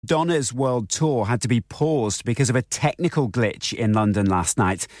Donna's world tour had to be paused because of a technical glitch in London last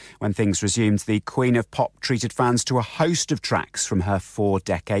night. When things resumed, the Queen of Pop treated fans to a host of tracks from her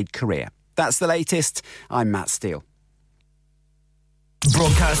 4-decade career. That's the latest. I'm Matt Steele.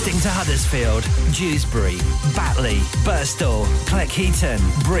 Broadcasting to Huddersfield, Dewsbury, Batley, Birstall, Cleckheaton,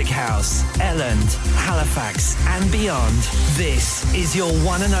 Brickhouse, Elland, Halifax and beyond. This is your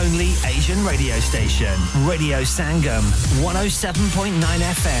one and only Asian radio station. Radio Sangam, 107.9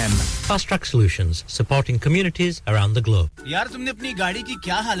 FM. Fast Track Solutions, supporting communities around the globe. यार तुमने अपनी गाड़ी की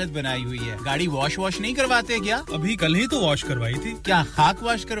क्या हालत बनाई हुई है? गाड़ी वॉश नहीं करवाते क्या? अभी कल ही तो वॉश करवाई थी। क्या खाक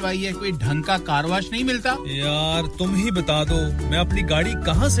वॉश करवाई है? कोई ढंग का कार वॉश नहीं मिलता? यार तुम ही बता दो, मैं अपनी गाड़ी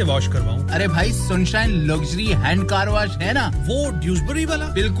कहां से वॉश करवाऊं? अरे भाई sunshine luxury hand car wash है ना, वो ड्यूसबरी वाला।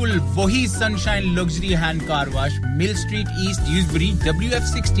 बिल्कुल वही sunshine luxury hand car wash, mill street east Dewsbury,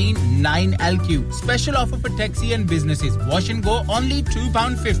 WF16 9LQ. Special offer for taxi and businesses. Wash and go only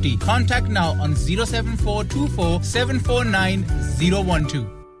 £2.50. Contact now on 07424 749 012.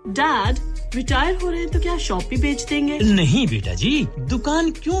 Dad, retire हो रहे हैं तो क्या शॉप भी बेच देंगे? नहीं बेटा जी,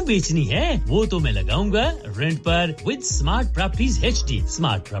 दुकान क्यों बेचनी है? वो तो मैं लगाऊंगा रेंट पर with smart properties HD.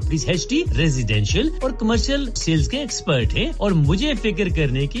 Smart properties HD residential और कमर्शियल सेल्स के एक्सपर्ट हैं और मुझे फिक्र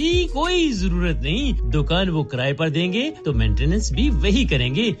करने की कोई जरूरत नहीं। दुकान वो किराए पर देंगे तो मेंटेनेंस भी वही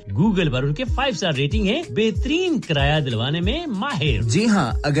करेंगे। गूगल पर उनके 5 स्टार रेटिंग है, बेहतरीन किराया दिलवाने में माहिर। जी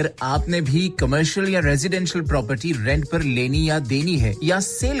हां, अगर आपने भी कमर्शियल या रेजिडेंशियल प्रॉपर्टी रेंट पर लेनी या देनी है या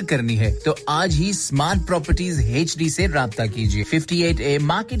सेल करनी है तो आज ही स्मार्ट प्रॉपर्टीज HD से राब्ता कीजिए 58A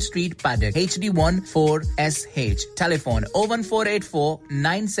market street Paddock HD14SH telephone 01484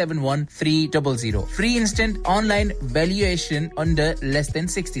 971 300 free instant online valuation under less than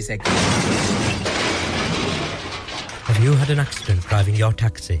 60 seconds Have you had an accident driving your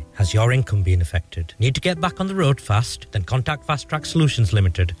taxi? Has your income been affected? Need to get back on the road fast? Then contact Fast Track Solutions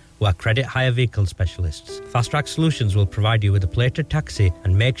Limited, who are credit hire vehicle specialists. Fast Track Solutions will provide you with a plated taxi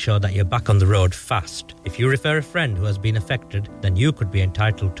and make sure that you're back on the road fast. If you refer a friend who has been affected, then you could be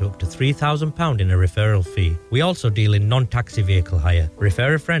entitled to up to £3,000 in a referral fee. We also deal in non-taxi vehicle hire. Refer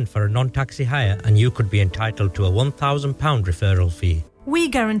a friend for a non-taxi hire and you could be entitled to a £1,000 referral fee. We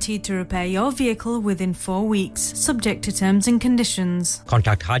guarantee to repair your vehicle within 4 weeks, subject to terms and conditions.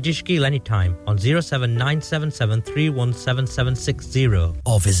 Contact Haji Shakil anytime on 07977317760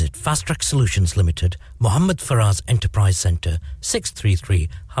 or visit Fast Track Solutions Limited, Mohammed Faraz Enterprise Centre, 633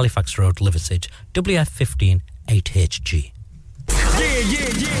 Halifax Road, Liversedge, WF15 8HG.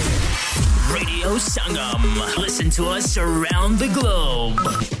 Yeah. Radio Sangam. Listen to us around the globe.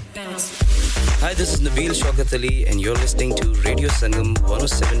 Hi, this is Nabil Shaukat Ali and you're listening to Radio Sangam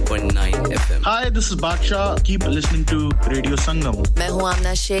 107.9 FM. Hi, this is Baksha. Keep listening to Radio Sangam. मैं हूँ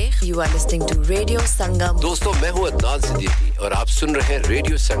आमना Sheikh. You are listening to Radio Sangam. दोस्तों, मैं हूँ अदनान सिद्दीकी और आप सुन रहे हैं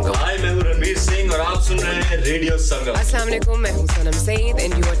Radio Sangam. Hi, मैं हूँ रणवीर सिंह और आप सुन रहे हैं Radio Sangam. अस्सलाम वालेकुम, मैं हूँ सनम Saeed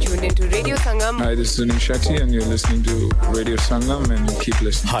and you are tuned into Radio Sangam. Hi, this is H Shadye and you're listening to Radio Sangam and keep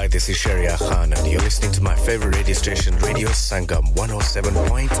listening. Hi, this is Sharia Khan and you're listening to my favorite radio station Radio Sangam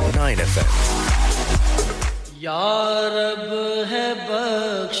 107.9 FM. या रब है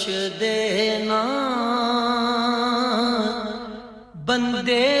बख्श देना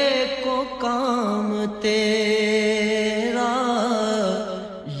बंदे को काम तेरा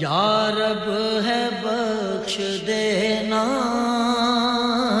या रब है बख्श देना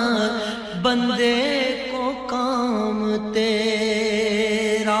बंदे को काम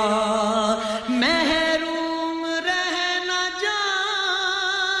तेरा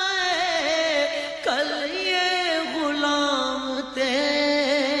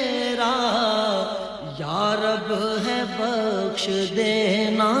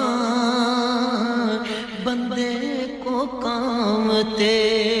देना बंदे को काम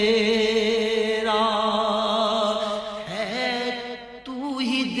तेरा है तू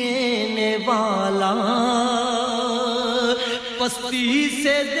ही देने वाला पस्ती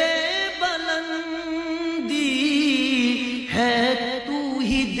से दे बुलंदी है तू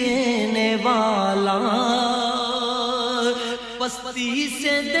ही देने वाला पस्ती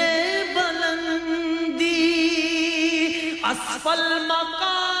से दे असफल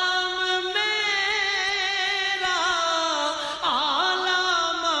मकाम मेरा आला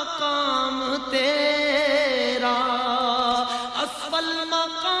मकाम तेरा असफल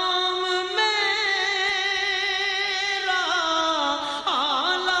मकाम मेरा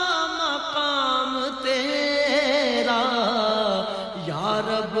आला मकाम तेरा या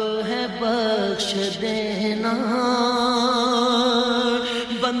रब है बख्श देना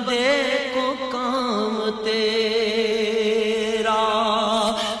बंदे को काम तेरा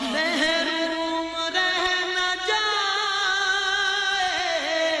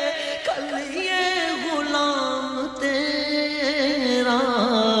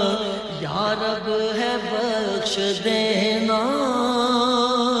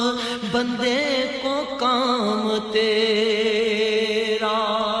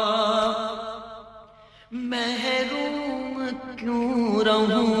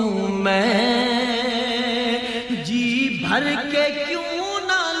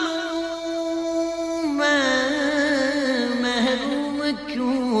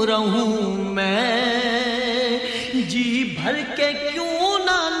क्यों रहूं मैं जी भर के क्यों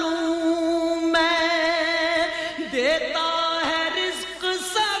ना लूं मैं देता है रिज़्क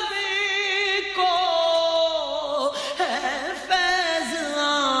सभी को है फैज़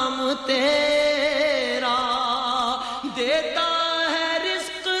आम तेरा देता है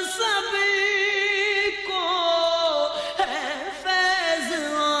रिज़्क सभी को है फैज़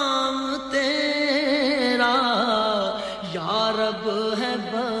आम तेरा या रब है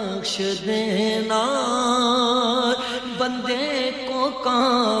बख्श देना बंदे को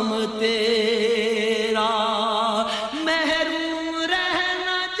काम तेरा महरूम रह न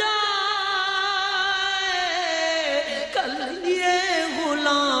जाए कल ये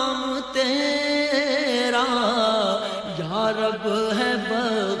गुलाम तेरा या रब है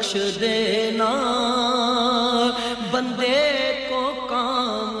बख्श देना बंदे को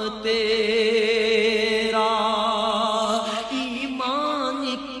काम तेरा ईमान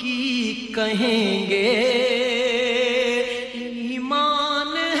की कहेंगे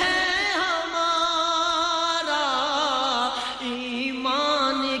ईमान है हमारा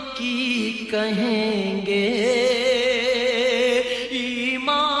ईमान की कहेंगे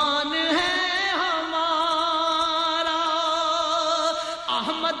ईमान है हमारा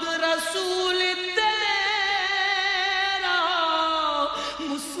अहमद रसूल तेरा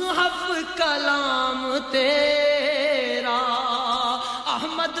मुसहफ कलाम तेरा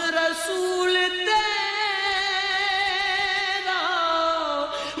अहमद रसूल तेरा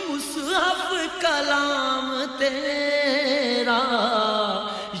मुसहफ कलाम तेरा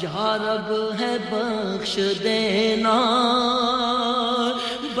या रब है बख्श देना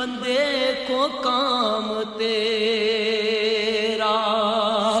बंदे को काम तेरा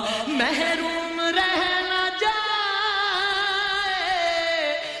महरूम रह न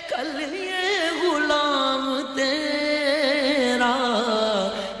जाए कल ये गुलाम तेरा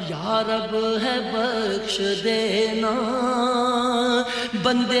या रब है बख्श देना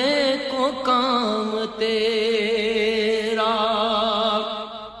बंदे को काम तेरा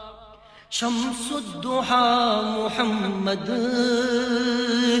शम्सुद्दुहा मुहम्मद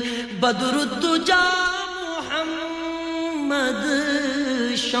बदरुद्दुजा मुहम्मद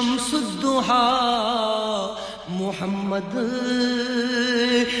शम्सुद्दुहा मुहम्मद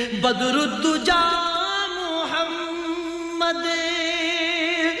बदरुद्दुजा मुहम्मद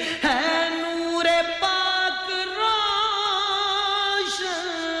है नूरे पाक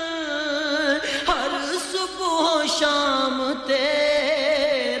रोशन हर सुबह शाम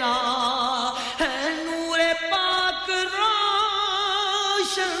तेरा है नूरे पाक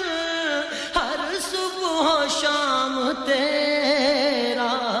रोशन हर सुबह शाम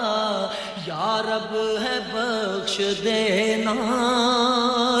तेरा या रब है बख्श देना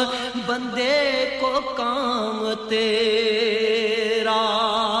बंदे को काम तेरा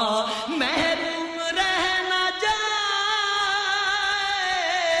महरूम रह न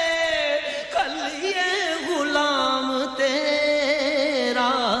जाए कल ये गुलाम तेरा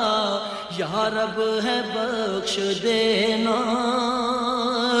या रब है बख्श देना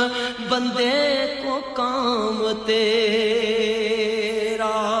बंदे को काम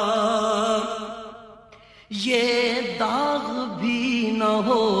तेरा ये दाग भी न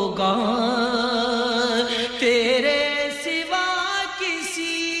होगा तेरे सिवा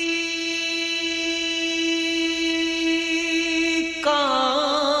किसी का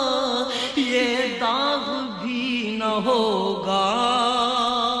ये दाग भी न होगा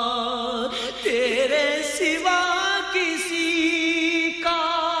तेरे सिवा किसी का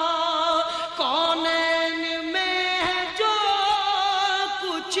कौनैन में है जो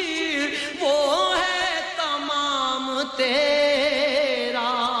कुछ वो है तमाम तेरा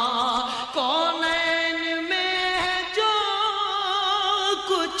कौनैन में है जो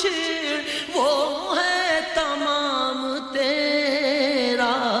कुछ वो है तमाम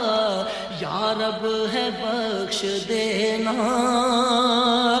तेरा या रब है बख्श देना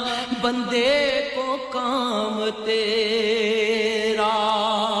बंदे को काम तेरा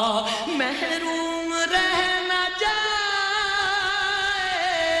महरूम रह न जाए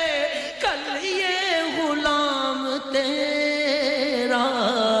कल ये गुलाम तेरा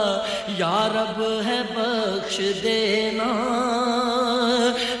या रब है बख्श देना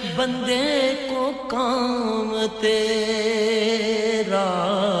बंदे को काम तेरा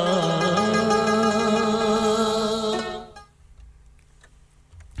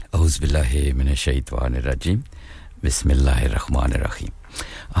औज़ुबिल्लाहि मिनश्शैतानिर्रजीम बिस्मिल्लाहिर्रहमानिर्रहीम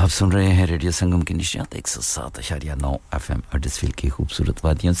आप सुन रहे हैं रेडियो संगम की निशात 107.9 एफएम हडर्सफील्ड की खूबसूरत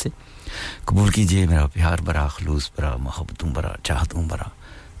वादियों से कबूल कीजिए मेरा प्यार भरा खलूस भरा मोहब्बतों भरा चाहतों भरा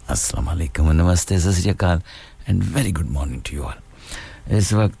अस्सलाम वालेकुम नमस्ते सत श्री अकाल and very good morning to you all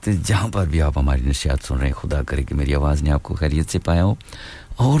इस वक्त जहां पर भी आप हमारी नशियात सुन रहे हैं खुदा करे कि मेरी आवाज ने आपको खैरियत से पाया हो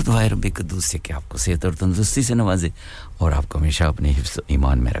और दुआए रब्बे कद्दूस से कि आपको सेहत और तंदुरुस्ती से नवाजे और आपको हमेशा अपने हिफ्ज़ और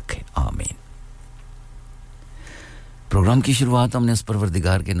ईमान में रखे आमीन प्रोग्राम की शुरुआत हमने उस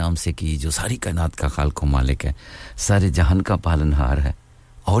परवरदिगार के नाम से की जो सारी कायनात का खालिक व मालिक है सारे जहान का पालनहार है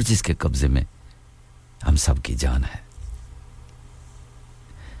और जिसके कब्जे में हम सब की जान है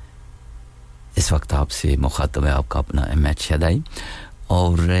इस वक्त आपसे मुखातब है आपका अपना H Shadye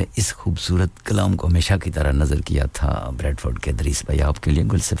और इस खूबसूरत कलाम को हमेशा की तरह नज़र किया था ब्रैडफोर्ड के दरीस भाई आपके लिए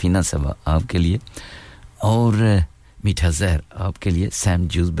गुलसफीना साहब आपके लिए और मीठा जहर आपके लिए सैम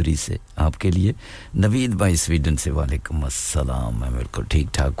जूसबरी से आपके लिए नवीद भाई स्वीडन से वालेकुम अस्सलाम मैं बिल्कुल ठीक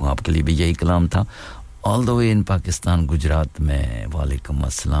ठाक हूँ आपके लिए भी यही कलाम था all the way in Pakistan Gujrat में वालेकुम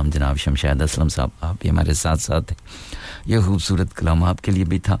अस्सलाम जनाब शमशाद असलम साहब आप भी हमारे साथ साथ हैं ये खूबसूरत कलाम आपके लिए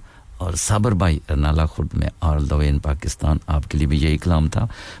भी था और साबर भाई नाला खुर्द में all the way in Pakistan आपके लिए भी यही कलाम था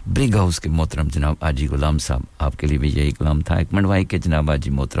ब्रिग हाउस के मोहतरम जनाब आजी गुलाम साहब आपके लिए भी यही कलाम था एक मंडवाई के जनाब आजी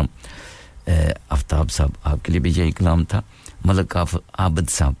मोहतरम आफ्ताब साहब आपके लिए भी यही कलाम था मलक आबद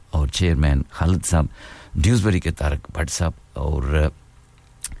साहब और चेयरमैन खालिद साहब ड्यूसबरी के तारक भट्ट साहब और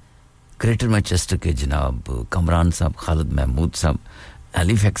ग्रेटर मैनचेस्टर के जनाब कमरान साहब खालिद महमूद साहब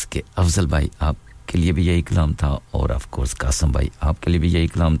हैलिफैक्स के अफजल भाई आपके लिए भी यही कलाम था और ऑफ कोर्स कासम भाई आपके लिए भी यही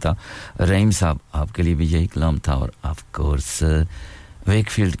कलाम था रहीम साहब आपके लिए भी यही कलाम था और ऑफ कोर्स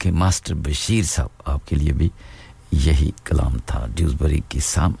वेकफील्ड के मास्टर बशीर साहब आपके लिए भी यही कलाम था ड्यूसबरी की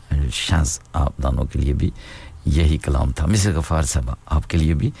साम शाज आप दोनों के लिए भी यही कलाम था मिस्टर गफार साहब आपके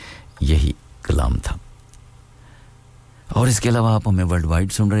लिए भी यही कलाम था और इसके अलावा आप हमें वर्ल्ड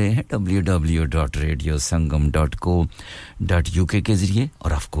वाइड सुन रहे हैं www.radiosangam.co.uk के जरिए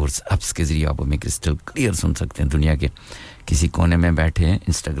और ऑफ कोर्स एप्स के जरिए आप हमें क्रिस्टल क्लियर सुन सकते हैं दुनिया के किसी कोने में बैठे हैं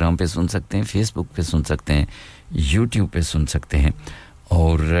इंस्टाग्राम पे सुन सकते हैं फेसबुक पे सुन सकते हैं यूट्यूब पे सुन सकते हैं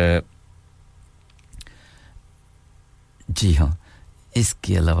और जी हाँ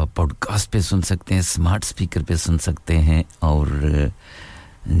इसके अलावा पॉडकास्ट पे सुन सकते हैं स्मार्ट स्पीकर पे सुन सकते हैं और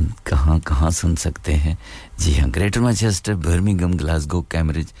कहां सुन सकते हैं जी हां greater Manchester Birmingham Glasgow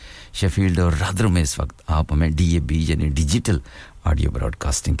Cambridge Sheffield और रादर में इस वक्त आप हमें DAB यानी डिजिटल ऑडियो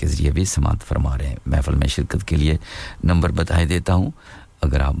ब्रॉडकास्टिंग के जरिए भी समाअत फरमा रहे हैं महफिल में शिरकत के लिए नंबर बता देता हूं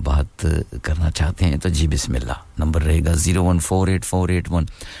अगर आप बात करना चाहते हैं तो जी बिस्मिल्लाह नंबर रहेगा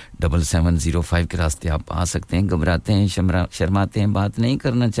 01484817705 के रास्ते आप आ सकते हैं घबराते हैं शर्माते हैं बात नहीं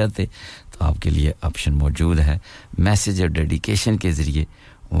करना चाहते तो आपके लिए ऑप्शन मौजूद है मैसेज और डेडिकेशन के जरिए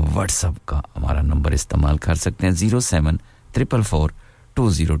WhatsApp का हमारा नंबर इस्तेमाल कर सकते हैं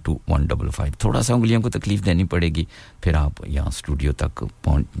 07444202155 थोड़ा सा उंगलियों को तकलीफ देनी पड़ेगी फिर आप यहां स्टूडियो तक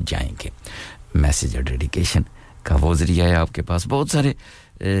पहुंच जाएंगे मैसेज और डेडिकेशन का वो जरिया है आपके पास बहुत सारे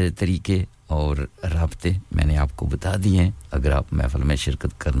तरीके और राब्ते मैंने आपको बता दिए हैं अगर आप महफिल में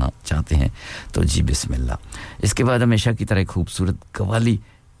शिरकत करना चाहते हैं तो जी बिस्मिल्लाह इसके बाद हमेशा की तरह खूबसूरत कव्वाली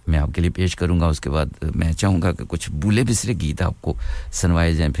मैं आपके लिए पेश करूंगा उसके बाद मैं चाहूंगा कि कुछ भूले बिसरे गीत आपको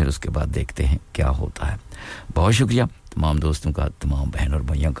सुनवाए जाएं फिर उसके बाद देखते हैं क्या होता है बहुत शुक्रिया तमाम दोस्तों का तमाम बहन और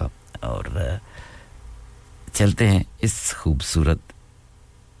भाइयों का और चलते हैं इस खूबसूरत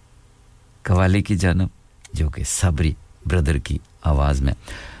कव्वाली की जानिब जो कि सबरी ब्रदर की आवाज में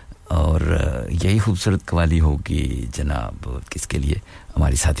और यही खूबसूरत कव्वाली होगी जनाब किसके लिए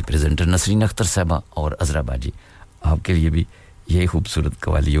हमारी साथी प्रेजेंटर नसरीन अख्तर साहबा और अजरा बाजी आपके लिए भी यही खूबसूरत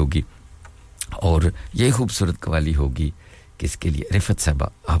कव्वाली होगी और यही खूबसूरत कव्वाली होगी किसके लिए रिफत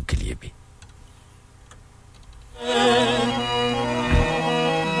साहबा आपके लिए भी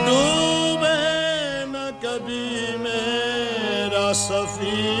डूबे न कभी मेरा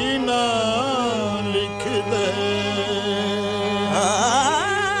सफीना लिख दे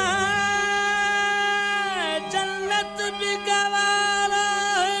जन्नत भी गवारा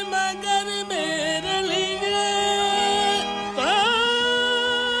है मगर मेरे लिए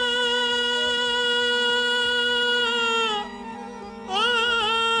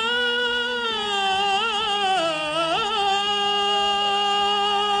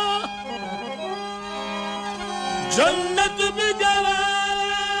जन्नत भी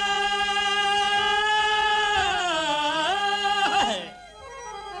गवारा है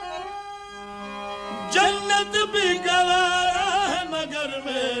जन्नत भी गवारा है मगर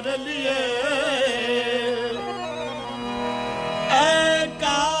मेरे लिए ऐ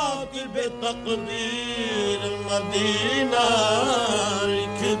कातिब तकदीर मदीना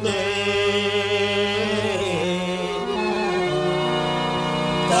लिख दे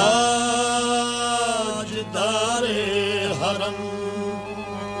ताजदारे हरम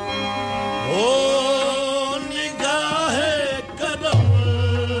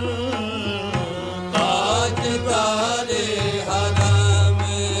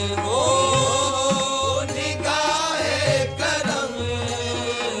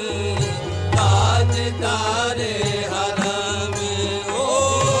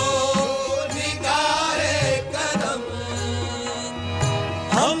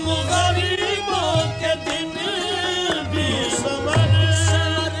हम गरीबों के दिन भी सवर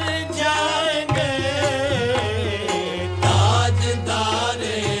जाएंगे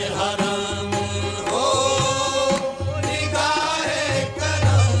ताजदारे हरम हो निगाहे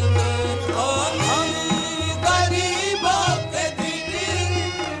करम और हम गरीबों के दिन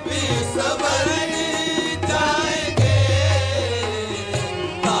भी सवर जाएंगे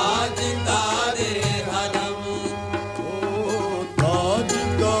ताजदारे हरम ओ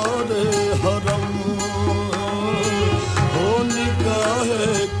ताजदारे हरम हो निगाहे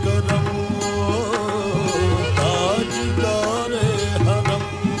करम ताजदारे हरम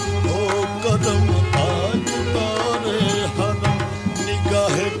हो करम ताजदारे हरम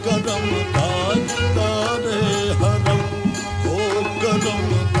निगाहे करम ताजदारे हरम हो करम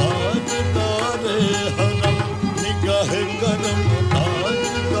ताजदारे हरम निगाहे करम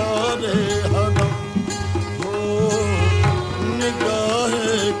ताजदारे हरम हो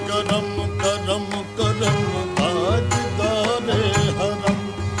निगाहे करम करम करम ताजदारे हरम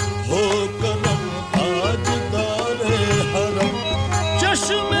हो करम ताजदारे हरम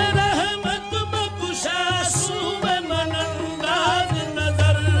चश्मे रहमत बख्शा सूबे मनंदाज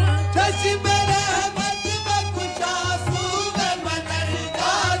नजर चश्मे रहमत बख्शा सूबे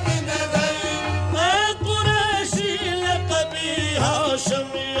मनंदाज नजर मैं कुरैशी लक़बी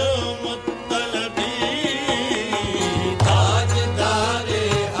हाशमी मुत्तलबी ताजदारे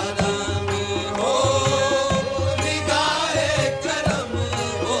हरम हो निगाहे करम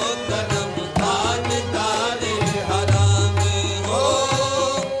हो करम ताजदारे हरम हो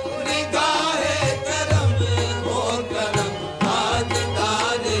निगाहे करम हो करम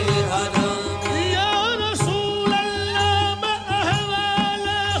ताजदारे हरम या रसूल अल्लाह बअहवाल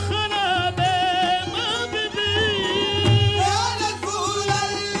खराबे मगदी या रसूल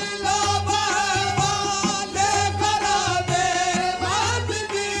अल्लाह बअहवाल खराबे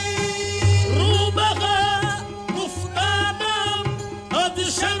मगदी रूबगा उफ्तादम अद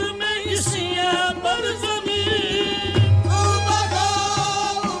शर्म इसिया पर ज़मीन रूबगा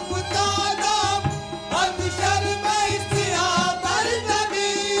उफ्तादम अद शर्म इसिया पर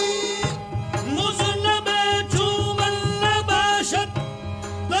ज़मीन मुज़लब चूमन नबाशत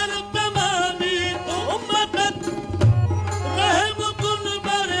कर तमामी उम्मत रहम कुन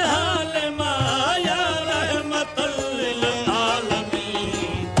बर हाल माया रहमतल लिल आलमीन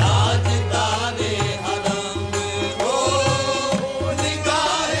ताजदारे हरम हो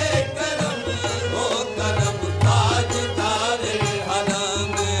निगाहे करम हो करम ताजदारे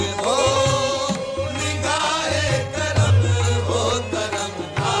हरम हो निगाहे करम हो करम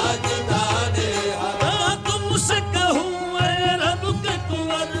ताजदारे हरम तुमसे कहूँ ऐ रब के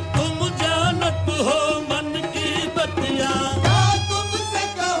कुंवर तुम जानत हो मन की बतियाँ तुमसे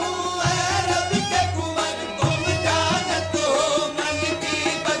कहूँ ऐ रब के कुंवर तुम जानत हो मन की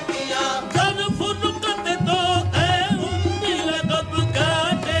बतियाँ कर फुरकत दो ऐ उम्मी लगब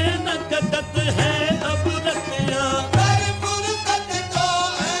काटे न कदत है अब रतियाँ कर फुरकत दो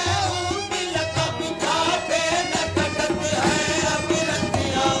ऐ उम्मी लगब काटे न कदत है अब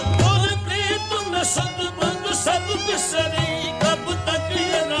रतियाँ और प्रीत में सदबंद सब बिसरी कब तक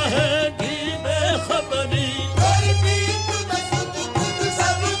ये रहेगी बेखबरी और प्रीत में सदबंद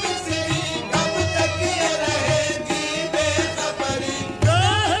सब बिसरी कब तक ये रहेगी बेखबरी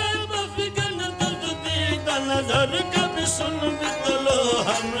काहे बफिगन दर्द दीदा नजर कभी सुन बितलो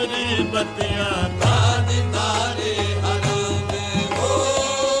हमरी बतियाँ ताजदारे हरम हो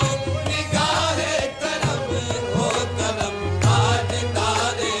निगाहे करम हो करम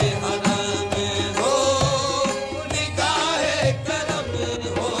ताजदारे हरम हो निगाहे करम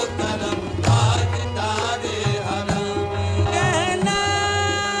हो करम ताजदारे हरम कहना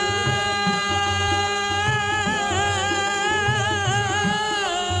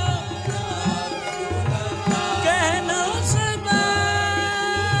कहना सदा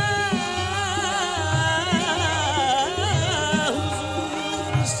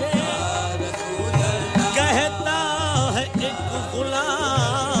हुजूर से कहता है एक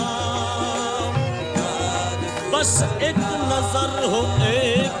गुलाम बस एक नजर हो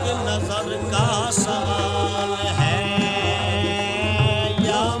एक नजर का सवाल है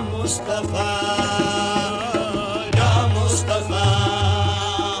या मुस्तफा या मुस्तफा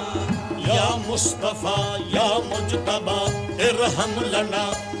या मुस्तफा या मुजतबा इरहम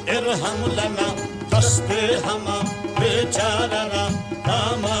लना दस्ते हमा बेचारा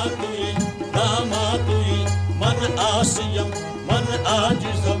दामातुई मन आसियम मन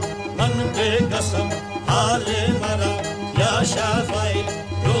आजिजम मन बेकसम हाले मरा या शाफाई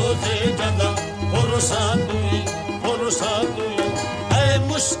रोजे जदा फुरसातुई ऐ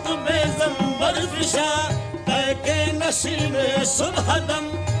मुश्क बेज़म बरफिशा ऐ के नसीबे सुबह दम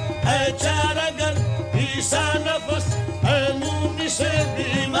ऐ चारागर ईसा नफस ऐ मूमी से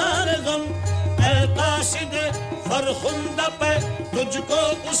बीमार गम ऐ काशिद फरखुंदा पे तुझको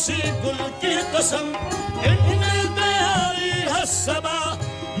उसी गुल की कसम इन्ने तैयारी हसबा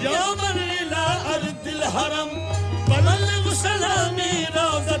यौमन इला अर्दिल हरम बलग सलामी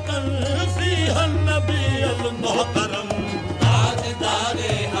रोज़तन फीहा नबी अल मुहतरम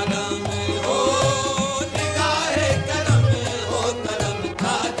ताजदारे हरम हो निगाहे करम हो करम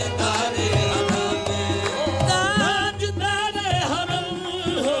ताजदारे हरम ताजदारे हरम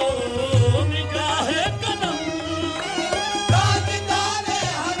हो निगाहे करम ताजदारे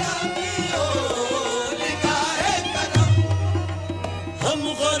हरम हो निगाहे करम हम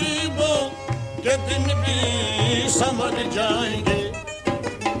गरीबों के दिन भी समझ जाएंगे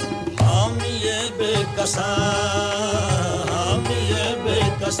हम ये बेकसा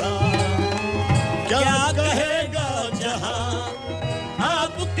क्या कहेगा जहां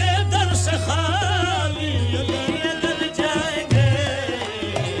आपके दर से खाली अगर जाएंगे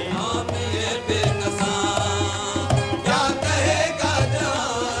हम ये बेकसा क्या कहेगा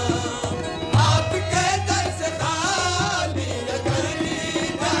जहां आपके दर से खाली अगर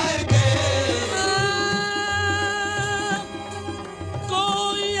जाएंगे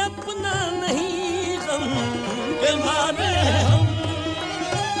कोई अपना नहीं गम के मारे हम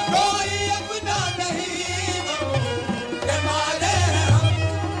कोई अपना नहीं गम के मारे हम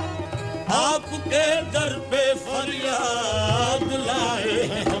आपके दर पे फरियाद लाए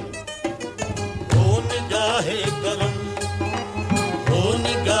हैं हम हो निगाहे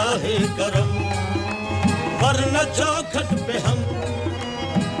करम वरना चौखट पे हम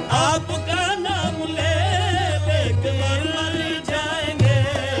आपका नाम ले लेके मर जाएंगे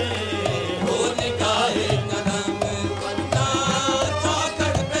हो निगाहे करम वरना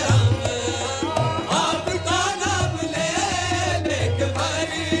चौखट पे हम आपका नाम ले लेके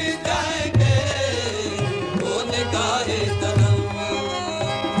मर जाएंगे हो निगाहे करम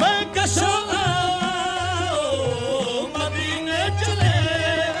मैं कशो आओ मदीने चले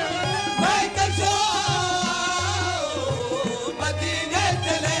मैं कशो आओ मदीने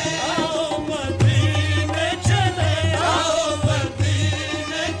चले आओ मदीने चले आओ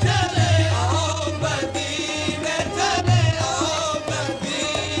मदीने चले आओ मदीने चले आओ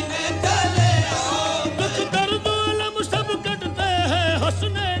मदीने चले आओ दुख दर्द अलम सब कटते हैं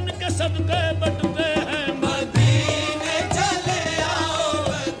हसनैन के सदके बटते हैं मदीने चले आओ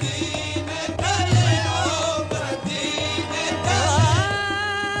मदीने चले आओ मदीने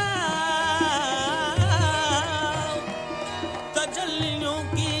तजल्लियों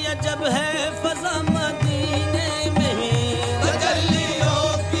की अजब है फज़ा मदीने में तजल्लियों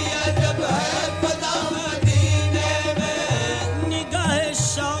की अजब है फज़ा मदीने में निगाहे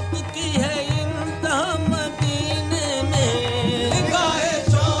शौक की है इंतहा मदीने में निगाहे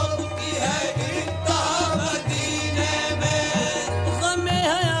शौक की है इंतहा मदीने में ग़मे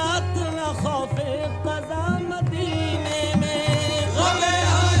हयात न खौफ़े क़ज़ा मदीने में ग़मे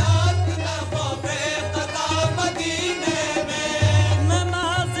हयात न खौफ़े क़ज़ा मदीने में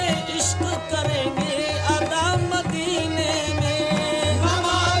नमाज़े इश्क़ करेंगे अदा मदीने में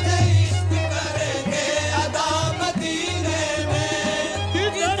नमाज़े इश्क़ करेंगे अदा मदीने में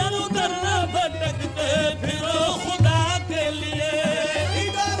इधर उधर न भटकते फिरो खुदा के लिए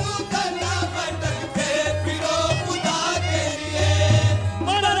इधर उधर न भटकते फिरो खुदा के लिए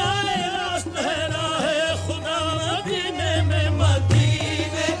बराए रास्त है राहे खुदा मदीने में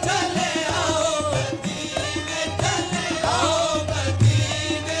मदीने चले आओ मदीने चले आओ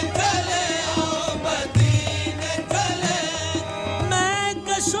मदीने चले आओ मदीने चले मैं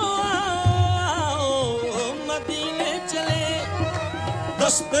कशो आओ मदीने चले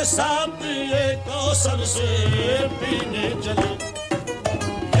दस्ते साबिए कौसर से पीने चले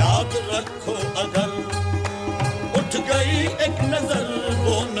याद रखो अगर उठ गई एक नजर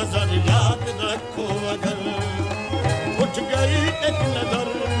वो नजर याद रखो अगर उठ गई एक नजर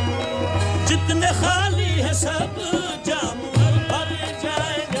जितने खाली है सब जाम भर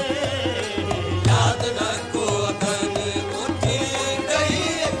जाएंगे याद रखो अगर उठ गई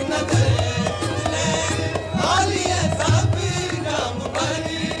एक नजर जितने खाली है सब जाम भर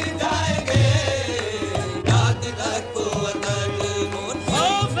जाएंगे याद रखो अगर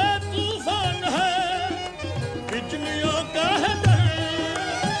खौफ़े तूफान है बिजलियों का है डर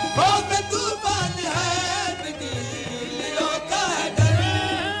खौफ़े तूफान है बिजलियों का है डर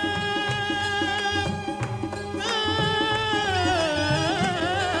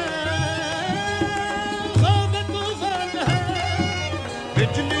खौफ़े तूफान है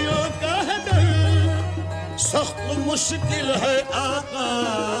बिजलियों का है डर सख्त मुश्किल है आका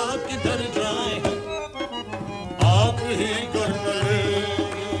किधर जाए आप ही करने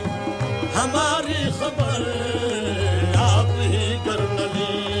हमारी खबर आप ही कर न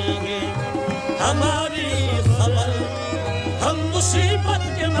लेंगे हमारी खबर हम मुसीबत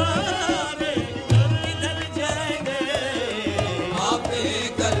के मारे इधर जाएंगे आप ही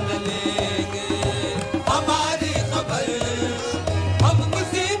कर न लेंगे हमारी खबर हम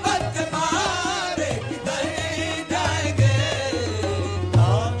मुसीबत के मारे इधर जाएंगे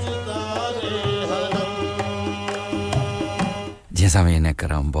ताजदारे हरम जैसा मैंने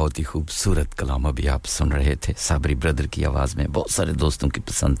कराम बहुत ही खूबसूरत कलाम अभी आप सुन रहे थे साबरी ब्रदर की आवाज में बहुत सारे दोस्तों की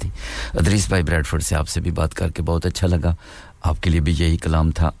पसंद थी अदरीस भाई ब्रैडफोर्ड से आपसे भी बात करके बहुत अच्छा लगा आपके लिए भी यही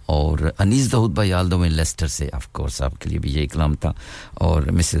कलाम था और अनीस दाऊद भाई आल्दो में लेस्टर से ऑफ कोर्स आपके लिए भी यही कलाम था और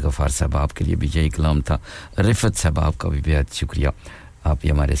मिसेस गफार साहब आपके लिए भी यही कलाम था रिफत साहब आपका भी बेहद शुक्रिया आप भी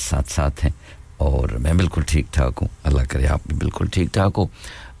हमारे साथ हैं और मैं बिल्कुल ठीक ठाक हूं अल्लाह करे आप भी बिल्कुल ठीक ठाक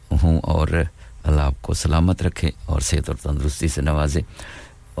हूं और अल्लाह आपको सलामत रखे और सेहत और तंदुरुस्ती से नवाजे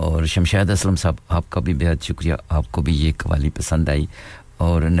और शमशाद असलम साहब आपका भी बेहद शुक्रिया आपको भी ये कवाली पसंद आई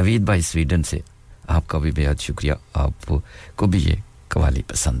और नवीद भाई स्वीडन से आपका भी बेहद शुक्रिया आपको भी ये कवाली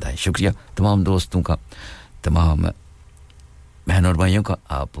पसंद आई शुक्रिया तमाम दोस्तों का तमाम बहनों और भाइयों का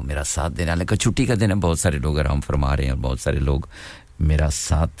आप मेरा साथ देने वाले का छुट्टी का दिन है बहुत सारे लोग आराम फरमा रहे हैं और बहुत सारे लोग मेरा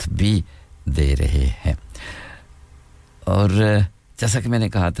साथ भी दे रहे हैं और जैसा कि मैंने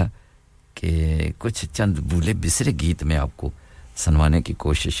कहा था कि कुछ चंद भूले बिसरे गीत में आपको सुनवाने की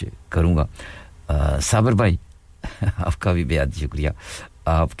कोशिश करूंगा साबर भाई आपका भी बेहद शुक्रिया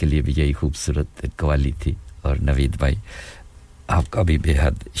आपके लिए भी यही खूबसूरत कवाली थी और नवीद भाई आपका भी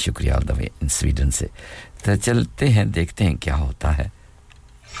बेहद शुक्रिया all the way in Sweden से तो चलते हैं देखते हैं क्या होता है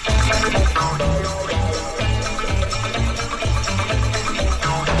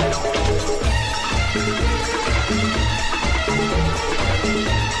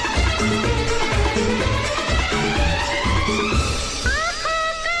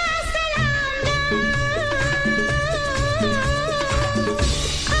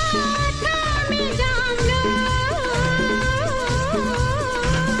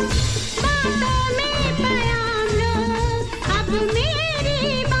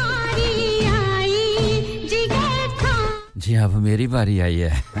जी अब मेरी बारी आई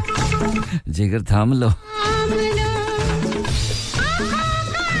है जिगर थाम लो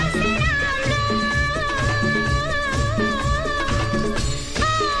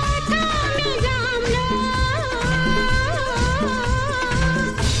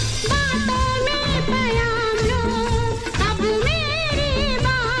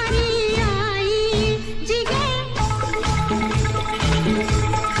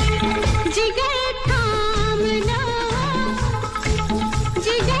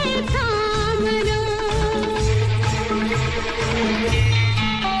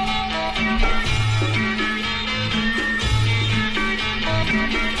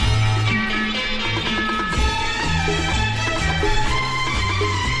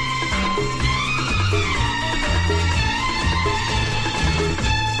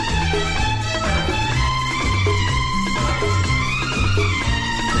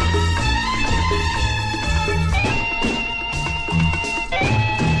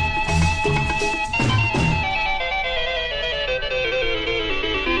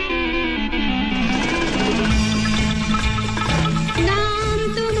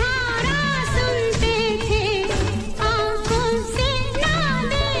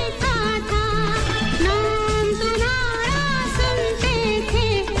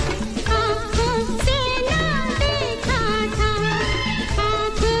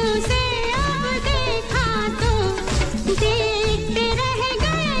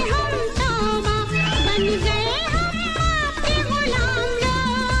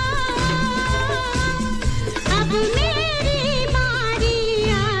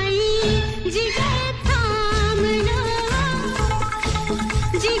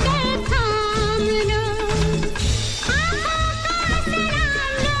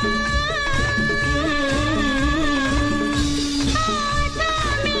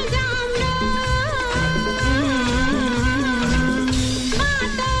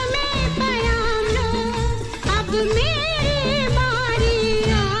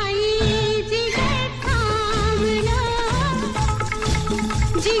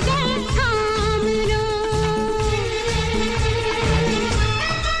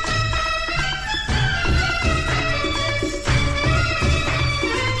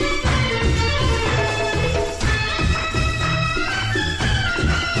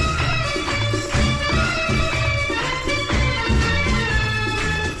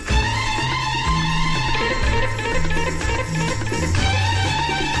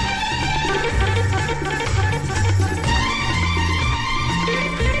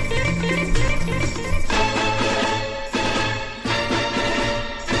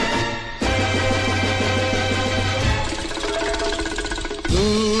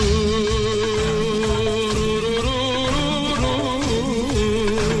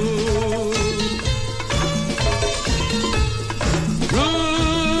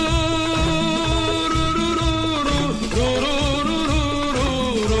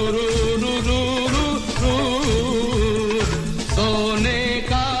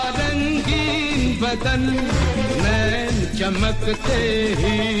बदन नैन चमकते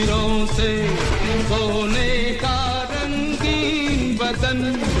हीरों से सोने का रंगीन बदन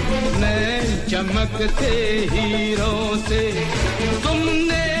नैन चमकते हीरों से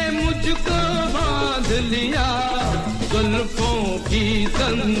तुमने मुझको बांध लिया जुल्फों की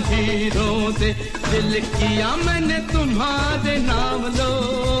जंजीरों से दिल किया मैंने तुम्हारे नाम लो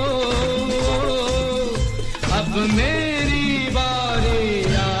अब मेरी बारी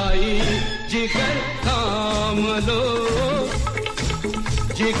आई जिगर थाम लो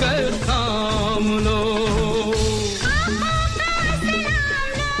जिगर थाम लो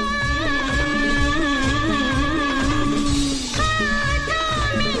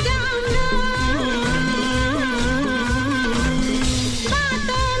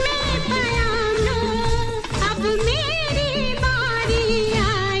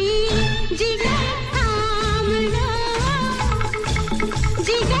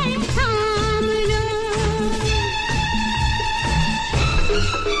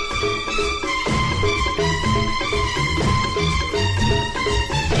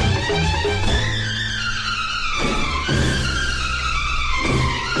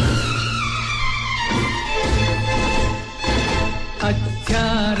अच्छा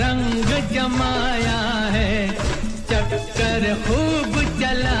रंग जमाया है चक्कर खूब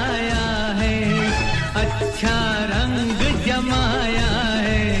चलाया है अच्छा रंग जमाया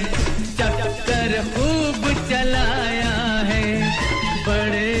है चक्कर खूब चलाया है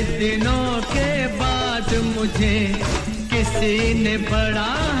बड़े दिनों के बाद मुझे किसी ने बड़ा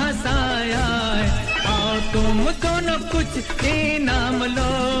हंसाया है आओ तुम दोनों कुछ इनाम लो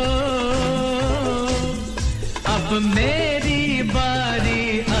अब मेरी बारी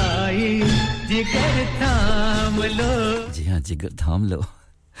आई जिगर थाम लो जी हां जिगर थाम लो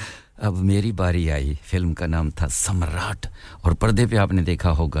अब मेरी बारी आई फिल्म का नाम था सम्राट और पर्दे पे आपने देखा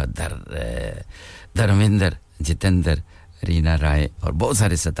होगा धर्मेंद्र जितेंद्र रीना राय और बहुत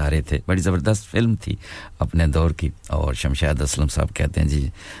सारे सितारे थे बड़ी जबरदस्त फिल्म थी अपने दौर की और शमशाद असलम साहब कहते हैं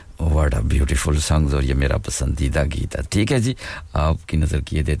जी व्हाट अ ब्यूटीफुल सॉन्ग्स और ये मेरा पसंदीदा गीत है ठीक है जी आपकी नजर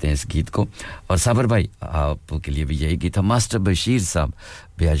किए देते हैं इस गीत को और साबर भाई आपके लिए भी यही गीत था मास्टर बशीर साहब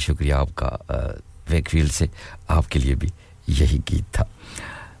बेहद शुक्रिया आपका वेकफील्ड से आपके लिए भी यही गीत था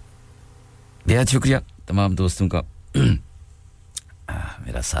बेहद शुक्रिया तमाम दोस्तों का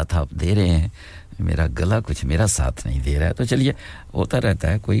मेरा साथ आप दे रहे हैं मेरा गला कुछ मेरा साथ नहीं दे रहा है तो चलिए होता रहता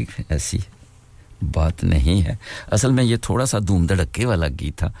है कोई ऐसी बात नहीं है असल में ये थोड़ा सा धूम धड़के वाला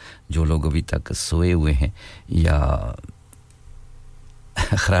गीत था जो लोग अभी तक सोए हुए हैं या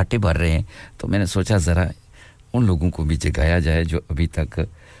खराटे भर रहे हैं तो मैंने सोचा जरा उन लोगों को भी जगाया जाए जो अभी तक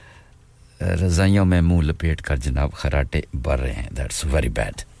रजाइयों में मुंह लपेट कर जनाब खराटे भर रहे हैं दैट्स वेरी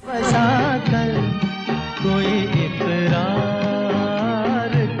बैड कोई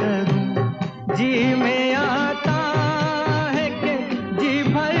इकरार करूं जी में आता है कि जी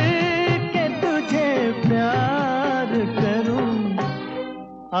भर के तुझे प्यार करूं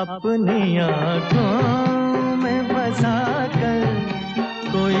अपनी आंखों में बसा कर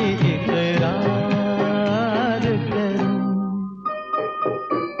कोई इकरार करूं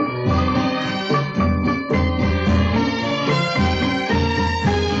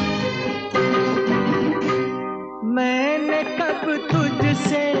मैंने कब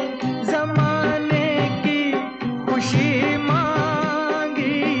तुझसे ज़माने की खुशी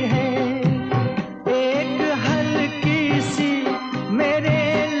मांगी है एक हल्की सी मेरे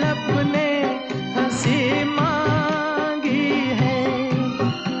लब ने हंसी मांगी है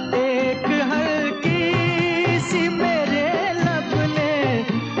एक हल्की सी मेरे लब ने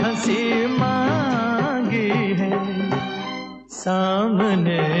हंसी मांगी है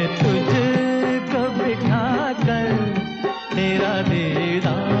सामने तुझको बिठा कर तेरा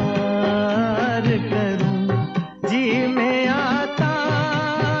दीदार करूं जी में आता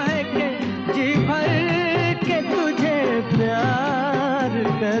है कि जी भर के तुझे प्यार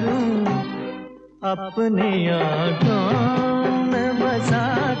करूं अपनी आंखों में बसा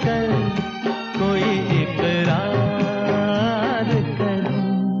कर कोई इकरार करूं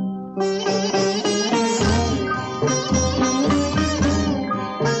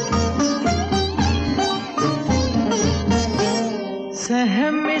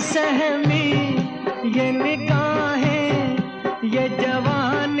सहमी सहमी ये निगाहें ये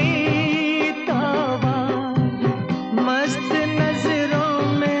जवानी तौबा मस्त नजरों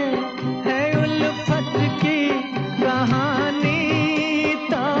में है उल्फत की कहानी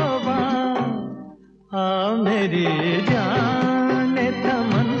तौबा हाँ मेरी जान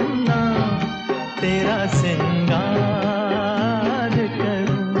तमन्ना तेरा सिंगार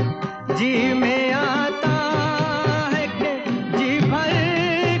करूं जी में आता है कि जी भर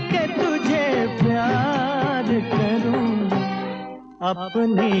के तुझे प्यार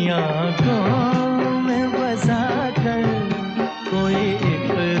अपनी आँखों में बसा कर कोई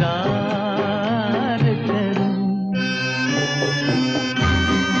इकरार करूं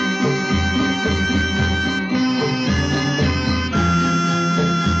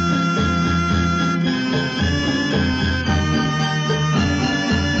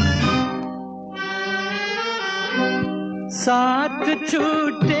साथ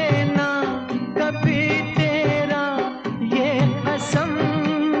छूटे ना कभी तेरा ये कसम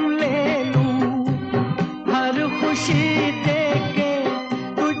ले लूं हर खुशी दे के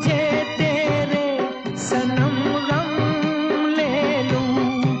तुझे तेरे सनम गम ले लूं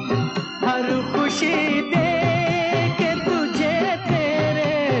हर खुशी दे के तुझे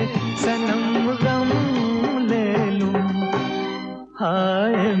तेरे सनम गम ले लूं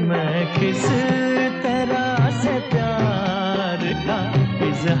हाय मैं किस तरह से प्यार का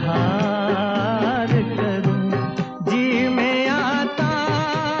इजहार करूं जी में आता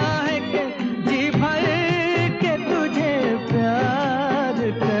है कि जी भर के तुझे प्यार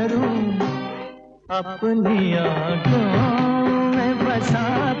करूं अपनी आँखों में बसा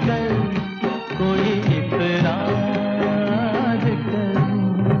कर कोई इकरार करूं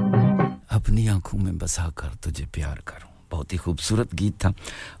अपनी आँखों में बसा कर तुझे प्यार करूं बहुत ही खूबसूरत गीत था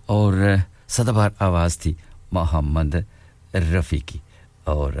और सदाबहार आवाज थी मोहम्मद रफ़ी की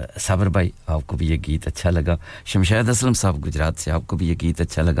और साबर भाई आपको भी ये गीत अच्छा लगा शमशाद असलम साहब गुजरात से आपको भी ये गीत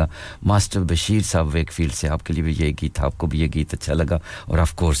अच्छा लगा मास्टर बशीर साहब वेकफील्ड से आपके लिए भी ये गीत आपको भी ये गीत अच्छा लगा और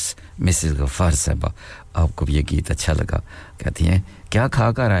ऑफ कोर्स मिसेस गफार साहबा आपको भी ये गीत अच्छा लगा कहती हैं क्या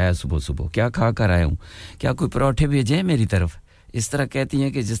खा कर आया सुबह सुबह क्या खा कर आया हूं क्या कोई परोठे भेजे हैं मेरी तरफ इस तरह कहती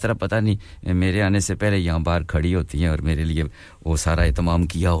हैं कि जिस तरह पता नहीं मेरे आने से पहले यहां बाहर खड़ी होती हैं और मेरे लिए वो सारा इत्मीम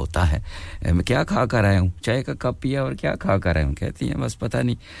किया होता है मैं क्या खा कर आया हूं चाय का कप पिया और क्या खा कर आया हूं कहती हैं बस पता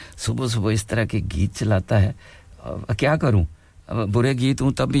नहीं सुबह-सुबह इस तरह के गीत चलाता है क्या करूं बुरे गीत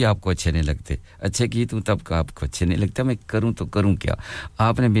हूं तब भी आपको अच्छे नहीं लगते अच्छे गीत हूं तब आपको अच्छे नहीं लगते मैं करूं तो करूं क्या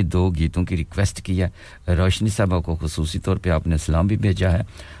आपने भी दो गीतों की रिक्वेस्ट की है रोशनी साहबा को खुसूसी तौर पे आपने सलाम भी भेजा है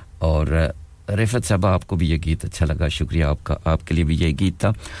और रिफत साहब आपको भी ये गीत अच्छा लगा शुक्रिया आपका आपके लिए भी ये गीत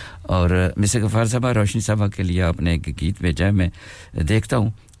था और मिसेस गफार साहब रोशनी साहब के लिए आपने एक गीत भेजा है मैं देखता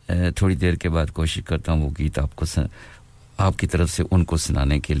हूं थोड़ी देर के बाद कोशिश करता हूं वो गीत आपको आपकी तरफ से उनको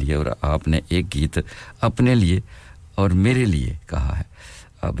सुनाने के लिए और आपने एक गीत अपने लिए और मेरे लिए कहा है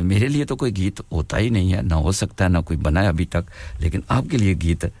अब मेरे लिए तो कोई गीत होता ही नहीं है ना हो सकता है ना कोई बनाया अभी तक लेकिन आपके लिए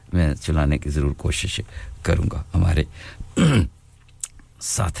गीत मैं चलाने की जरूर कोशिश करूंगा हमारे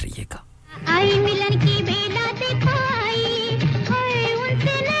साथ रहिएगा आई मिलन की बेला देखो आई हाय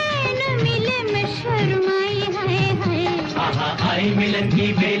उनसे नैन मिले मैं शर्माई हाय हाय आहा आई मिलन की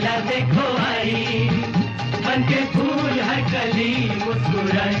बेला देखो आई बनके फूल है कली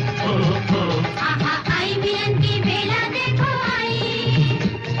मुस्कुराए ओ आहा आई मिलन की बेला देखो आई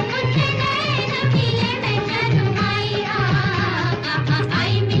उनसे नैन मिले मैं शर्माई आहा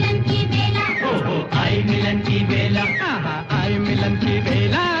आई मिलन की बेला ओ आई मिलन की बेला आहा आई मिलन की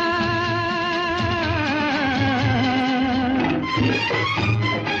बेला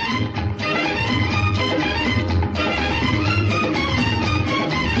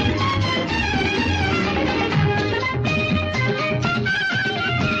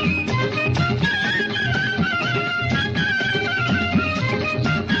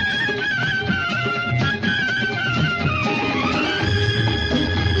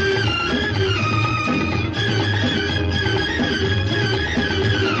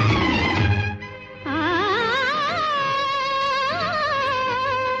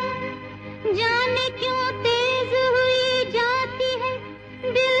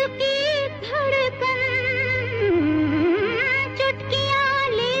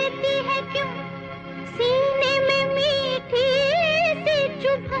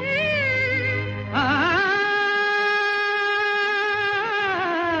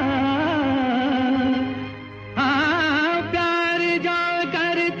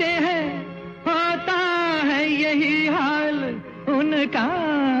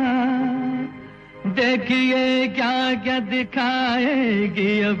देखिए क्या क्या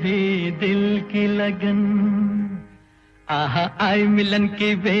दिखाएगी अभी दिल की लगन आहा आई मिलन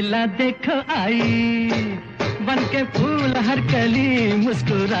की बेला देखो आई बनके फूल हर कली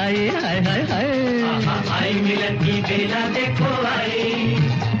मुस्कुराई हाय हाय हाय आहा आई मिलन की बेला देखो आई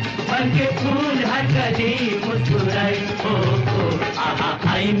बनके फूल हर कली मुस्कुराई ओ आहा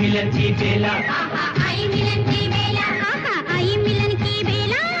आई मिलन की बेला आहा आई मिलन की बेला आहा आई मिलन की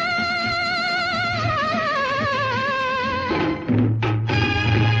बेला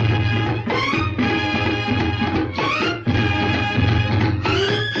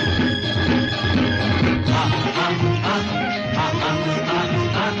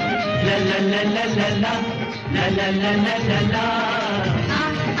La la la la la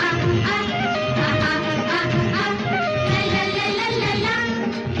la.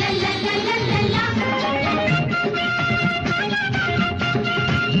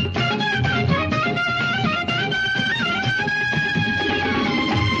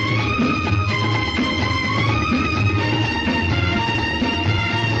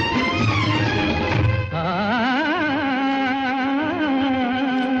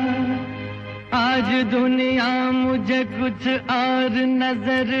 आज दुनिया मुझे कुछ और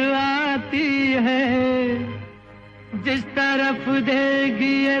नजर आती है जिस तरफ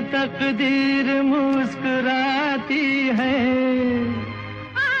देगी ये तकदीर मुस्कुराती है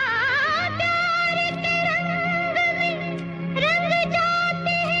प्यार के रंग में रंग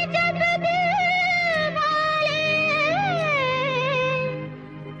जाते हैं जब दिल वाले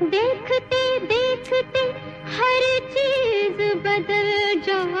देखते देखते हर चीज बदल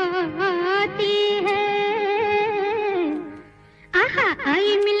जाती है आहा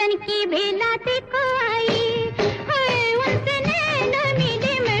आई मिलन की बेला देखो आई हाय उनसे नैना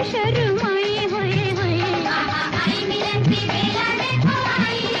मिले मैं शर्माई होए होए आहा आई मिलन की बेला देखो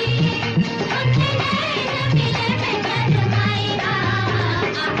आई उनसे नैना मिले मैं शर्माई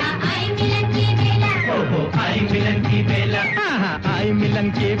आहा आई मिलन की बेला ओहो आई मिलन की बेला आहा आई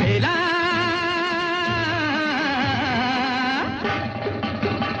मिलन की बेला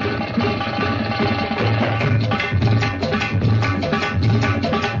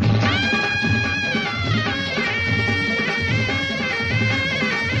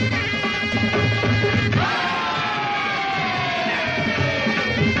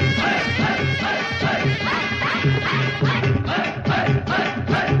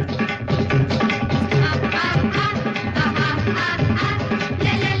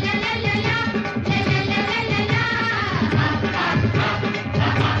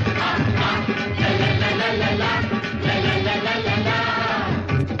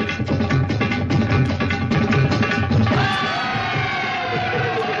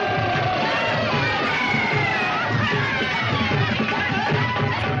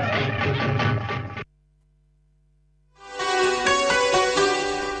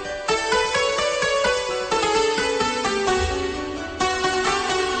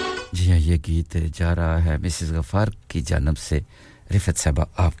गीत जा रहा है मिसेस गफार की जानिब से रिफत साहबा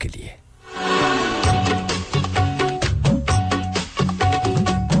आपके लिए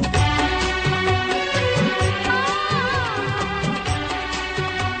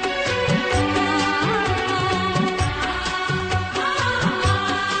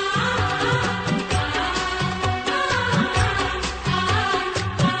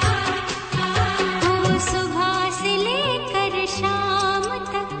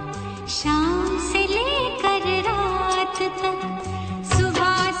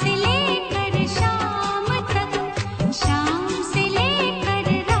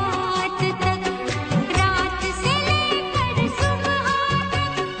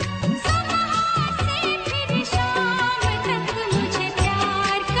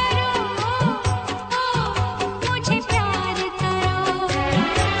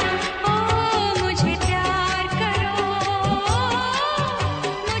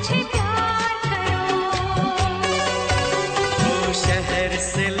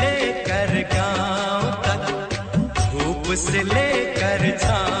से लेकर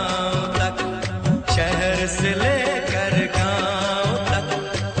छाँव तक शहर से लेकर गाँव तक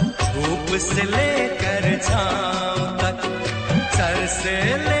धूप से लेकर छाँव तक सर से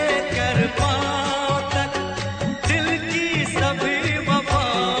लेकर पाँव तक दिल की सभी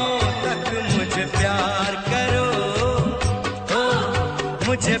वफाओं तक मुझे प्यार करो ओ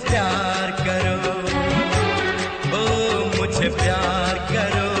मुझे प्यार करो ओ मुझे प्यार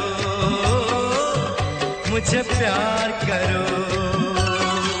करो मुझे प्यार करो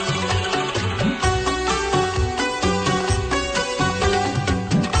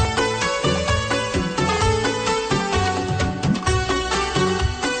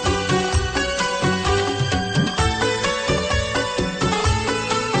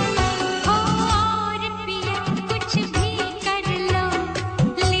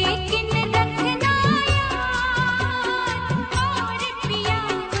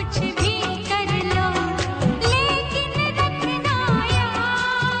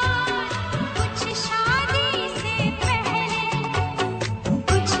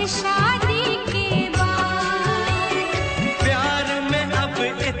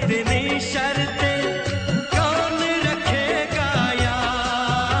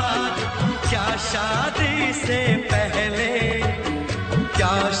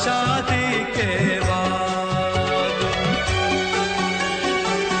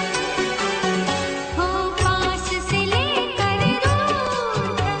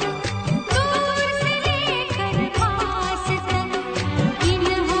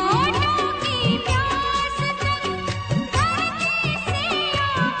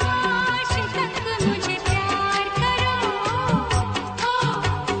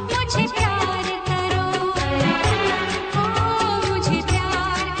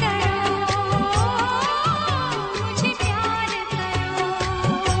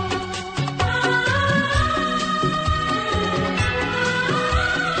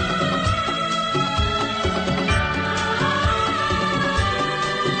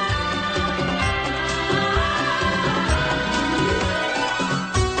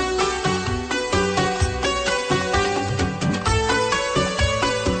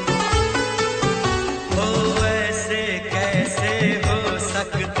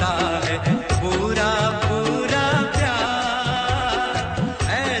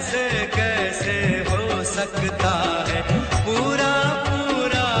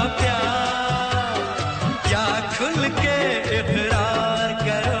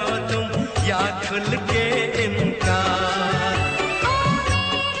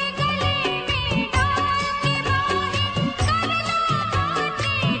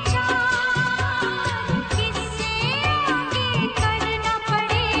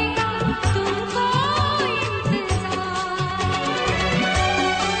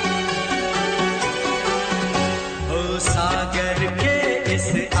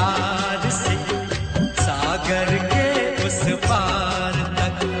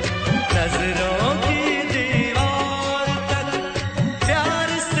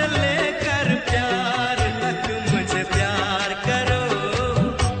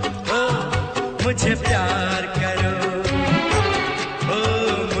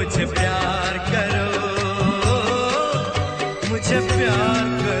मुझे प्यार करो मुझे प्यार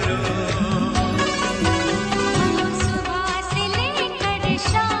करो सुबह से लेकर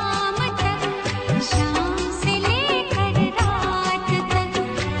शाम तक शाम से लेकर रात तक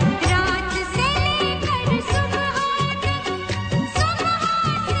रात से लेकर सुबह तक सुबह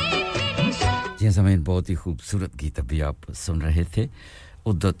से फिर शाम ये समय बहुत ही खूबसूरत गीत अभी आप सुन रहे थे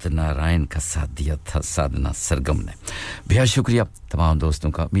उदित नारायण का साथ दिया था साधना सरगम ने बेहद शुक्रिया तमाम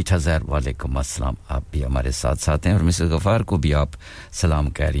दोस्तों का मीठा ज़हर वालेकुम अस्सलाम आप भी हमारे साथ साथ हैं और मिसेस गफार को भी आप सलाम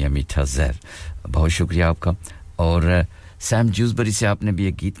कह रही हैं मीठा ज़हर बहुत शुक्रिया आपका और सैम जूसबरी से आपने भी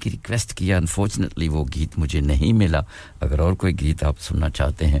एक गीत की रिक्वेस्ट किया अनफॉर्चूनेटली वो गीत मुझे नहीं मिला अगर और कोई गीत आप सुनना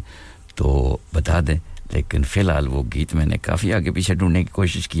चाहते हैं तो बता दें लेकिन फ़िलहाल वो गीत मैंने काफ़ी आगे पीछे ढूंढने की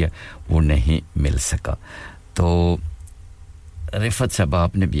कोशिश किया वो नहीं मिल सका तो रिफत साहब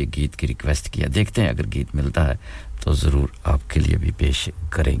आपने भी एक गीत की रिक्वेस्ट किया देखते हैं अगर गीत मिलता है तो ज़रूर आपके लिए भी पेश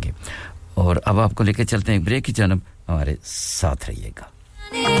करेंगे और अब आपको लेकर चलते हैं एक ब्रेक की जानब हमारे साथ रहिएगा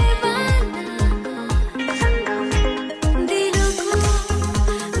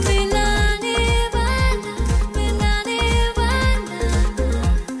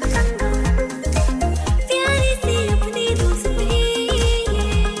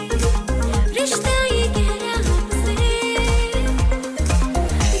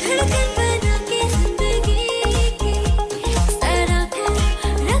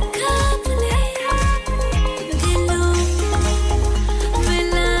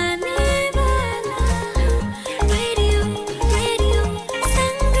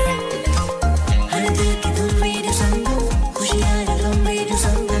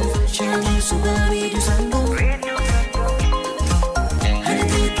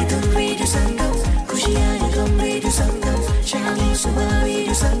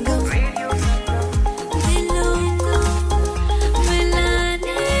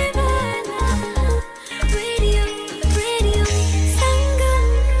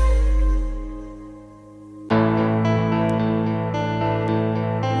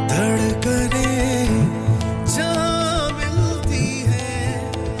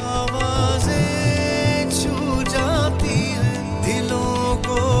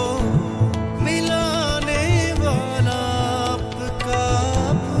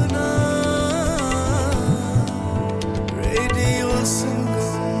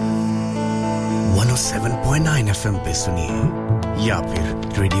सुनिए या फिर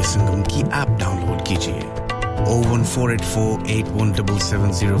रेडियो संगम की ऐप डाउनलोड कीजिए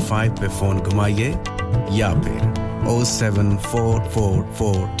 01484817705 पे फोन घुमाइए या फिर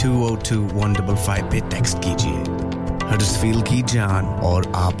 07444202155 पे टेक्स्ट कीजिए हडर्सफील्ड की जान और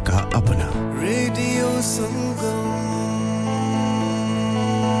आपका अपना radio Sangam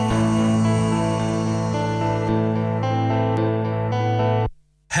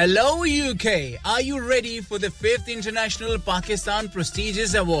Hello UK! Are you ready for the 5th International Pakistan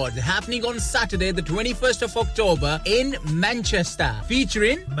Prestigious Award happening on Saturday the 21st of October in Manchester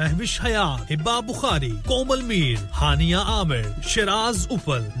featuring Mehwish Hayat, Hibba Bukhari, Komal Mir, Hania Amir, Shiraz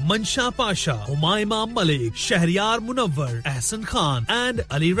Upal, Mansha Pasha, Umayma Malik, Shahriyar Munawwar, Ahsan Khan and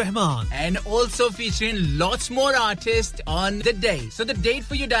Ali Rahman and also featuring lots more artists on the day. So the date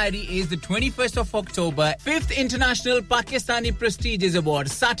for your diary is the 21st of October 5th International Pakistani Prestigious Award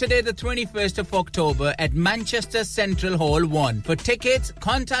Saturday the 21st of October at Manchester Central Hall 1. For tickets,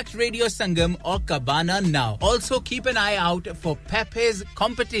 contact Radio Sangam or Cabana now. Also keep an eye out for Pepe's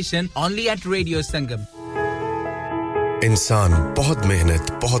competition only at Radio Sangam. इंसान बहुत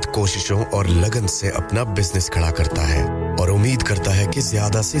मेहनत, बहुत कोशिशों और लगन से अपना business खड़ा करता है और उम्मीद करता है कि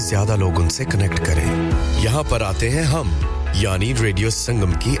ज़्यादा से ज़्यादा लोग उनसे कनेक्ट करें। यहाँ पर आते हैं हम, यानी रेडियो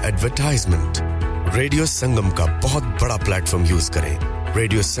संगम की एडवर्टाइजमेंट। रेडियो संगम का बहुत बड़ा प्लेटफॉर्म यूज करें।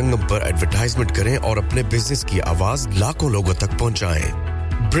 रेडियो संगम पर एडवर्टाइजमेंट करें और अपने बिजनेस की आवाज लाखों लोगों तक पहुंचाएं।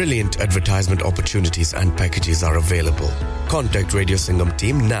 Brilliant advertisement opportunities and packages are available. Contact Radio Sangam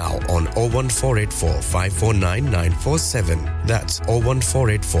team now on 01484 549 947. That's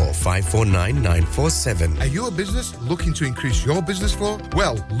 01484 549 947. Are you a business looking to increase your business flow?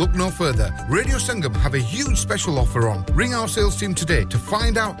 Well, look no further. Radio Sangam have a huge special offer on. Ring our sales team today to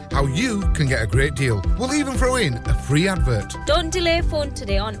find out how you can get a great deal. We'll even throw in a free advert. Don't delay, phone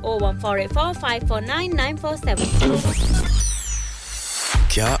today on 01484 549 947.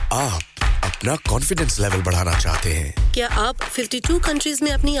 क्या आप अपना confidence level बढ़ाना चाहते हैं? क्या आप 52 countries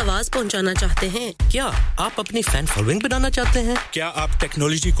में अपनी आवाज पहुंचाना चाहते हैं? क्या आप अपनी फैन फॉलोइंग बनाना चाहते हैं? क्या आप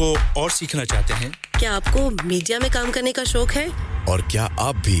टेक्नोलॉजी को और सीखना चाहते हैं? क्या आपको मीडिया में काम करने का शौक है? और क्या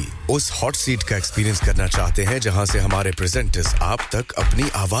आप भी उस हॉट सीट का एक्सपीरियंस करना चाहते हैं जहां से हमारे प्रेजेंटर्स आप तक अपनी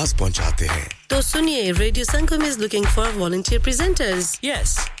आवाज पहुंचाते हैं? तो सुनिए, Radio Sangam is looking for volunteer presenters.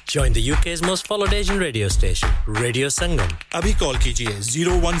 Yes, join the UK's most followed Asian radio station, Radio Sangam. Abhi call kijiye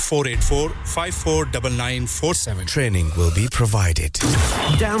 01484 549947. Training will be provided.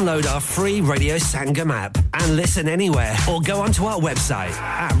 Download our free Radio Sangam app and listen anywhere or go onto our website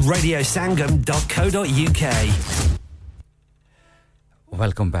at radiosangam.co.uk.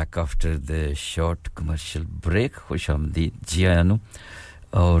 Welcome back after the short commercial break. खुशामदीद जी आयानु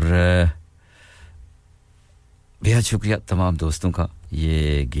और बेहद शुक्रिया तमाम दोस्तों का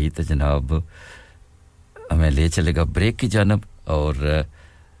ये गीत जनाब हमें ले चलेगा ब्रेक की जानब और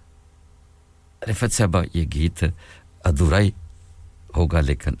रिफत साहबा ये गीत अधूरा ही होगा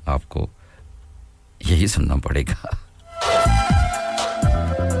लेकिन आपको यही सुनना पड़ेगा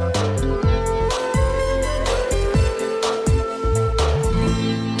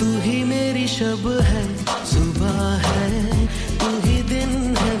शब है सुबह है तू ही दिन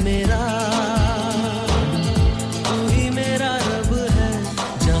है मेरा तू ही मेरा रब है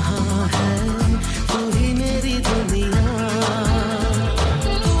जहां है तू ही मेरी दुनिया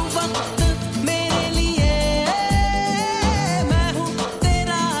तू वक्त मेरे लिए मैं हूं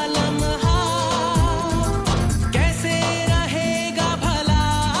तेरा लम्हा कैसे रहेगा भला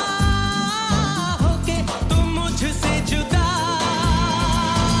होके तुम मुझसे जुदा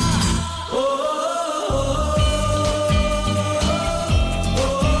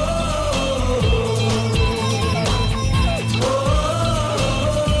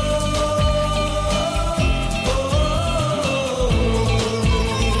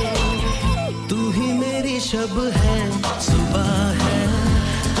शब है सुबह है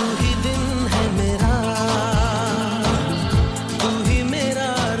तू ही दिन है मेरा तू ही मेरा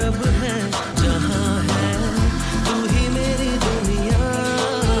रब है जहां है तू ही मेरी दुनिया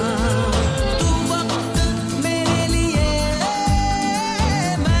तू वक्त मेरे लिए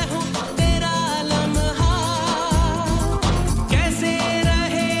मैं हूं तेरा लम्हा कैसे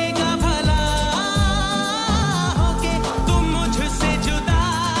रहेगा भला होके तुम मुझसे जुदा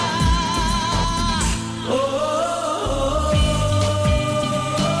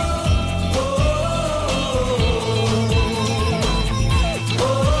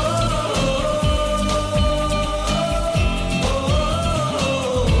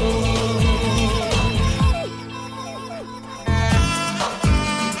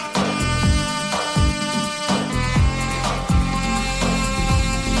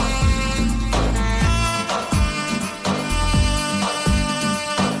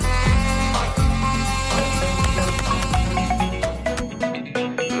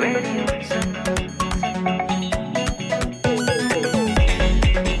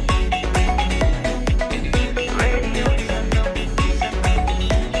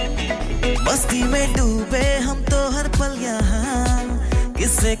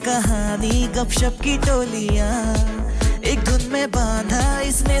कहानी गपशप की टोलियां एक धुन में बांधा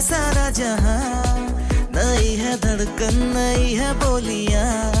इसने सारा जहां नई है धड़कन नई है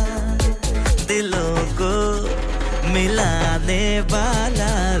बोलियां दिलों को मिलाने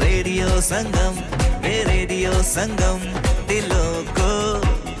वाला रेडियो संगम दिलों को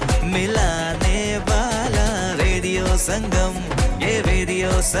मिलाने वाला रेडियो संगम ये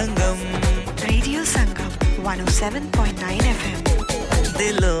रेडियो संगम 107.9 FM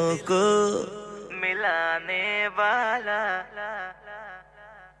दिलों को मिलाने वाला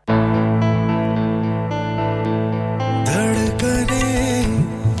धड़कनें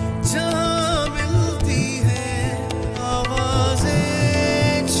जहाँ मिलती हैं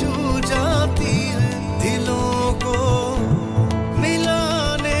आवाज़ें छू जाती हैं दिलों को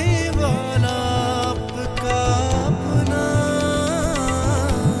मिलाने वाला आपका अपना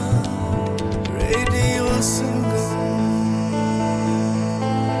रेडियो संगम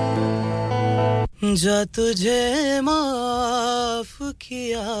जा तुझे माफ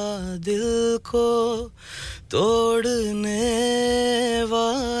किया दिल को तोड़ने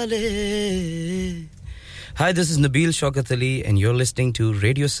वाले Hi, this is Nabil Shaukat Ali and you're listening to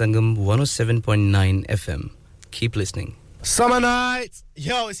Radio Sangam 107.9 FM. Keep listening. Summer nights.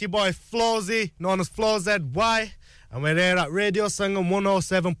 Yo, it's your boy Flawzy, known as Flaw ZY. And we're here at Radio Sangam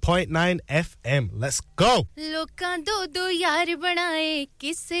 107.9 FM. Let's go. लोकां दो दो यार बनाए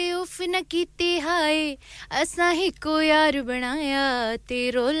किसे उफ न कीती हाय असां ही को यार बनाया ते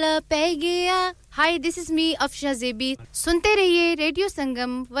रोला पै गया Hi, this is me, Afsha Zebi. सुनते रहिए radio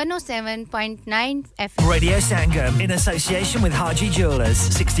Sangam 107.9 FM. Radio Sangam in association with Haji Jewellers,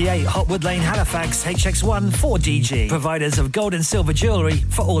 68 Hotwood Lane, Halifax, HX1 4DG. Providers of gold and silver jewellery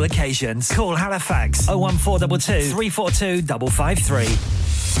for all occasions. Call Halifax 01422 342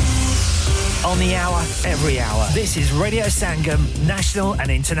 553. On the hour, every hour. This is Radio Sangam, national and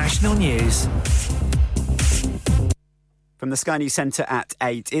international news. From the Sky News Centre at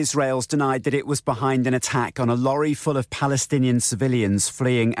 8, Israel's denied that it was behind an attack on a lorry full of Palestinian civilians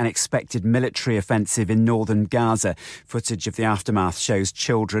fleeing an expected military offensive in northern Gaza. Footage of the aftermath shows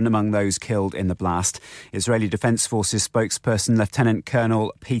children among those killed in the blast. Israeli Defence Forces spokesperson Lieutenant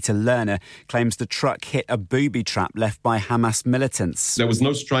Colonel Peter Lerner claims the truck hit a booby trap left by Hamas militants. There was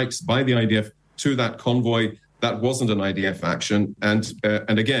no strikes by the IDF to that convoy. That wasn't an IDF action. And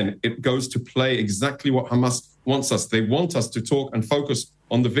again, it goes to play exactly what Hamas wants us. They want us to talk and focus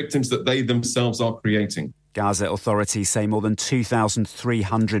on the victims that they themselves are creating. Gaza authorities say more than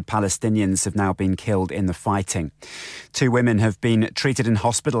 2,300 Palestinians have now been killed in the fighting. 2 women have been treated in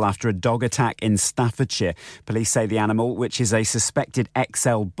hospital after a dog attack in Staffordshire. Police say the animal, which is a suspected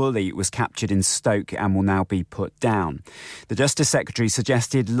XL bully, was captured in Stoke and will now be put down. The Justice Secretary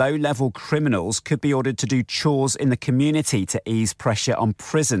suggested low-level criminals could be ordered to do chores in the community to ease pressure on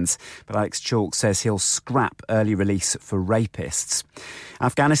prisons. But Alex Chalk says he'll scrap early release for rapists.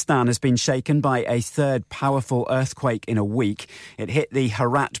 Afghanistan has been shaken by a third powerful earthquake in a week. It hit the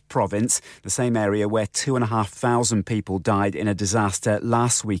Herat province, the same area where 2,500 people died in a disaster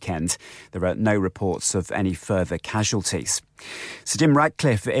last weekend. There are no reports of any further casualties. Sir Jim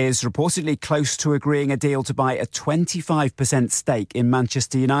Ratcliffe is reportedly close to agreeing a deal to buy a 25% stake in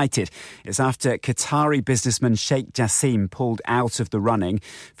Manchester United. It's after Qatari businessman Sheikh Jassim pulled out of the running.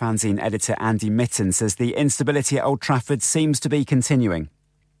 Fanzine editor Andy Mitten says the instability at Old Trafford seems to be continuing.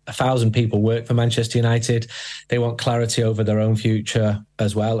 1,000 people work for Manchester United. They want clarity over their own future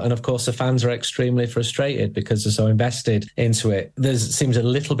as well. And of course, the fans are extremely frustrated because they're so invested into it. There seems a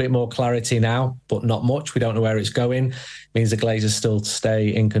little bit more clarity now, but not much. We don't know where it's going. It means the Glazers still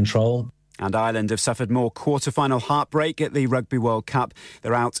stay in control. And Ireland have suffered more quarter-final heartbreak at the Rugby World Cup.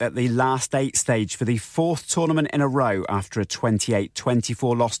 They're out at the last 8 stage for the 4th tournament in a row after a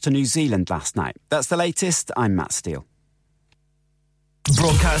 28-24 loss to New Zealand last night. That's the latest. I'm Matt Steele.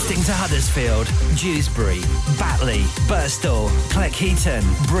 Broadcasting to Huddersfield, Dewsbury, Batley, Birstall, Cleckheaton,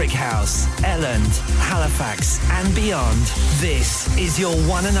 Brickhouse, Elland, Halifax and beyond. This is your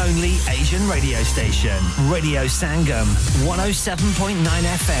one and only Asian radio station. Radio Sangam, 107.9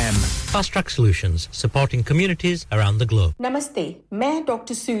 FM. Fast Track Solutions, supporting communities around the globe. नमस्ते, मैं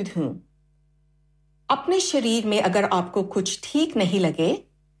doctor सूद हूँ. अपने शरीर में अगर आपको कुछ ठीक नहीं लगे,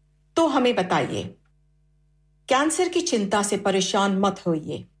 तो हमें बताइए. कैंसर की चिंता से परेशान मत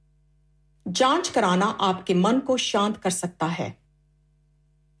होइए. जांच कराना आपके मन को शांत कर सकता है.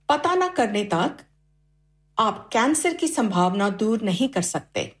 पता न करने तक आप कैंसर की संभावना दूर नहीं कर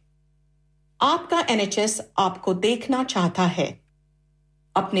सकते. आपका एनएचएस आपको देखना चाहता है.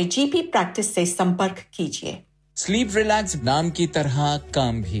 अपने जीपी प्रैक्टिस से संपर्क कीजिए. स्लीप रिलैक्स नाम की तरह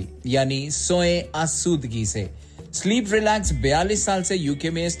काम भी, यानी सोएं आसूदगी से. स्लीप रिलैक्स 42 साल से यूके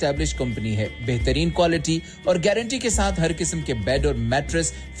में एस्टैब्लिश कंपनी है. बेहतरीन क्वालिटी और गारंटी के साथ हर किस्म के बेड और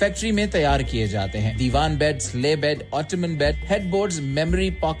मैट्रेस फैक्ट्री में तैयार किए जाते हैं. Divan bed, sleigh bed, ottoman bed, headboards, memory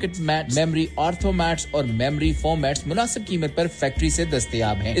pocket mat, memory ortho mats और मेमोरी फोम मैट्स मुनासिब कीमत पर फैक्ट्री से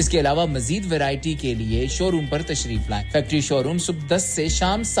दस्तयाब हैं. इसके अलावा मजीद वैरायटी के लिए शोरूम पर तशरीफ लाएं. फैक्ट्री शोरूम सुबह 10 से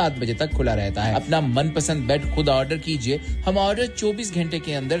शाम 7 बजे तक खुला रहता है. अपना मनपसंद बेड खुद ऑर्डर कीजिए. हम ऑर्डर 24 घंटे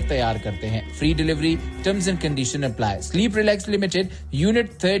के अंदर तैयार करते हैं. Free delivery, terms and condition apply. Sleep Relax Limited, Unit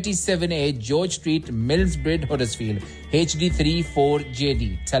 37A, George Street, Millsbridge, Huddersfield, HD34JD.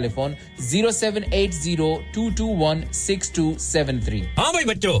 Telephone 07802216273. हाँ भाई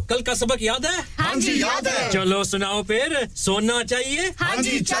बच्चों, कल का सबक याद है? हाँ जी याद है. चलो सुनाओ फिर. सोना चाहिए? हाँ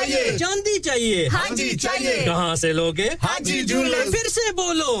जी चाहिए. चांदी चाहिए? हाँ जी चाहिए. कहाँ से लोगे? हाजी जूलर्स. फिर से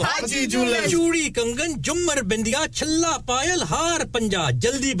बोलो. हाजी जूलर्स. चूड़ी, कंगन, झुमर, बिंदिया, छल्ला, पायल, हार, पंजा.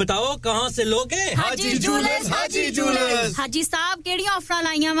 जल्दी बताओ कहाँ से लोगे? हाजी जूलर्स. हाजी जूलर्स. हाजी साहब केड़ी ऑफर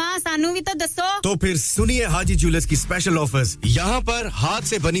लाईयां वा सानू भी तो दसो. तो फिर सुनिए हाजी जूलर्स की स्पेशल ऑफर्स. यहाँ पर हाथ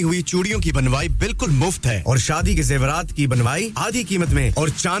से बनी हुई चूड़ियों की बनवाई बिल्कुल मुफ्त है और शादी के जेवरात की बनवाई आधी कीमत में और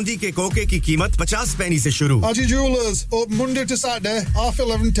चांदी के कोके की कीमत 50 पैसे से शुरू. Haji Jewellers, open Monday to Saturday,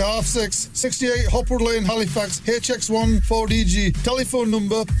 11:30 to 6:30, 68 Hopwood Lane, Halifax, HX1 4DG. Telephone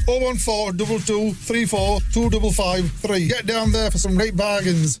number 01422342553. Get down there for some great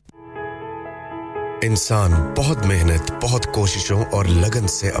bargains. इंसान बहुत मेहनत, बहुत कोशिशों और लगन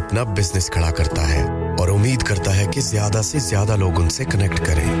से अपना बिजनेस खड़ा करता है और उम्मीद करता है कि ज्यादा से ज्यादा लोग उनसे कनेक्ट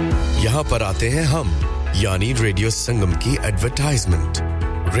करें यहाँ पर आते हैं हम यानी रेडियो संगम की एडवर्टाइजमेंट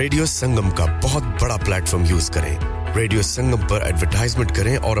रेडियो संगम का बहुत बड़ा प्लेटफॉर्म यूज करें रेडियो संगम पर एडवर्टाइजमेंट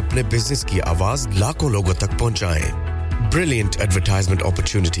करें और अपने बिजनेस की आवाज लाखों लोगों तक पहुंचाएं Brilliant advertisement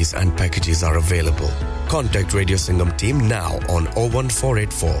opportunities and packages are available. Contact Radio Singham team now on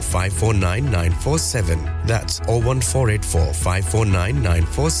 01484 549 947. That's 01484 549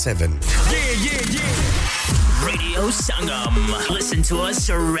 947. Yeah. Radio Sangam. Listen to us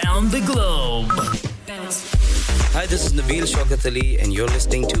around the globe. Hi, this is Nabil Shaukat Ali, and you're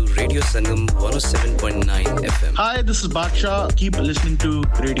listening to Radio Sangam 107.9 FM. Hi, this is Baksha. Keep listening to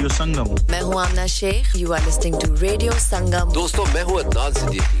Radio Sangam. मैं हूँ आमना Sheikh. You are listening to Radio Sangam. दोस्तों, मैं हूँ अदनान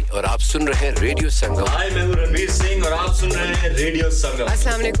सिद्दीकी और आप सुन रहे हैं radio संगम. Hi, मैं हूँ रणवीर सिंह और आप सुन रहे हैं रेडियो संगम.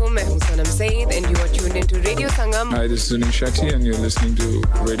 अस्सलाम वालेकुम, मैं हूँ सनम Saeed and you are tuned into Radio Sangam. Hi, this is H Shadye and you're listening to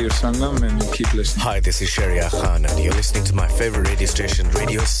Radio Sangam and keep listening. Hi, this is Sharia Khan and you're listening to my favorite radio station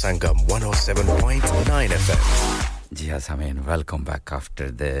Radio Sangam 107.9 FM. जी हाँ सामीन welcome back after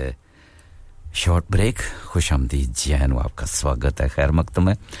the short break खुशामदीद जी आन आपका स्वागत है खैर मकदम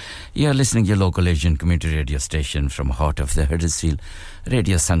है you are listening your local Asian community radio station from heart of the Huddersfield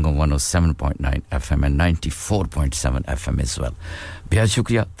radio Sangam 107.9 FM and 94.7 FM as well बेहद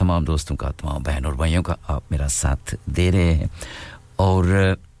शुक्रिया तमाम दोस्तों का तमाम बहन और भाइयों का आप मेरा साथ दे रहे हैं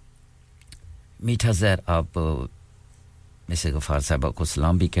और मीठा ज़हर आप मिसेस गफार साहबा को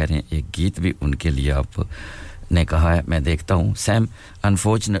सलाम भी कह रहे हैं एक गीत भी उनके लिए आप ने कहा है मैं देखता हूं Sam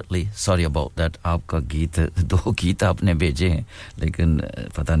unfortunately sorry about that आपका गीत दो गीत आपने भेजे हैं लेकिन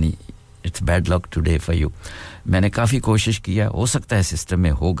पता नहीं it's bad luck today for you मैंने काफी कोशिश किया हो सकता है सिस्टम में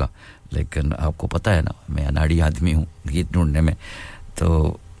होगा लेकिन आपको पता है ना मैं अनाड़ी आदमी हूं गीत ढूंढने में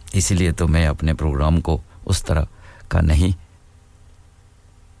तो इसीलिए तो मैं अपने प्रोग्राम को उस तरह का नहीं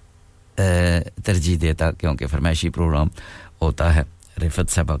तरजीह देता क्योंकि फरमाइशी प्रोग्राम होता है रिफत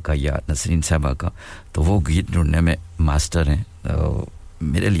साहबा का या नसरीन साहबा का तो वो गीत ढूंढने में मास्टर हैं तो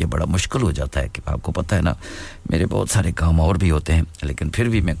मेरे लिए बड़ा मुश्किल हो जाता है कि आपको पता है ना मेरे बहुत सारे काम और भी होते हैं लेकिन फिर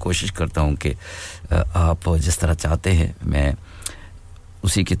भी मैं कोशिश करता हूं कि आप जिस तरह चाहते हैं मैं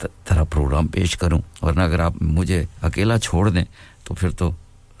उसी की तरह प्रोग्राम पेश करूं वरना अगर आप मुझे अकेला छोड़ दें तो फिर तो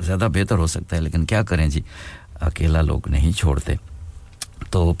ज़्यादा बेहतर हो सकता है लेकिन क्या करें जी अकेला लोग नहीं छोड़ते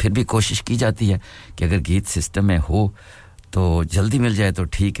तो फिर भी कोशिश की जाती है कि अगर गीत सिस्टम में हो तो जल्दी मिल जाए तो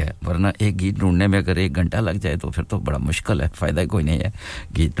ठीक है वरना एक गीत ढूंढने में अगर 1 घंटा लग जाए तो फिर तो बड़ा मुश्किल है फ़ायदा कोई नहीं है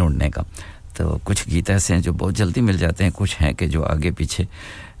गीत ढूंढने का तो कुछ गीत ऐसे हैं जो बहुत जल्दी मिल जाते हैं कुछ हैं कि जो आगे पीछे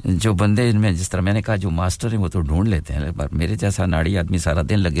जो बंदे इनमें जिस तरह मैंने कहा जो मास्टर हैं वो तो ढूंढ लेते हैं पर मेरे जैसा नाड़ी आदमी सारा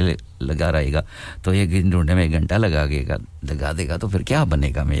दिन लगा रहेगा तो ये गीत ढूंढने में 1 घंटा लगा देगा तो फिर क्या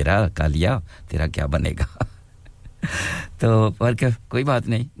बनेगा मेरा कालिया तेरा क्या बनेगा तो पर कोई बात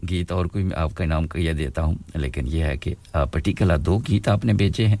नहीं गीत और कोई आपका इनाम का ये देता हूं लेकिन ये है कि पर्टिकुलर 2 गीत आपने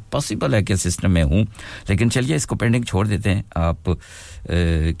भेजे हैं पॉसिबल है कि सिस्टम में हूं लेकिन चलिए इसको पेंडिंग छोड़ देते हैं आप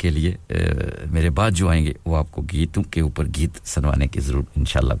के लिए मेरे बाद जो आएंगे वो आपको गीतों के ऊपर गीत सुनवाने की जरूर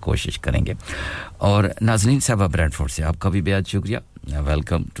इंशाल्लाह कोशिश करेंगे और नाज़रीन साहब ब्रैडफोर्ड से आपका भी बेहद शुक्रिया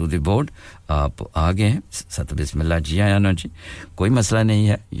वेलकम टू द बोर्ड आप आ गए हैं सत बिस्मिल्लाह जी आया जी कोई मसला नहीं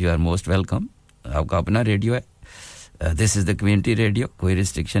है यू आर मोस्ट वेलकम आपका अपना रेडियो है this is the community radio कोई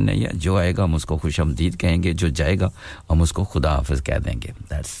रिस्ट्रिक्शन नहीं है जो आएगा हम उसको खुशामदीद कहेंगे जो जाएगा हम उसको खुदा हाफिज कह देंगे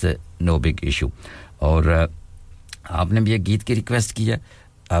दैट्स नो बिग इशू और आपने भी एक गीत की रिक्वेस्ट की है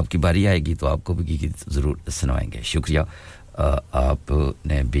आपकी बारी आएगी तो आपको भी गीत ज़रूर सुनवाएंगे शुक्रिया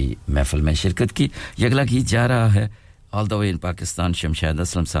आपने भी महफिल में शिरकत की ये अगला गीत जा रहा है all the way in Pakistan Shamshad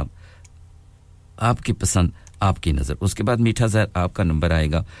Aslam साहब आपकी पसंद आपकी नज़र उसके बाद मीठा ज़हर आपका नंबर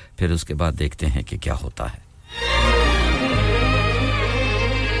आएगा फिर उसके बाद देखते हैं कि क्या होता है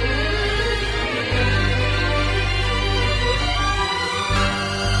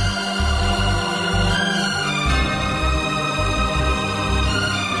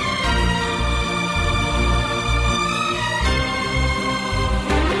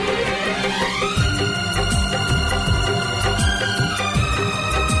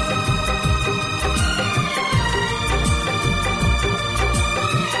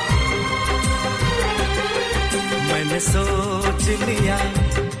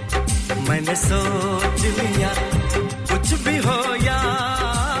मैंने सोच लिया कुछ भी हो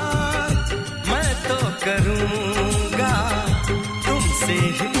यार मैं तो करूँगा तुमसे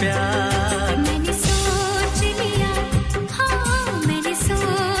ही प्यार मैंने सोच लिया हाँ मैंने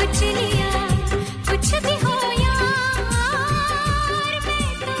सोच लिया कुछ भी हो यार मैं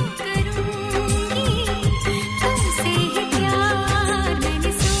तो करूँगी तुमसे ही प्यार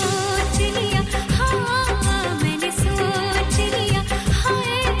मैंने सोच लिया हाँ मैंने सोच लिया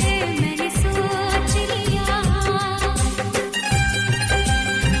हाय मैंने सोच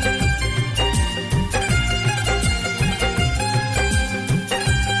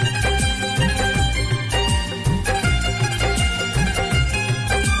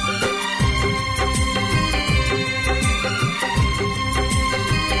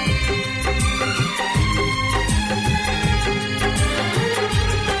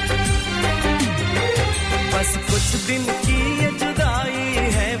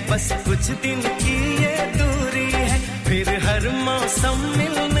बस कुछ दिन की ये दूरी है फिर हर मौसम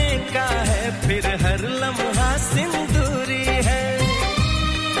मिलने का है फिर हर लम्हा सिंदूरी है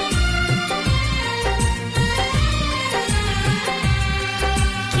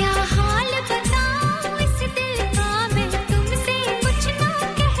क्या हाल बताऊं इस दिल का मैं तुमसे कुछ ना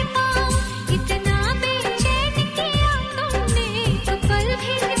कह पाऊं इतना बेचैन किया तुमने तो पल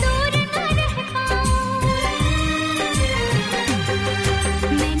भी दूर न रह पाऊं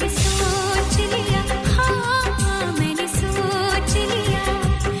मैंने सोच लिया हाँ मैंने सोच लिया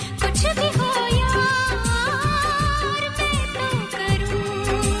कुछ भी हो यार मैं तो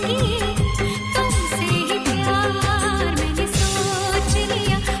करूंगी तुमसे ही प्यार मैंने सोच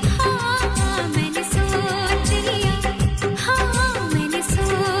लिया हाँ मैंने सोच लिया हाँ मैंने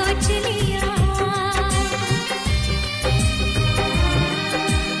सोच लिया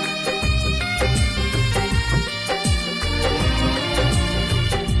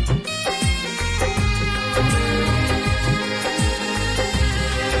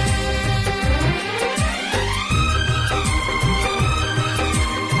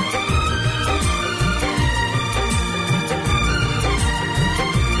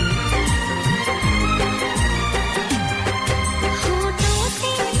होठों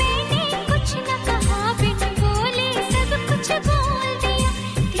से मैंने कुछ न कहा बिन बोले सब कुछ बोल दिया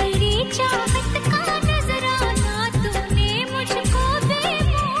तेरी चाहत का नजराना तूने मुझको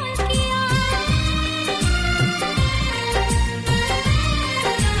बेमोल किया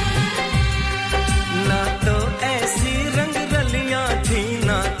ना तो ऐसी रंग रलियां थी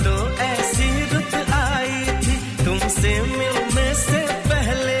ना तो ऐसी रुत आई थी तुमसे मिलने से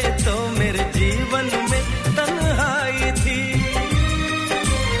पहले तो मेरे जीवन में तन्हाई थी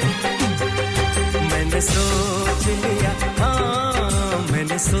मैंने सोच लिया हाँ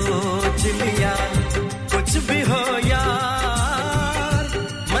मैंने सोच लिया कुछ भी हो यार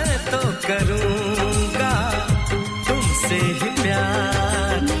मैं तो करूंगा तुमसे ही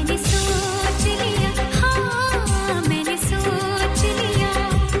प्यार मैंने सोच लिया हाँ मैंने सोच लिया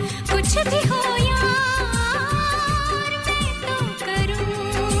कुछ भी हो यार मैं तो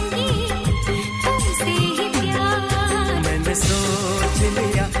करूंगी तुमसे ही प्यार मैंने सोच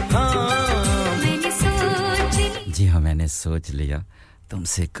लिया हाँ मैंने सोच लिया जी हाँ मैंने सोच लिया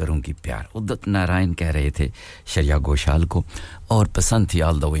तुमसे करूंगी प्यार उदित नारायण कह रहे थे शरिया घोषाल को और पसंद थी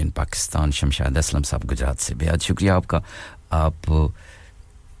all the way in Pakistan Shamshad Aslam साहब गुजरात से बेहद शुक्रिया आपका आप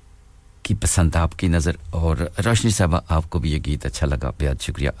की पसंद आपकी नज़र और रोशनी साहब आपको भी ये गीत अच्छा लगा बेहद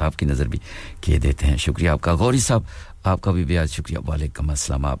शुक्रिया आपकी नज़र भी किए देते हैं शुक्रिया आपका गौरी साहब आपका भी बेहद शुक्रिया वालेकुम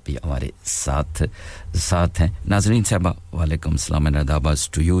अस्सलाम आप भी हमारे साथ हैं नाज़रीन साहब वालेकुम अस्सलाम एंड अदाबास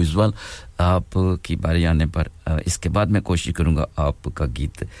टू यू एज़ वेल आप की बारी आने पर इसके बाद मैं कोशिश करूंगा आपका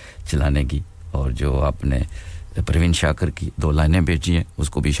गीत चलाने की और जो आपने प्रवीण शाकर की 2 लाइनें भेजी हैं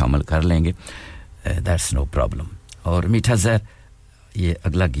उसको भी शामिल कर लेंगे दैट्स नो प्रॉब्लम और मीठा ज़हर ये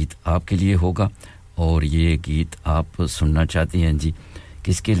अगला गीत आपके लिए होगा और ये गीत आप सुनना चाहती हैं जी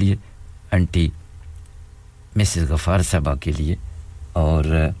किसके लिए आंटी मिसेस गफार साहबा के लिए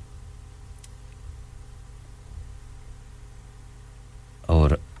और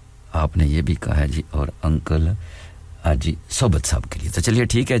आपने ये भी कहा है जी और अंकल जी सोबत साहब के लिए तो चलिए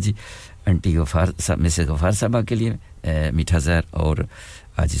ठीक है जी आंटी गफार साहब मिसेस गफार साहबा के लिए मीठा ज़हर और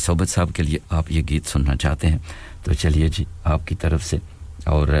आजी सोबत साहब के लिए आप ये गीत सुनना चाहते हैं तो चलिए जी आपकी तरफ से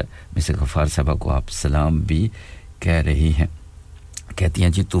और मिसेस गफार साहबा को आप सलाम भी कह रही हैं कहती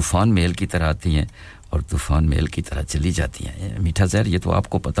हैं जी तूफान मेल की तरह आती हैं और तूफान मेल की तरह चली जाती हैं मीठा ज़हर ये तो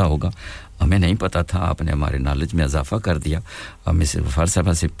आपको पता होगा हमें नहीं पता था आपने हमारे नॉलेज में इजाफा कर दिया अब मिसेस गफार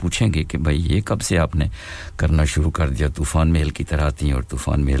साहबा से पूछेंगे कि भाई ये कब से आपने करना शुरू कर दिया तूफान मेल की तरह आती हैं और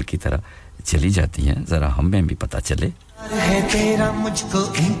तूफान मेल की तरह चली जाती हैं ज़रा हमें भी पता चले है तेरा मुझको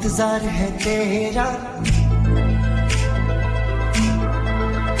इंतजार है तेरा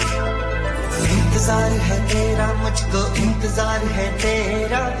इंतजार है तेरा मुझको इंतजार है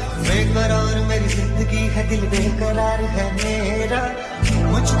तेरा बेकरार मेरी जिंदगी है दिल बेकरार है मेरा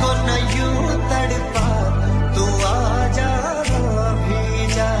मुझको न यूं तड़पा तू आ जा भी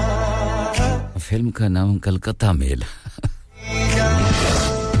जा फिल्म का नाम कलकत्ता मेल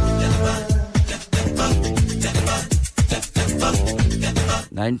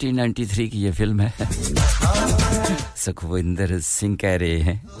 1993 की ये फिल्म है सुखविंदर सिंह कह रहे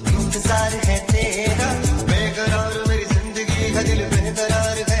हैं इंतजार है तेरा बेकरार मेरी जिंदगी का दिल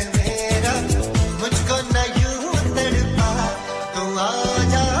बेकरार है मेरा मुझको न यूं तड़पा तू आ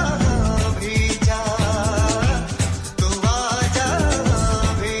जा भी जा तू आ जा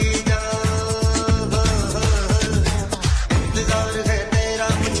भी जा इंतजार है तेरा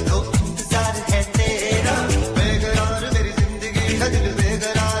मुझको इंतजार है तेरा बेकरार मेरी जिंदगी का दिल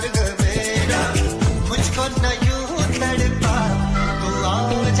बेकरार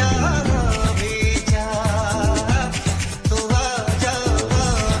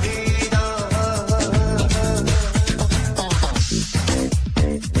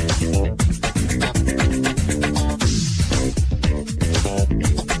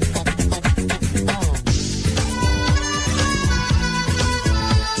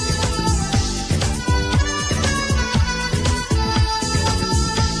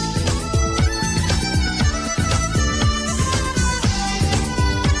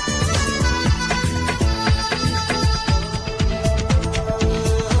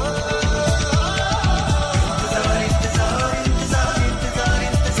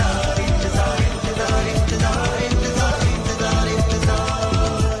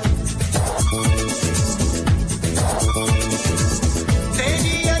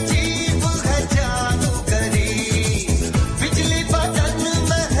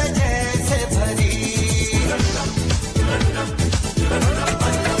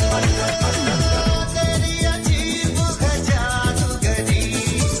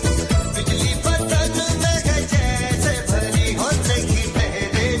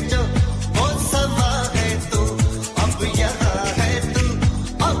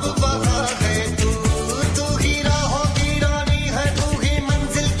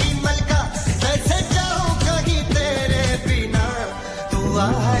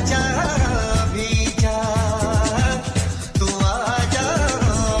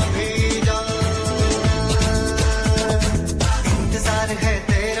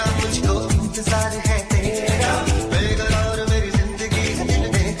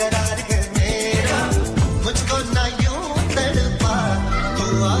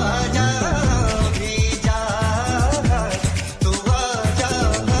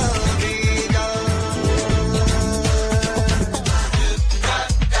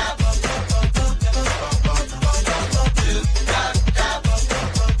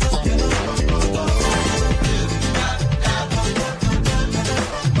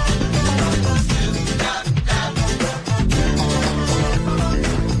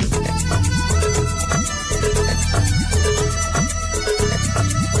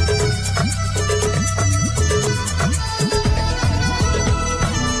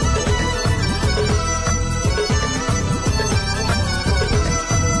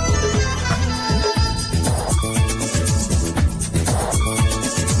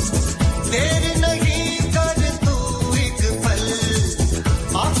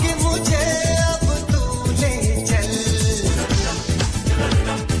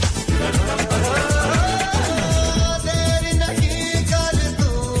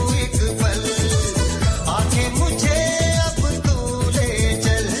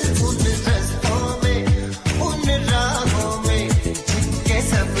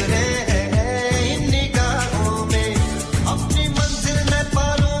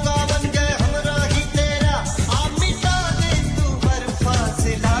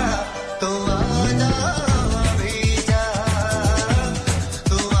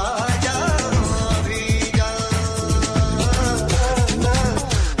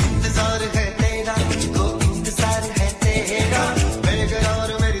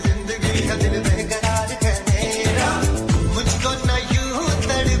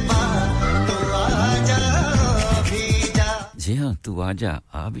आजा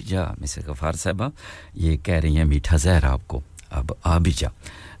आ भी जा मिसेस गफार साहबा ये कह रही हैं मीठा जहर आपको अब आ भी जा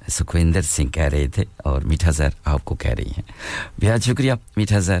सुखविंदर सिंह कह रहे थे और मीठा जहर आपको कह रही हैं बेहद शुक्रिया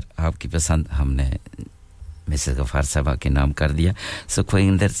मीठा जहर आपकी पसंद हमने मिसेस गफार साहबा के नाम कर दिया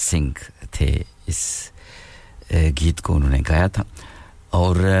सुखविंदर सिंह थे इस गीत को उन्होंने गाया था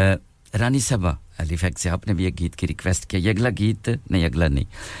और रानी साहबा एलिफैक्स से आपने भी एक गीत की रिक्वेस्ट किया ये अगला गीत नहीं अगला नहीं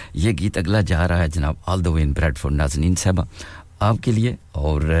ये गीत अगला जा रहा है जनाब all the way in Bradford Nazneen साहबा आपके लिए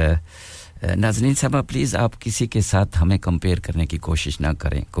और नाज़नीन साहबा प्लीज़ आप किसी के साथ हमें कंपेयर करने की कोशिश ना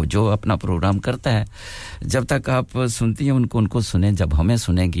करें को जो अपना प्रोग्राम करता है जब तक आप सुनती हैं उनको सुनें जब हमें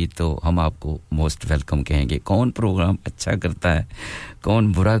सुनेंगी तो हम आपको मोस्ट वेलकम कहेंगे कौन प्रोग्राम अच्छा करता है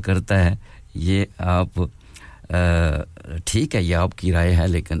कौन बुरा करता है ये आप ठीक है ये आपकी राय है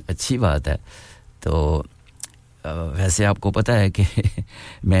लेकिन अच्छी बात है तो वैसे आपको पता है कि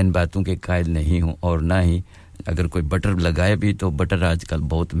मैं इन बातों के कायल नहीं हूं और ना ही अगर कोई बटर लगाए भी तो बटर आजकल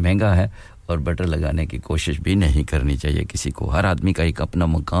बहुत महंगा है और बटर लगाने की कोशिश भी नहीं करनी चाहिए किसी को हर आदमी का एक अपना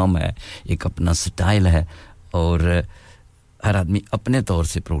मकाम है एक अपना स्टाइल है और हर आदमी अपने तौर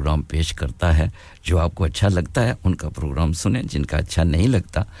से प्रोग्राम पेश करता है जो आपको अच्छा लगता है उनका प्रोग्राम सुनें जिनका अच्छा नहीं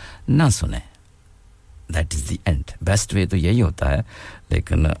लगता ना सुनें that is the end best way तो यही होता है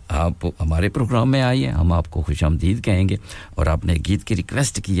लेकिन आप हमारे प्रोग्राम में आइए हम आपको खुशामदीद कहेंगे और आपने गीत की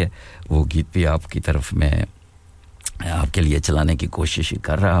रिक्वेस्ट की है वो गीत भी आपकी तरफ में आपके लिए चलाने की कोशिश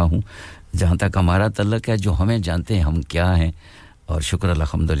कर रहा हूं जहां तक हमारा तल्लुक है जो हमें जानते हैं हम क्या हैं और शुक्र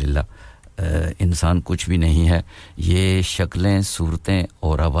अल्हम्दुलिल्लाह इंसान कुछ भी नहीं है ये शक्लें सूरतें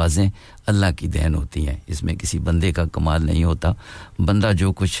और आवाज़ें अल्लाह की देन होती हैं इसमें किसी बंदे का कमाल नहीं होता बंदा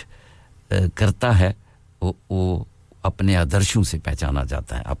जो कुछ करता है वो अपने आदर्शों से पहचाना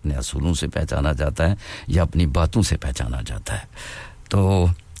जाता है अपने असूलों से पहचाना जाता है या अपनी बातों से पहचाना जाता है तो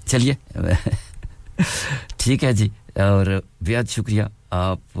चलिए ठीक है जी और बेहद शुक्रिया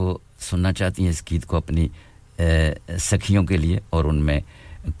आप सुनना चाहती हैं इस गीत को अपनी सखियों के लिए और उनमें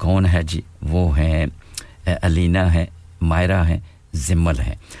कौन है जी वो हैं अलीना है मायरा है जिम्मल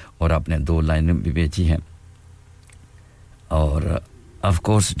है और आपने 2 लाइनें भी भेजी हैं और ऑफ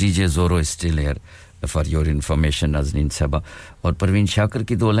कोर्स डीजे जोरो still here for your information Nazneen साहबा और परवीन शाकर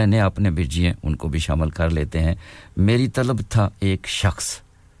की 2 लाइनें आपने भेजी हैं उनको भी शामिल कर लेते हैं मेरी तलब था एक शख्स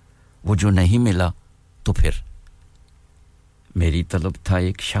वो जो नहीं मिला तो फिर मेरी तलब था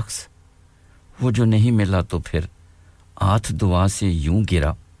एक शख्स वो जो नहीं मिला तो फिर हाथ दुआ से यूं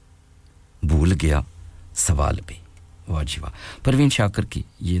गिरा भूल गया सवाल भी वाह जी वाह परवीन शाकर की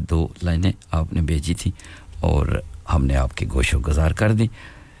ये 2 लाइनें आपने भेजी थी और हमने आपके गोशो गुजार कर दी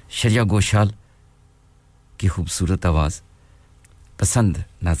शरिया गोशाल की खूबसूरत आवाज़ पसंद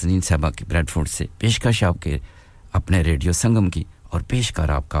नाज़नीन साहबा की ब्रेडफोर्ड से पेशकश आपके अपने रेडियो संगम की और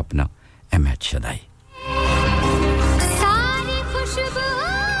पेशकार आपका अपना एच शदाई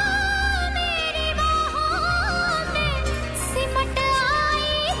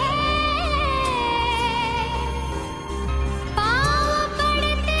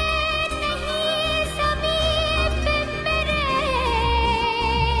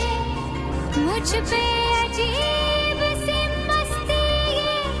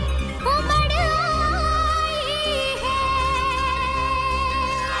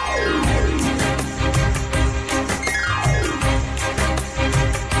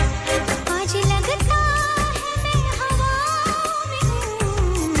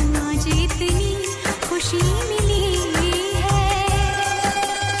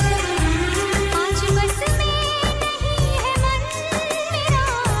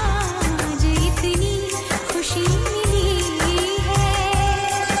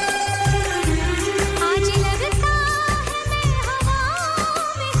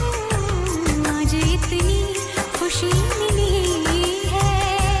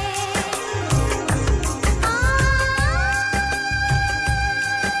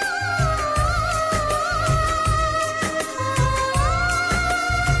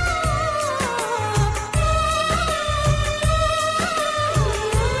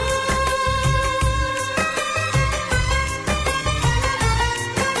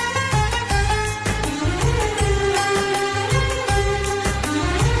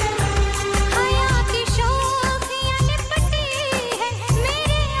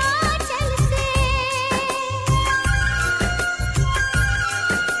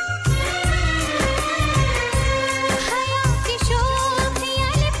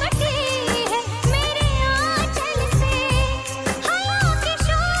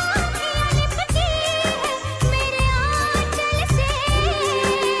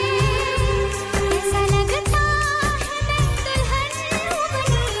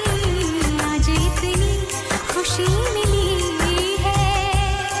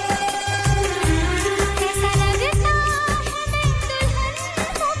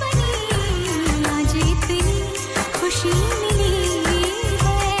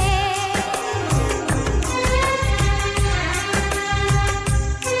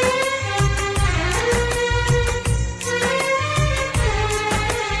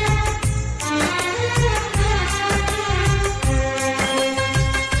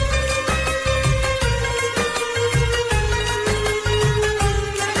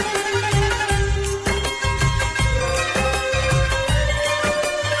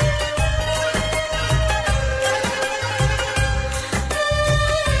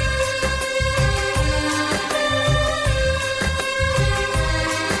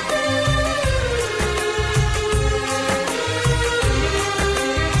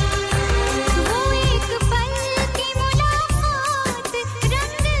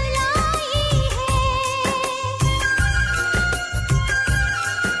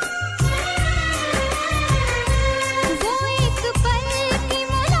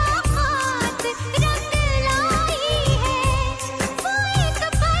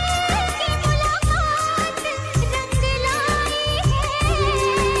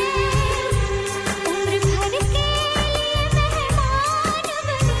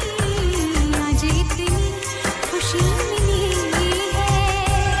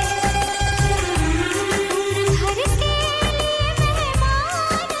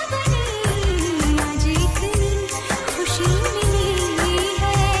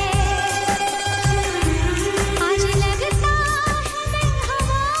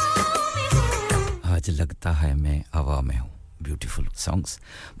सॉन्ग्स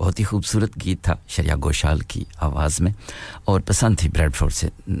बहुत ही खूबसूरत गीत था श्रेया घोषाल की आवाज़ में और पसंद थी ब्रैडफोर्ड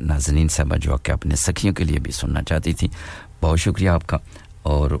से नाज़नीन साहबा जो कि अपने सखियों के लिए भी सुनना चाहती थी बहुत शुक्रिया आपका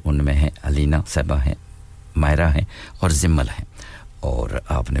और उनमें है अलीना साहबा है मायरा है और जिम्मल है और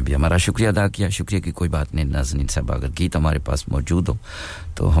आपने भी हमारा शुक्रिया अदा किया शुक्रिया की कोई बात नहीं नाज़नीन साहबा अगर गीत हमारे पास मौजूद हो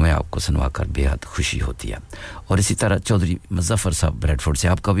तो हमें आपको सुनवाकर बेहद खुशी होती है और इसी तरह चौधरी मुज़फ़्फ़र साहब ब्रैडफोर्ड से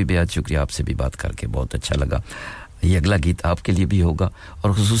आपका भी बेहद शुक्रिया आपसे भी बात करके बहुत अच्छा लगा ये अगला गीत आपके लिए भी होगा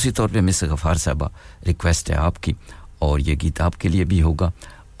और खुसूसी तौर पे मिस गफ़ार साहबा रिक्वेस्ट है आपकी और ये गीत आपके लिए भी होगा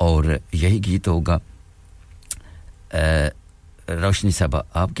और यही गीत होगा रोशनी साहबा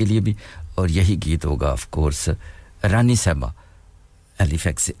आपके लिए भी और यही गीत होगा ऑफ कोर्स रानी साहबा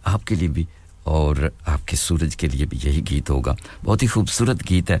हैलिफैक्स से आपके लिए भी और आपके सूरज के लिए भी यही गीत होगा बहुत ही खूबसूरत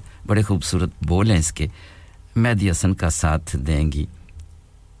गीत है बड़े खूबसूरत बोल हैं इसके मेहदी हसन का साथ देंगी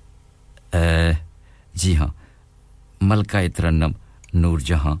जी हाँ मलका तरन्नम नूर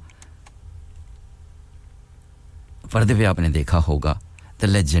जहां पर्दे पे आपने देखा होगा द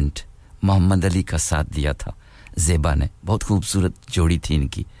लेजेंड मोहम्मद अली का साथ दिया था ज़ेबा ने बहुत खूबसूरत जोड़ी थी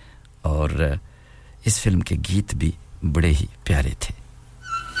इनकी और इस फिल्म के गीत भी बड़े ही प्यारे थे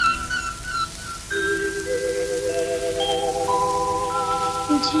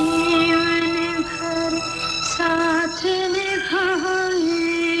जीवन भर साथ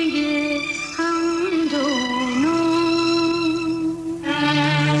निभाएंगे हम दोनों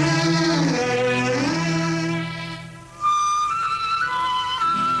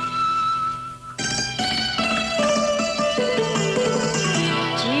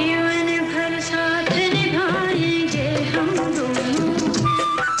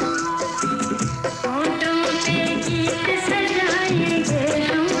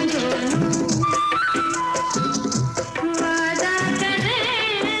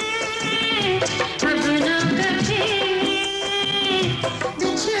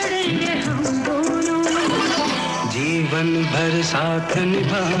जीवन भर साथ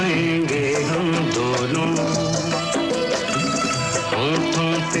निभाएंगे हम दोनों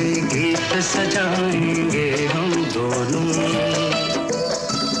होठों पे गीत सजाएंगे हम दोनों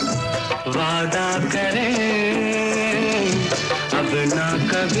वादा करें अब ना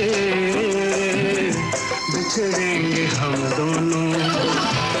कभी बिछड़ेंगे हम दोनों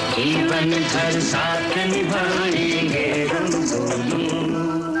जीवन भर साथ निभाएंगे हम दोनों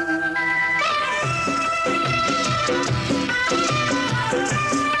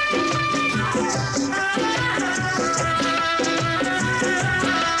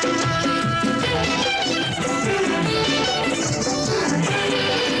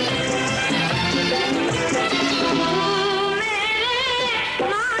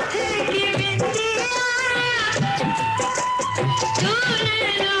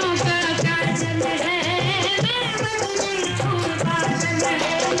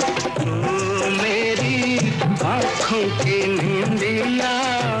आँखों की नींदिया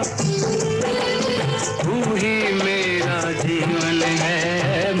तू ही मेरा जीवन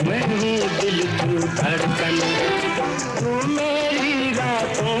है मैं हूँ दिल की धड़कन तू मेरी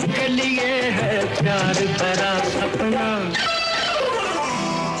रातों के लिए है प्यार भरा सपना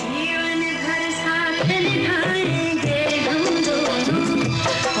जीवन भर साथ निभाएंगे हम दोनों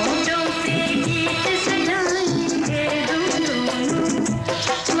होठों पे गीत सजाएंगे हम दोनों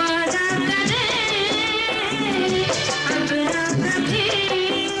वादा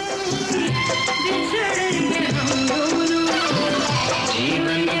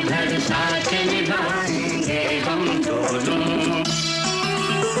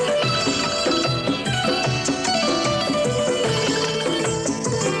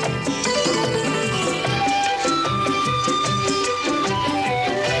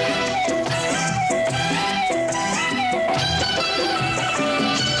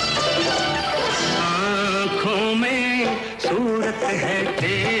है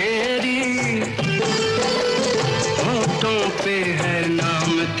तेरी होठों पे है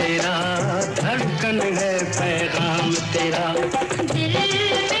नाम तेरा धड़कन है पैगाम तेरा दिल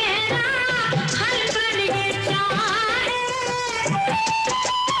मेरा हर पल ये चाहे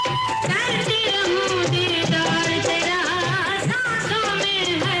करती रहूं दीदार तेरा सांसों में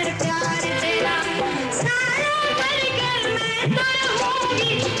हर प्यार तेरा सारा भर कर मैं तो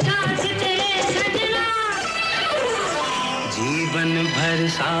रहूंगी साथ तेरे सजना जीवन भर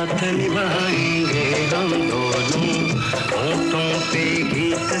साथ निभाएंगे हम दोनों होठों पे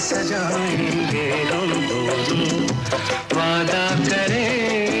गीत सजाएंगे हम दोनों वादा करें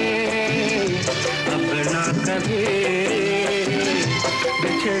अब ना कभी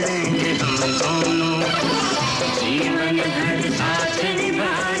बिछड़ेंगे हम दोनों जीवन भर साथ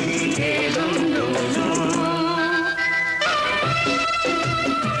निभाएंगे हम दोनों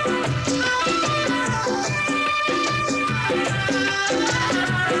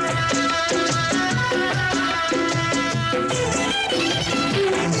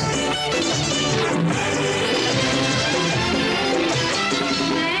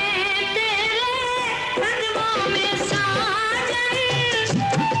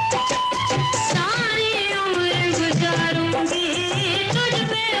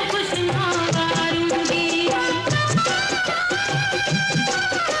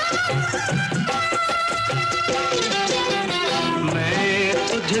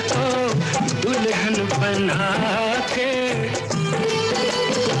तुझको दुल्हन बना के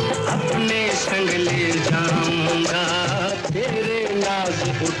अपने संग ले जाऊंगा तेरे नाज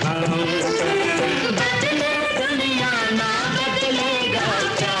उठाऊंगा बदले दुनिया ना बदलेगा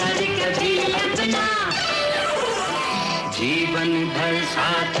प्यार कभी अपना जीवन भर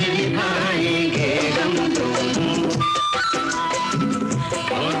साथ निभाएंगे हम दोनों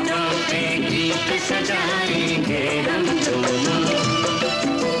होठों पे गीत सजाएंगे हम दोनों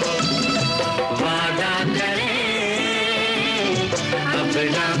वादा करें अब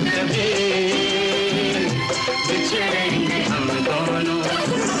ना कभी बिछड़ेंगे हम दोनों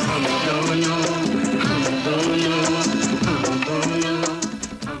हम दोनों हम दोनों हम दोनों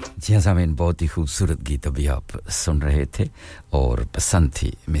जी हाँ सामीन बहुत ही खूबसूरत गीत अभी आप सुन रहे थे और पसंद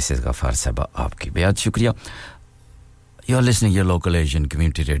थी मिसेस गफार साहबा आपकी बेहद शुक्रिया You're listening your local Asian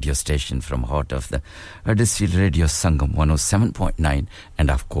community radio station from heart of the Huddersfield Radio Sangam 107.9 and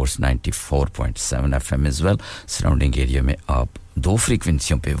of course 94.7 FM as well. Surrounding area में आप दो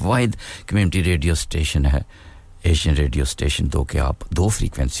फ्रीक्वेंसियों पे वाइड कम्युनिटी रेडियो स्टेशन है एशियन रेडियो स्टेशन दो के आप दो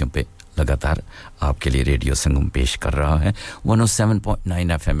फ्रीक्वेंसियों पे लगातार आपके लिए रेडियो संगम पेश कर रहा है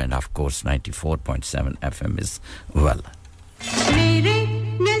 107.9 FM and of course 94.7 FM as well. मेरे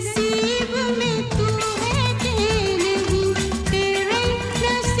नसीब में तू है कि नहीं तेरे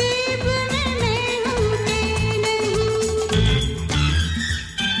नसीब में मैं हूँ कि नहीं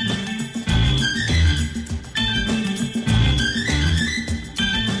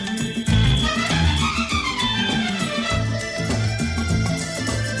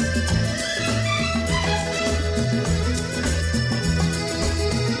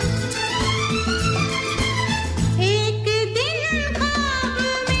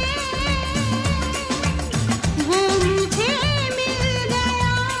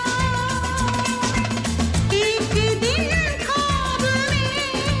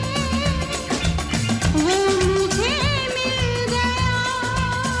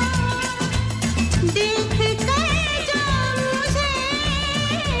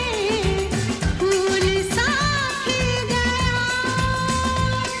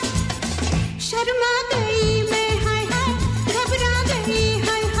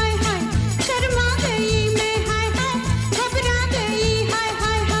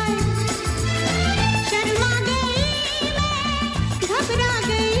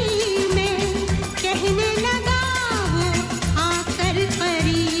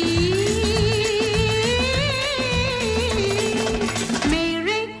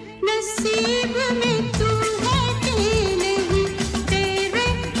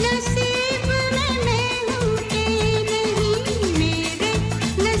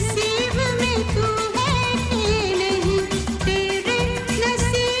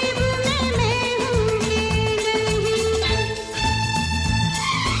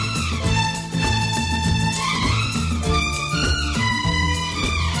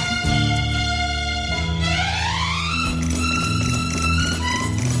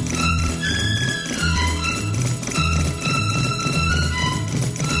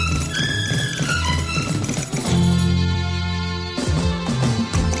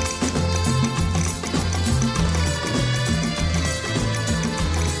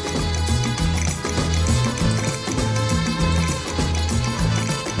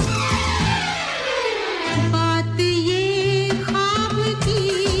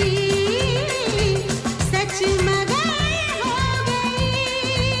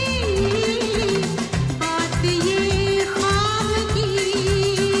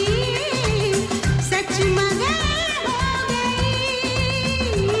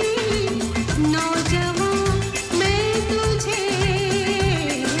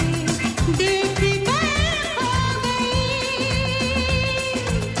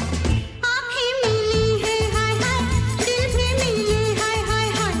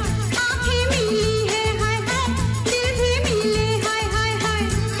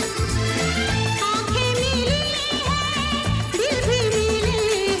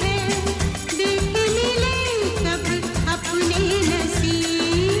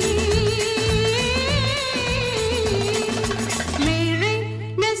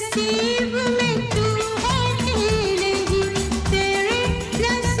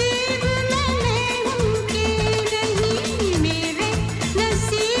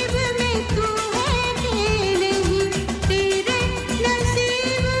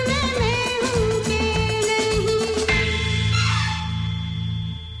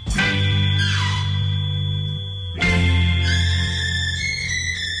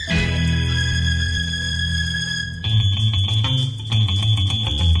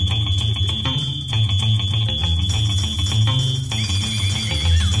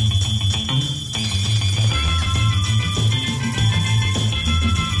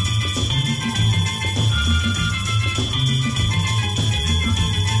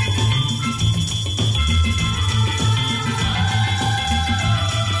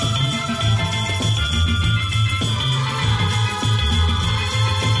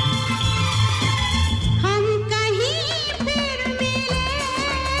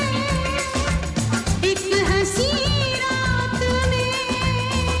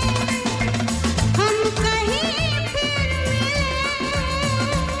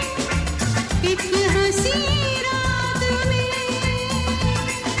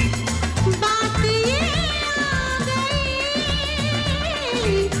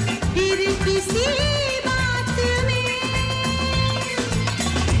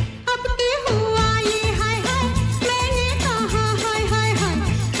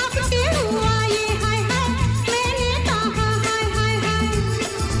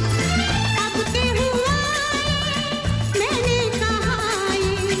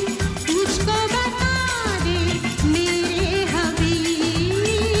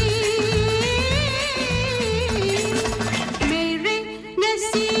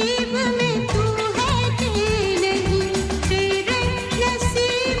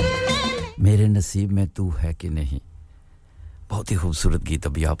तू है कि नहीं बहुत ही खूबसूरत गीत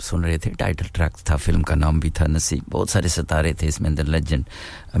अभी आप सुन रहे थे टाइटल ट्रैक था फिल्म का नाम भी था नसीब बहुत सारे सितारे थे इसमें द लेजेंड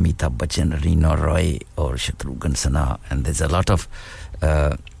अमिताभ बच्चन रीना रॉय और Shatrughan Sinha and there is a lot of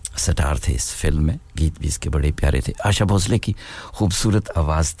star थे इस फिल्म में गीत भी इसके बड़े प्यारे थे आशा भोसले की खूबसूरत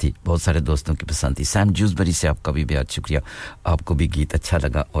आवाज़ थी बहुत सारे दोस्तों की पसंद थी सैम जूसबरी से आपका भी बेहद शुक्रिया आपको भी गीत अच्छा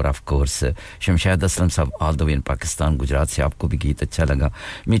लगा और ऑफ कोर्स शमशाद असलम साहब all the way in Pakistan Gujarat से आपको भी गीत अच्छा लगा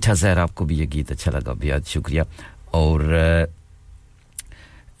मीठा जहर आपको भी ये गीत अच्छा लगा बेहद शुक्रिया और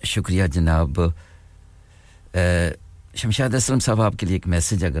शुक्रिया जनाब शमशाद असलम साहब आपके लिए एक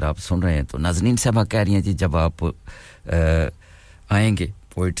मैसेज अगर आप सुन रहे हैं तो नाज़नीन साहब कह रही हैं जी जब आप आएंगे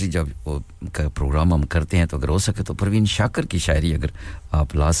पोएट्री जब का प्रोग्राम हम करते हैं तो अगर हो सके तो परवीन शाकर की शायरी अगर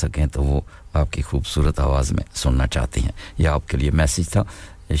आप ला सकें तो वो आपकी खूबसूरत आवाज़ में सुनना चाहते हैं ये आपके लिए मैसेज था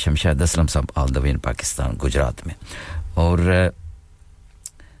शमशाद असलम साहब all the way in Pakistan Gujrat में और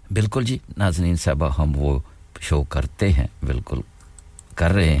बिल्कुल जी नाज़नीन साहब हम वो शो करते हैं बिल्कुल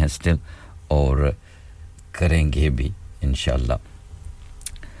कर रहे हैं स्टिल और करेंगे भी इंशाल्लाह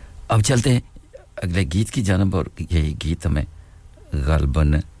अब चलते हैं अगले गीत की जानिब और यही गीत हमें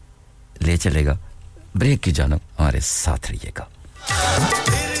गालबन ले चलेगा ब्रेक की जानिब हमारे साथ रहिएगा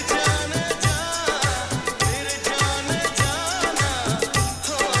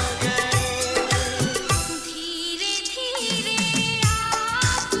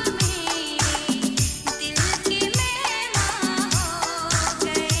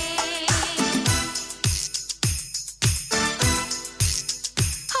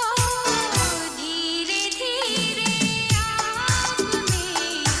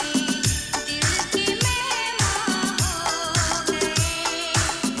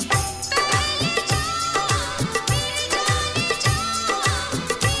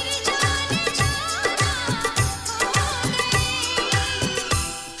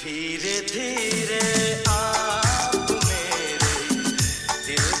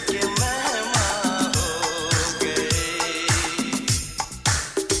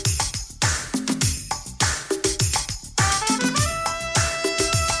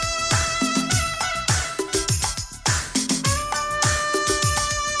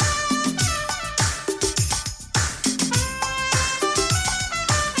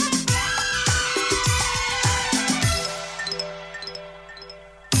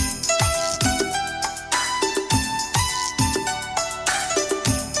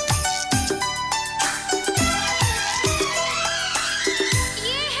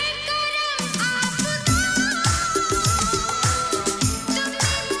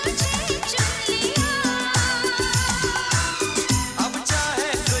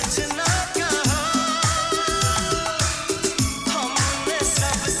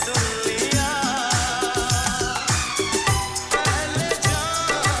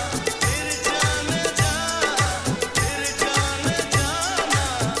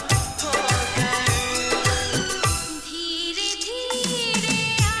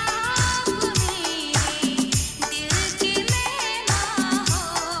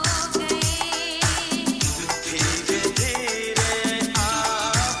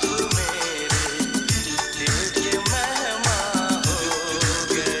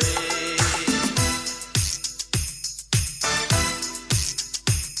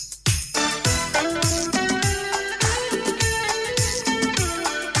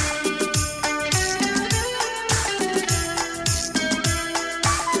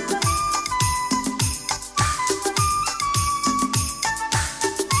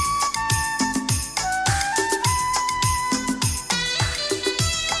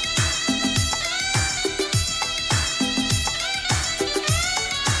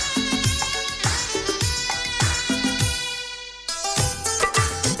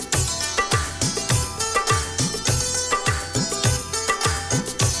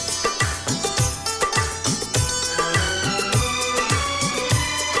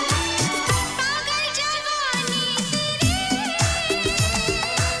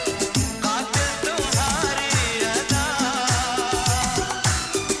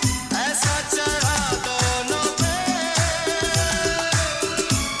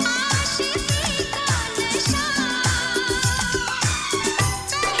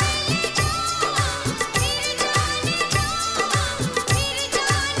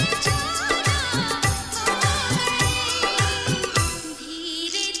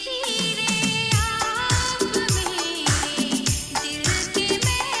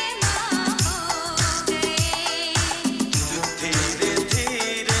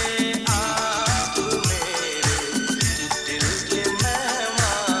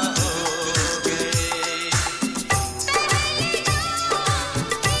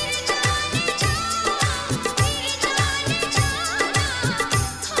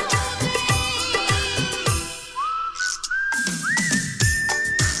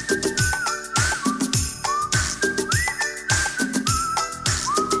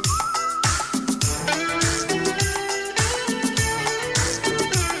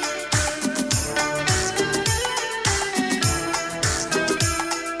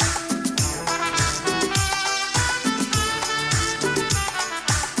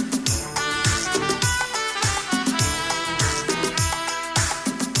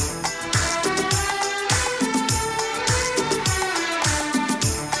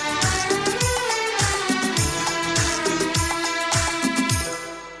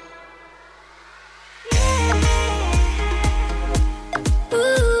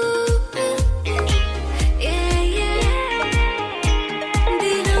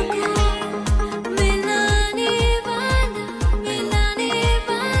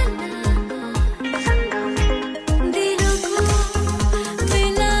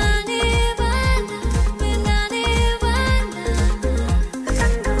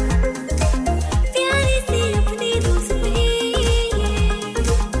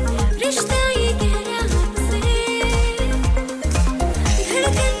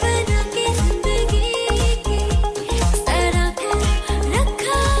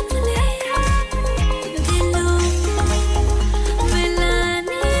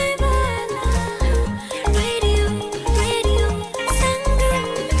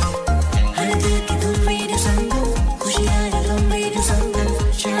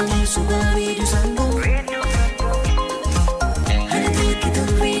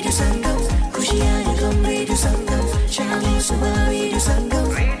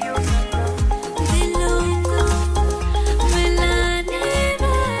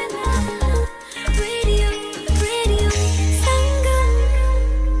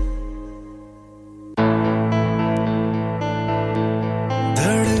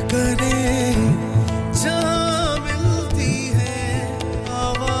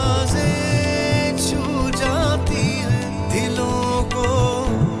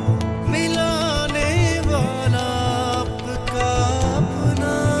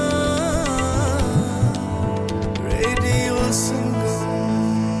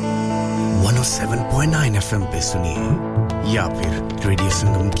 107.9 FM पे सुनिए या फिर रेडियो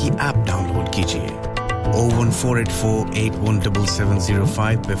संगम की ऐप डाउनलोड कीजिए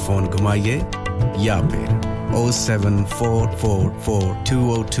 01484817705 पे फोन घुमाइए या फिर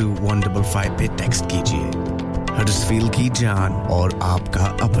 07444202155 पे टेक्स्ट कीजिए हडर्सफील्ड की जान और आपका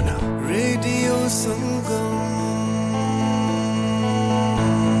अपना radio Sangam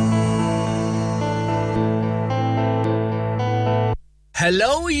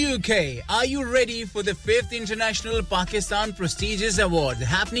Hello UK, are you ready for the 5th International Pakistan Prestigious Award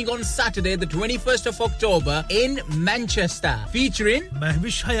happening on Saturday the 21st of October in Manchester featuring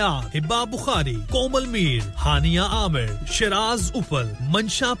Mehwish Hayat, Hibba Bukhari, Komal Mir, Hania Amir, Shiraz Upal,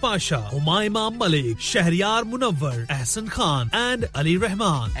 Mansha Pasha, Humayma Malik, Shahriyar Munawwar, Ahsan Khan and Ali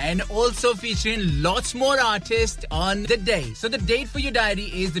Rahman and also featuring lots more artists on the day. So the date for your diary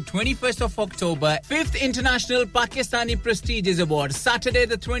is the 21st of October, 5th International Pakistani Prestigious Award Saturday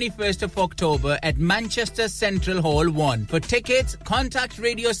the 21st of October at Manchester Central Hall 1. For tickets, contact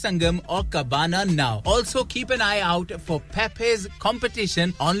Radio Sangam or Cabana now. Also keep an eye out for Pepe's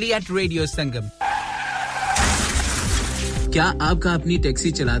competition only at Radio Sangam. क्या आपका अपनी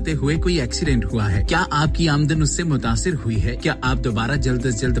taxi चलाते हुए कोई accident हुआ है क्या आपकी आमदन उससे मुतासिर हुई है क्या आप दोबारा जल्द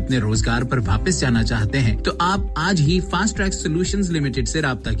से जल्द अपने रोजगार पर वापस जाना चाहते हैं तो आप आज ही फास्ट ट्रैक सॉल्यूशंस लिमिटेड से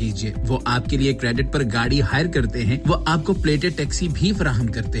राब्ता कीजिए वो आपके लिए क्रेडिट पर गाड़ी हायर करते हैं वो आपको प्लेटेड टैक्सी भी फराहम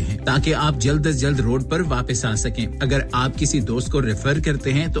करते हैं ताकि आप जल्द से जल्द रोड पर वापस आ सकें अगर आप किसी दोस्त को रेफर करते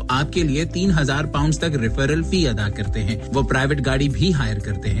हैं तो आपके लिए 3000 पाउंड तक रेफरल फी अदा करते हैं वो प्राइवेट गाड़ी भी हायर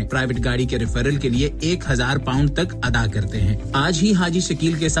करते हैं प्राइवेट गाड़ी के रेफरल के लिए 1000 पाउंड तक अदा करते हैं आज ही हाजी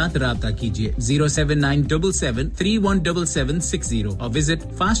शकील के साथ राब्ता कीजिए 07977317760 और visit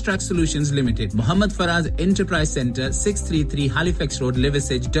fast track solutions limited Mohammad Faraz enterprise centre 633 Halifax road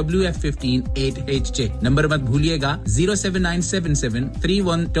Liversedge WF15 8HJ नंबर मत भूलिएगा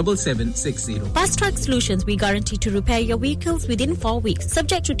 07977317760 Fast Track Solutions we guarantee to repair your vehicles within 4 weeks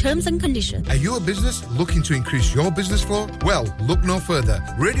subject to terms and conditions Are you a business looking to increase your business flow well look no further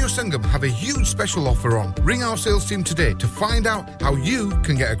Radio Sangam have a huge special offer on ring our sales team today to find out how you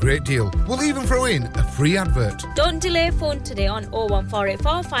can get a great deal. We'll even throw in a free advert. Don't delay phone today on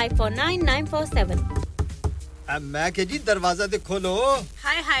 01484 549 947. मैं के जी दरवाजा दे खोलो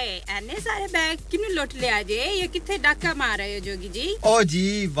हाय हाय एने सारे bag किनु लुट ले आजे ये किथे डाका मार रहे हो जोगी जी ओ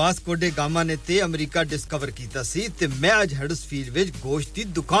जी वास्को डे गामा ने ते अमेरिका डिस्कवर कीता सी ते मैं आज हडर्सफील्ड विच गोश्त दी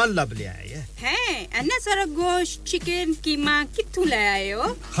दुकान लब ले आया है एने सारा गोश्त चिकन कीमा किथु ले आए हो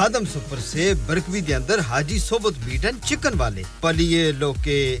खादम सुपर से बरकवी दे अंदर हाजी सोबत मीट एंड चिकन वाले पलिए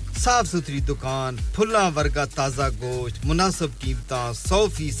लोके साफ सुथरी दुकान फुल्ला वर्गा ताजा गोश्त मुनासिब कीमतां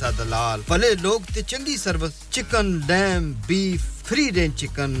 100% दलाल भले लोग ते चंगी service chicken lamb beef free range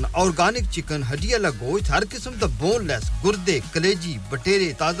chicken organic chicken हड्डी वाला गोश्त हर किस्म दा बोनलेस गुर्दे कलेजी बटेरे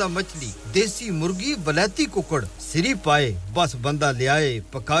ताजा मछली देसी मुर्गी बलाती कुकड़ सिरी पाए बस बंदा ले आए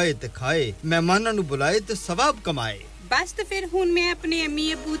पकाए ते खाए मेहमानां नु बुलाए ते सवाब कमाए बस तो फिर हुन मैं अपने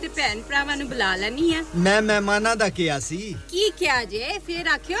अम्मी अब्बू ते भैन भरावां नु बुला लेनी है मैं मेहमानां दा किया सी की क्या जे फिर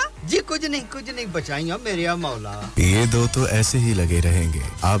आखियो जी कुछ नहीं बचाइयो मेरे या मौला ये दो तो ऐसे ही लगे रहेंगे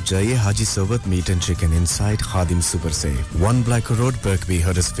आप जाइए हाजी सोबत meat and chicken inside Khadim super से 1 Black Road Birkby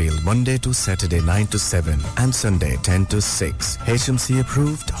Huddersfield Monday to Saturday 9 to 7 and Sunday 10 to 6 HMC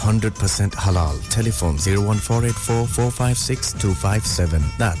approved 100% halal telephone 01484456257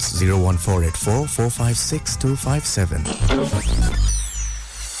 that's 01484456257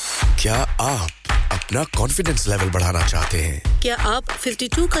 क्या आप अपना कॉन्फिडेंस लेवल बढ़ाना चाहते हैं क्या आप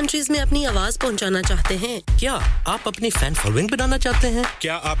 52 कंट्रीज में अपनी आवाज पहुंचाना चाहते हैं क्या आप अपनी फैन फॉलोइंग बनाना चाहते हैं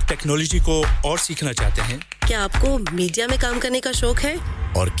क्या आप टेक्नोलॉजी को और सीखना चाहते हैं क्या आपको मीडिया में काम करने का शौक है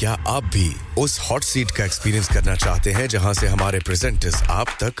और क्या आप भी उस हॉट सीट का एक्सपीरियंस करना चाहते हैं जहां से हमारे प्रेजेंटर्स आप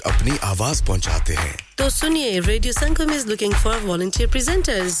तक अपनी आवाज पहुंचाते हैं तो सुनिए radio Sangam is looking for volunteer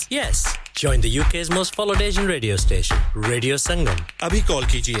presenters yes join the UK's most followed Asian radio station Radio Sangam abhi call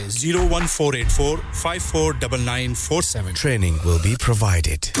kijiye 01484549947 training will be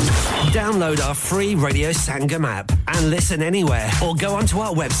provided download our free Radio Sangam app and listen anywhere or go onto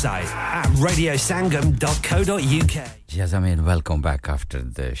our website at radiosangam.co.uk Yes, I mean, welcome back after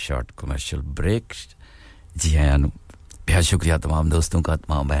the short commercial break. जी हाँ, बहुत शुक्रिया तमाम दोस्तों का,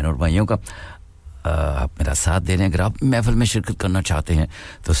 तमाम बहनों और भाइयों का। आप मेरा साथ दे रहे हैं। अगर आप महफिल में शिरकत करना चाहते हैं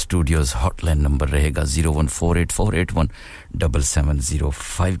तो स्टूडियोज़ हॉटलाइन नंबर रहेगा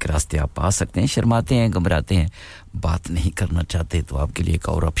 01484817705 के रास्ते आप आ सकते हैं। शर्माते हैं, घबराते हैं, बात नहीं करना चाहते तो आपके लिए एक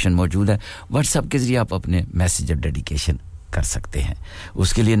और ऑप्शन मौजूद है। व्हाट्सएप के जरिए आप अपने मैसेज और डेडिकेशन कर सकते हैं।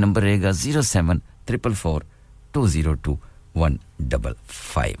 उसके लिए नंबर रहेगा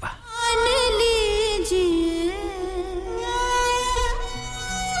 07444202155।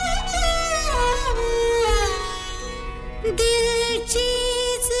 दिल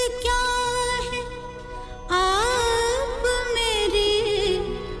चीज क्या है आप मेरी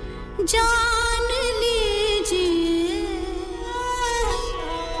जान लीजिए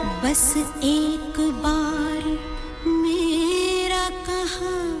बस एक बार मेरा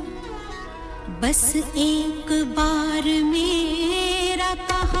कहा बस एक बार मेरा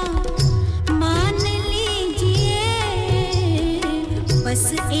कहा मान लीजिए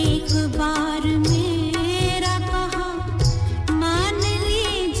बस एक बार मेरा कहा मान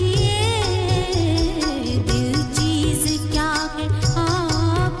लीजिए दिल चीज क्या है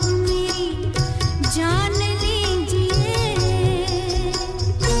आप मेरी जान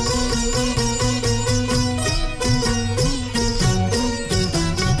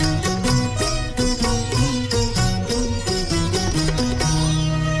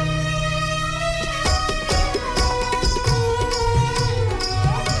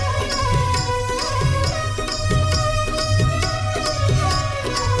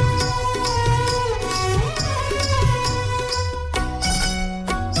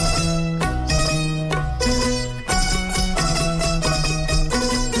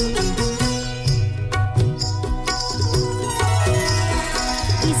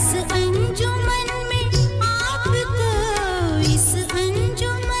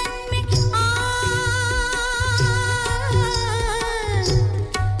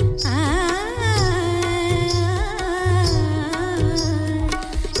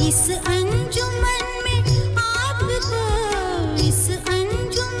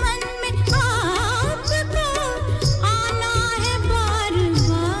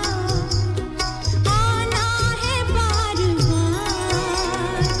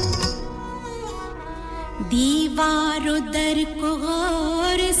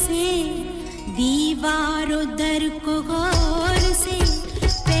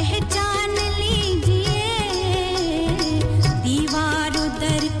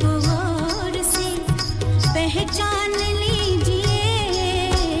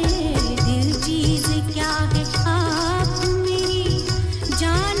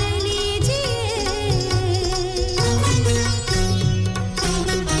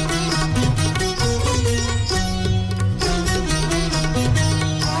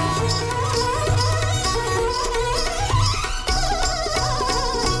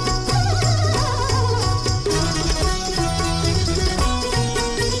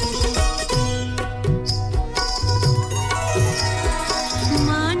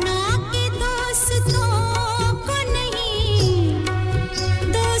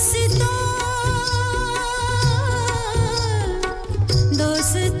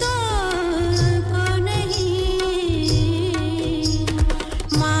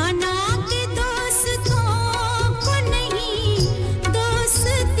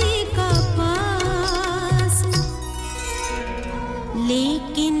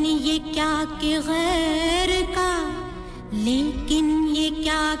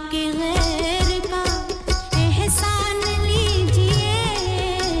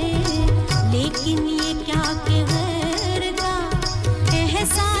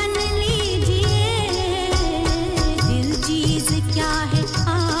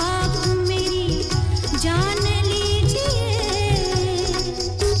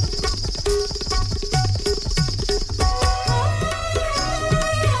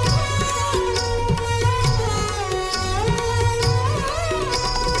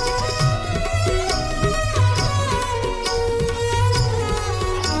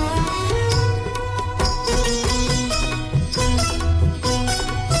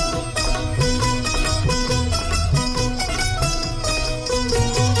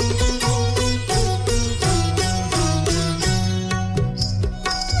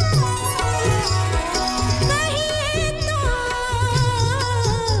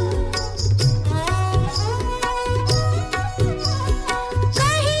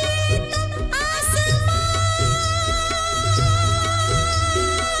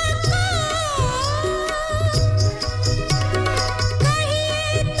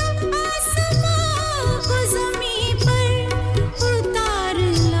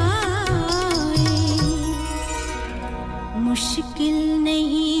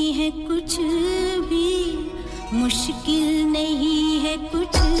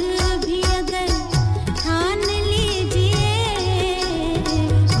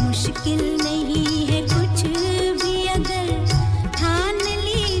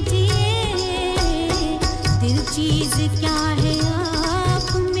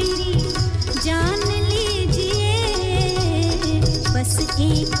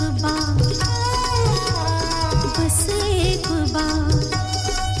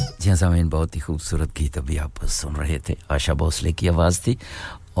हैं सामीन बहुत ही खूबसूरत गीत अभी आप सुन रहे थे आशा भोसले की आवाज थी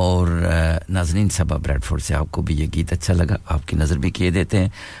और नाज़रीन साहब ब्रैडफोर्ड से आपको भी ये गीत अच्छा लगा आपकी नजर भी किए देते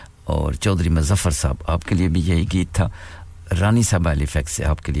हैं और चौधरी मुजफ्फर साहब आपके लिए भी यही गीत था रानी साहब एलिफैक्स से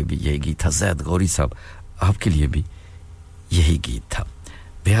आपके लिए भी यही गीत था ज़ैद गौरी साहब आपके लिए भी यही गीत था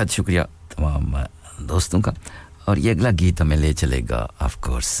बेहद शुक्रिया तमाम दोस्तों का और ये अगला गीत हमें ले चलेगा ऑफ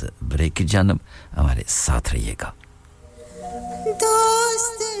कोर्स ब्रेक की जानब हमारे साथ रहिएगा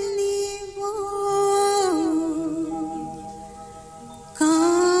दोस्त ने वो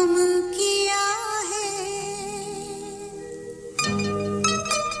काम किया है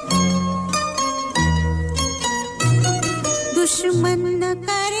दुश्मन न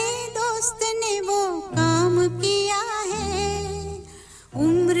करे दोस्त ने वो काम किया है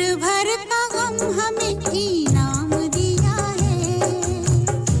उम्र भर का गम हमें इनाम दिया है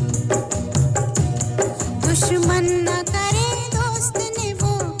दुश्मन न करे दोस्त ने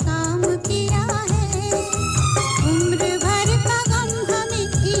वो काम किया है उम्र भर का गम हमें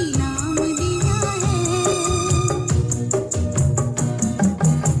इनाम दिया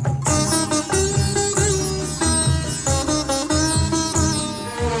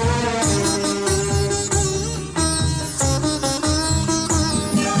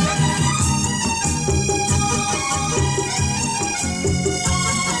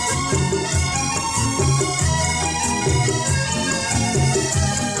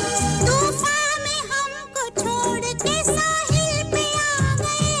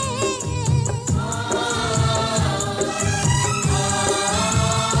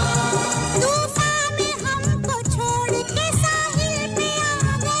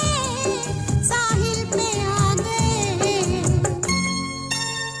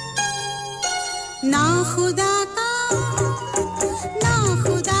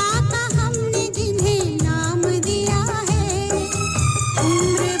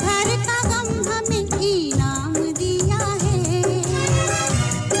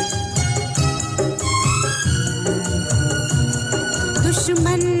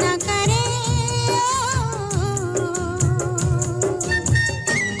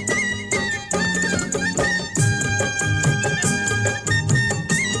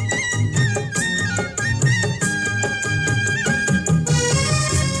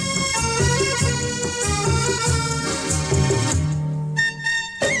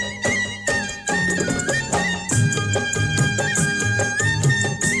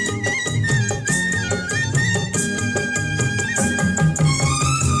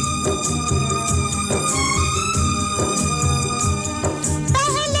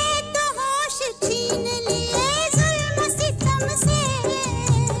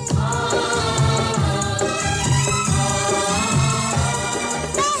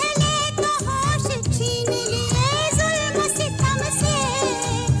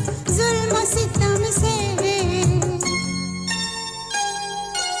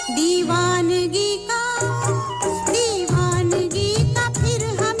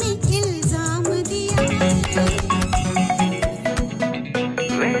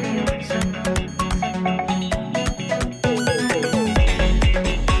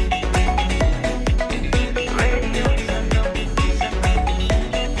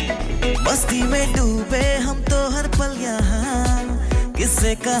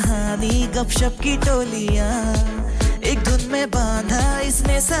गपशप की टोलियां एक धुन में बांधा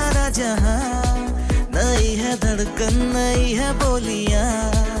इसने सारा जहां नई है धड़कन नई है बोलियां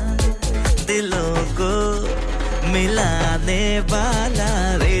दिलों को मिलाने वाला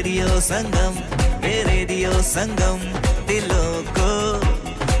रेडियो संगम दिलों को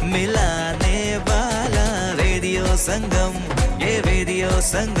मिलाने वाला रेडियो संगम ये रेडियो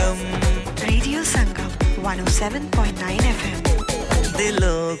संगम 107.9 FM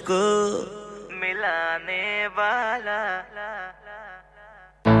दिलों को मिलाने वाला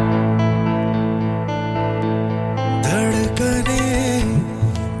धड़कने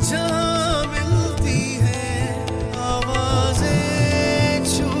जहाँ मिलती है आवाजें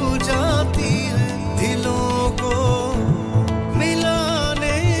छू जाती है दिलों को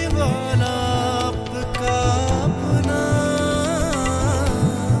मिलाने वाला आपका अपना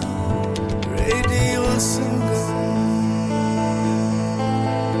रेडियो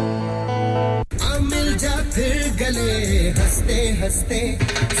फिर गले हंसते हंसते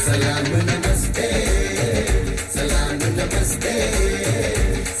सलाम नमस्ते सलाम नमस्ते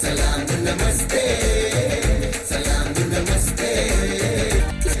सलाम नमस्ते सलाम नमस्ते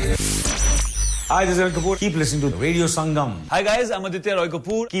Hi, this is Anil Kapoor. Keep listening to Radio Sangam. Hi guys, I'm Aditya Roy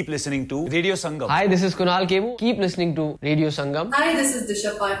Kapoor. Keep listening to Radio Sangam. Hi, this is Kunal Kebu. Keep listening to Radio Sangam. Hi, this is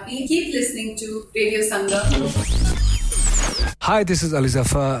Disha Patni. Keep listening to Radio Sangam. Hi, this is Ali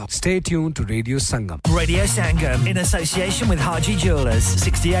Zafar. Stay tuned to Radio Sangam. Radio Sangam in association with Haji Jewellers,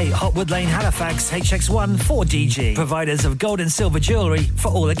 68 Hotwood Lane, Halifax, HX1 4DG. Providers of gold and silver jewellery for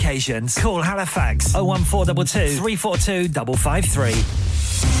all occasions. Call Halifax 01422 342 553.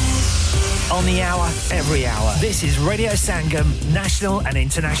 On the hour, every hour. This is Radio Sangam, national and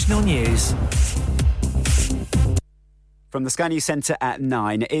international news. From the Sky News Centre at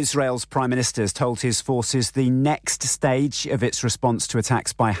 9, Israel's Prime Minister has told his forces the next stage of its response to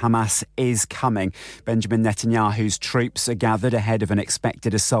attacks by Hamas is coming. Benjamin Netanyahu's troops are gathered ahead of an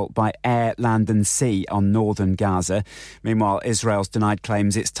expected assault by air, land and sea on northern Gaza. Meanwhile, Israel's denied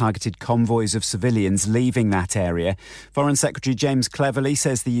claims it's targeted convoys of civilians leaving that area. Foreign Secretary James Cleverly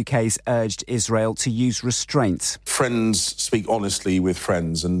says the UK's urged Israel to use restraint. Friends speak honestly with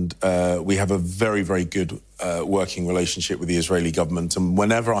friends, and we have a very, very good working relationship with the Israeli government, and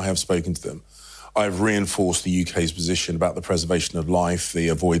whenever I have spoken to them, I've reinforced the UK's position about the preservation of life, the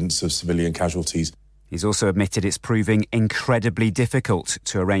avoidance of civilian casualties. He's also admitted it's proving incredibly difficult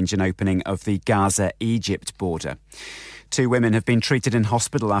to arrange an opening of the Gaza-Egypt border. 2 women have been treated in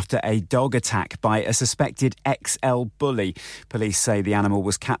hospital after a dog attack by a suspected XL bully. Police say the animal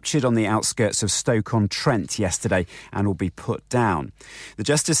was captured on the outskirts of Stoke-on-Trent yesterday and will be put down. The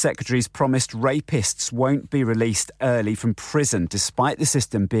Justice Secretary's promised rapists won't be released early from prison, despite the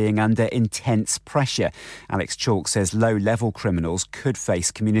system being under intense pressure. Alex Chalk says low-level criminals could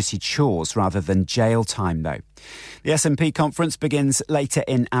face community chores rather than jail time, though. The SNP conference begins later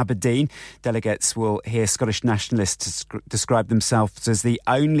in Aberdeen. Delegates will hear Scottish nationalists describe themselves as the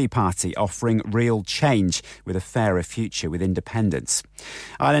only party offering real change with a fairer future with independence.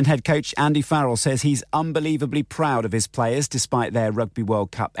 Ireland head coach Andy Farrell says he's unbelievably proud of his players despite their Rugby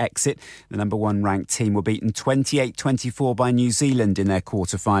World Cup exit. The number 1 ranked team were beaten 28-24 by New Zealand in their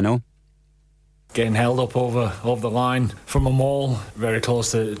quarter-final. Getting held up over the line from a maul, very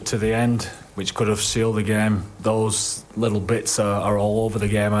close to the end, which could have sealed the game. Those little bits are all over the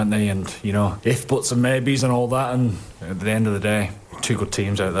game, aren't they? And, you know, if, buts and maybes and all that, and at the end of the day, 2 good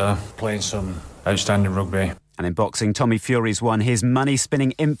teams out there playing some outstanding rugby. And in boxing, Tommy Fury's won his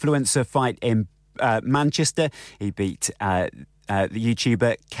money-spinning influencer fight in Manchester. He beat the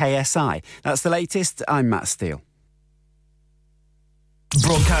YouTuber KSI. That's the latest. I'm Matt Steele.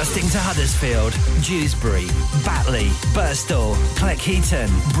 Broadcasting to Huddersfield, Dewsbury, Batley, Birstall, Cleckheaton,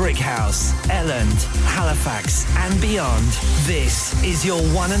 Brickhouse, Elland, Halifax and beyond. This is your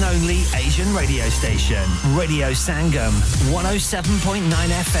one and only Asian radio station. Radio Sangam,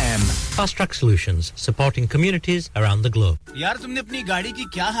 107.9 FM. Fast Track Solutions, supporting communities around the globe. यार तुमने अपनी गाड़ी की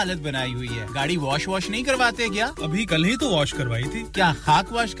क्या हालत बनाई हुई है? गाड़ी वॉश नहीं करवाते क्या? अभी कल ही तो वॉश करवाई थी। क्या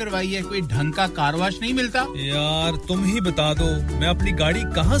खाक वॉश करवाई है? कोई ढंग का कार वॉश नहीं मिलता? यार तुम ही बता दो, मैं अपनी गाड़ी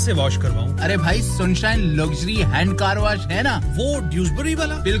कहां से वॉश करवाऊं? अरे भाई sunshine luxury hand car wash है ना, वो ड्यूसबरी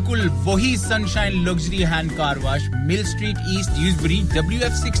वाला। बिल्कुल वही sunshine luxury hand car wash, mill street east Dewsbury,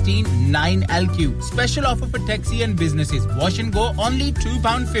 WF16 9LQ. Special offer for taxi and businesses. Wash and go only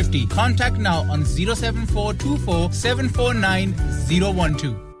 £2.50. Contact now on 07424 749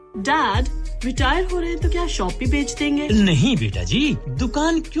 012. Dad, retire हो रहे हैं तो क्या शॉप भी बेच देंगे? नहीं बेटा जी,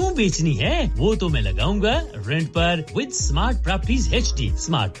 दुकान क्यों बेचनी है? वो तो मैं लगाऊंगा रेंट पर with smart properties HD.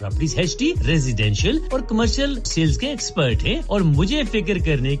 Smart properties HD residential और कमर्शियल सेल्स के एक्सपर्ट हैं और मुझे फिक्र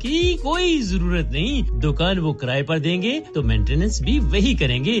करने की कोई जरूरत नहीं। दुकान वो किराए पर देंगे तो मेंटेनेंस भी वही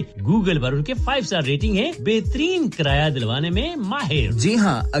करेंगे। गूगल पर उनके 5 स्टार रेटिंग है, बेहतरीन किराया दिलवाने में माहिर। जी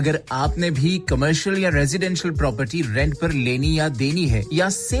हां, अगर आपने भी कमर्शियल या रेजिडेंशियल प्रॉपर्टी रेंट पर लेनी या देनी है या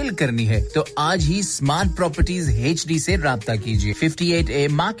सेल करनी है तो आज ही स्मार्ट प्रॉपर्टीज HD से राब्ता कीजिए। 58A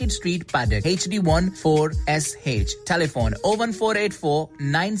market street, Paddock, HD14SH। Telephone 01484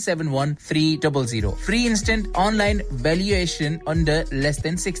 971 300। Free instant online valuation under less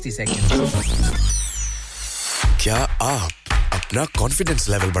than 60 seconds. क्या आप अपना कॉन्फिडेंस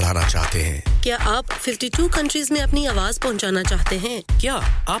लेवल बढ़ाना चाहते हैं? क्या आप 52 कंट्रीज में अपनी आवाज पहुंचाना चाहते हैं? क्या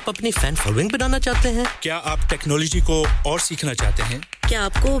आप अपनी फैन फॉलोइंग बनाना चाहते हैं? क्या आप टेक्नोलॉजी को और सीखना चाहते हैं? क्या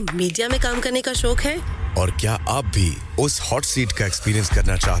आपको मीडिया में काम करने का शौक है? और क्या आप भी उस हॉट सीट का एक्सपीरियंस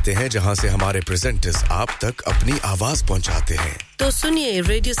करना चाहते हैं जहां से हमारे प्रेजेंटर्स आप तक अपनी आवाज पहुंचाते हैं? तो सुनिए,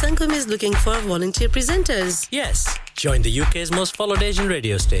 radio Sangam is looking for volunteer presenters. Yes, join the UK's most followed Asian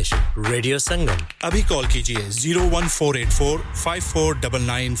radio station, Radio Sangam. अभी कॉल कीजिए 01484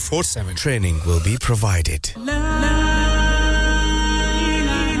 549947. Training will be provided.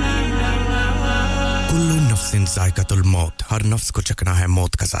 Kullu नफ्सिन याकिन जायकातुल मौत हर नफ्स को चखना है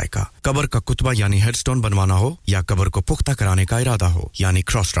मौत का जायका कब्र का कुतबा यानी हेडस्टोन बनवाना हो या कब्र को पुख्ता कराने का इरादा हो यानी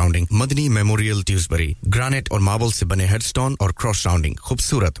क्रॉस राउंडिंग मदनी मेमोरियल ड्यूसबरी ग्रेनाइट और मार्बल से बने हेडस्टोन और क्रॉस राउंडिंग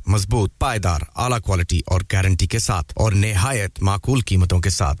खूबसूरत मजबूत पायदार आला क्वालिटी और गारंटी के साथ और निहायत माकूल कीमतों के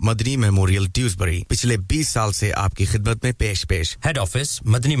साथ मदनी मेमोरियल ड्यूसबरी पिछले 20 साल से आपकी खिदमत में पेश Head office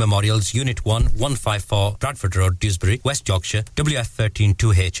Madani Memorials Unit 1 154 Bradford Road Dewsbury West Yorkshire WF13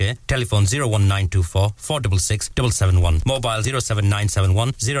 2HA telephone 01924 466 771 mobile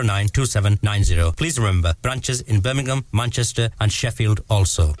 07971 092790 please remember branches in Birmingham Manchester and Sheffield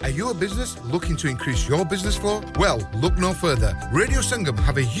also Are you a business looking to increase your business flow? Well, look no further. Radio Sangam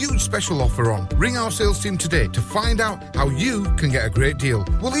have a huge special offer on. Ring our sales team today to find out how you can get a great deal.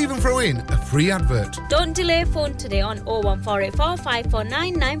 We'll even throw in a free advert. Don't delay, phone today on 01484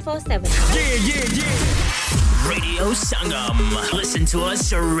 549 947. Yeah. Radio Sangam. Listen to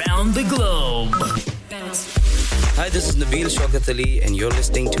us around the globe. Hi, this is Nabil Shaukat Ali and you're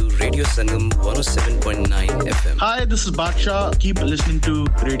listening to Radio Sangam 107.9 FM. Hi, this is Baksha. Keep listening to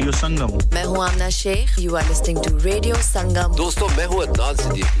Radio Sangam. मैं हूँ आमना Sheikh. You are listening to Radio Sangam. दोस्तों, मैं हूँ अदनान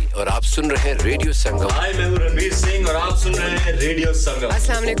सिद्दीकी और आप सुन रहे हैं Radio Sangam. Hi, मैं हूँ रणवीर सिंह और आप सुन रहे हैं Radio Sangam.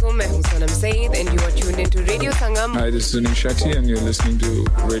 अस्सलाम वालेकुम, मैं हूँ सनम Saeed and you are tuned into Radio Sangam. Hi, this is H Shadye and you're listening to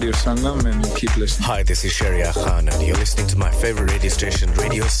Radio Sangam and keep listening. Hi, this is Sharia Khan and you're listening to my favorite radio station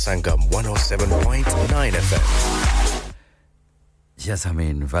Radio Sangam 107.9 FM. Yes, I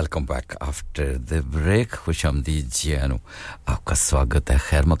mean, welcome back after the break. खुशामदीद जियानो आपका स्वागत है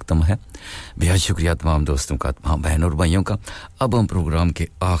खैर मकदम है बेहद शुक्रिया तमाम दोस्तों का तमाम बहनों और भाइयों का अब हम प्रोग्राम के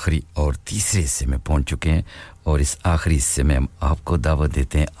आखिरी और तीसरे हिस्से में पहुंच चुके हैं और इस आखिरी हिस्से में हम आपको दावत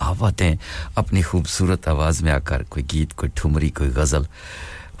देते हैं आप आते हैं अपनी खूबसूरत आवाज़ में आकर कोई गीत कोई ठुमरी कोई गज़ल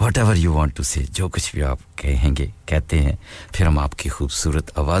whatever you want to say जो कुछ भी आप कहेंगे कहते हैं फिर हम आपकी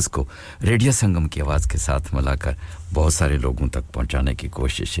खूबसूरत आवाज़ को रेडियो संगम की आवाज़ के साथ मिलाकर बहुत सारे लोगों तक पहुंचाने की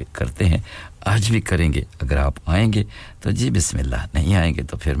कोशिश करते हैं आज भी करेंगे अगर आप आएंगे तो जी बिस्मिल्लाह नहीं आएंगे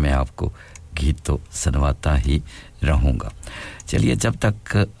तो फिर मैं आपको गीत तो सुनवाता ही रहूंगा चलिए जब तक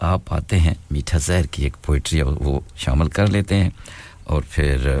आप आते हैं मीठा ज़हर की एक पोएट्री वो शामिल कर लेते हैं और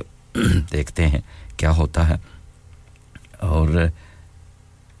फिर देखते हैं क्या होता है और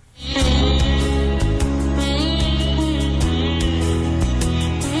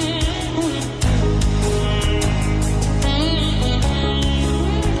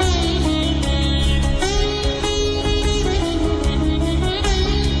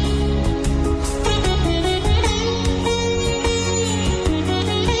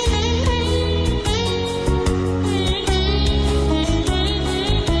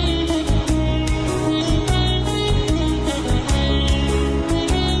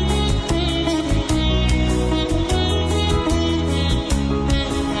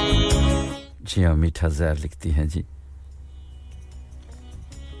मीठा ज़हर लिखती हैं जी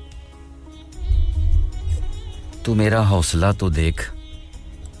तू मेरा हौसला तो देख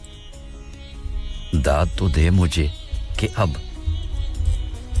दाद तो दे मुझे कि अब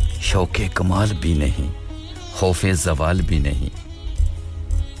शौके कमाल भी नहीं खौफे ज़वाल भी नहीं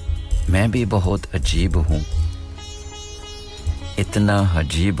मैं भी बहुत अजीब हूं इतना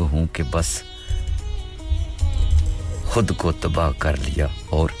अजीब हूं कि बस खुद को तबाह कर लिया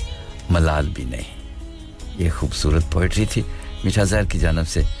और मलाल भी नहीं ये खूबसूरत पोएट्री थी मीठा ज़हर की जानिब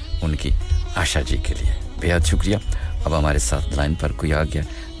से उनकी आशा जी के लिए बेहद शुक्रिया अब हमारे साथ लाइन पर कोई आ गया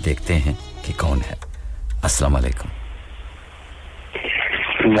देखते हैं कि कौन है अस्सलाम वालेकुम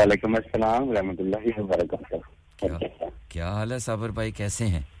वालेकुम अस्सलाम रहमतुल्लाहि व बरकातहू क्या हाल है साबर भाई कैसे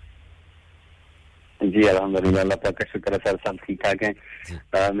हैं जी अल्हम्दुलिल्लाह अल्लाह पाक का शुक्र है सब ठीक ठाक हैं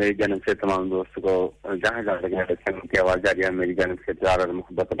मेरी जानिब से तमाम दोस्तों को जहां जहां तक है उनकी आवाज आ रही है मेरी जानिब से प्यार और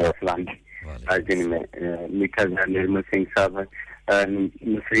मोहब्बत और सलाम आज दिन में मीठा ज़हर निर्मल सिंह साहब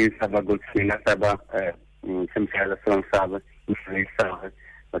नसरीन साहब गुलसीना साहब शमशाद असलम साहब नसरीन साहब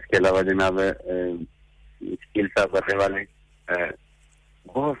उसके अलावा जनाब मुश्किल साहब रहने वाले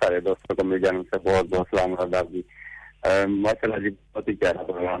बहुत सारे दोस्तों को मेरी जानिब से बहुत बहुत सलाम और आदाब जी माशाल्लाह जी बहुत ही प्यारा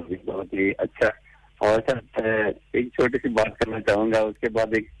प्रोग्राम जी बहुत ही अच्छा और सर एक छोटी सी बात करना चाहूंगा उसके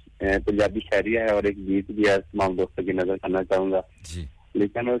बाद एक पंजाबी शायरी है और एक गीत भी है तमाम दोस्तों की नजर करना चाहूंगा जी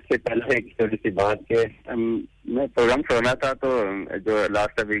लेकिन उससे पहले एक छोटी सी बात के मैं प्रोग्राम सुना था तो जो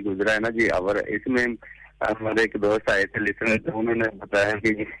लास्ट अभी गुजरा है ना जी और इसमें हमारे एक दोस्त आए थे लिसनर तो उन्होंने बताया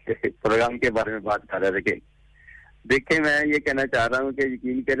कि प्रोग्राम के बारे में बात कर रहे थे देखिए मैं ये कहना चाह रहा हूँ कि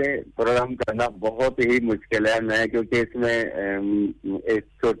यकीन करें प्रोग्राम करना बहुत ही मुश्किल है मैं क्योंकि इसमें एक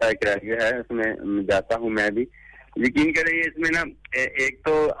छोटा एक रेडियो है उसमें जाता हूँ मैं भी यकीन करें इसमें ना एक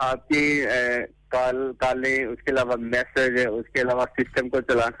तो आपकी कॉलें उसके अलावा मैसेज उसके अलावा सिस्टम को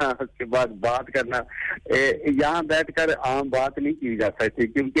चलाना उसके बाद बात करना यहाँ बैठकर आम बात नहीं की जा सकती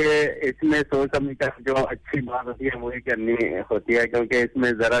क्योंकि इसमें सोच समझकर जो अच्छी बात होती है वही करनी होती है क्योंकि इसमें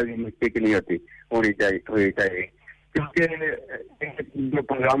जरा भी मिस्टेक नहीं हुई चाहिए क्योंकि जो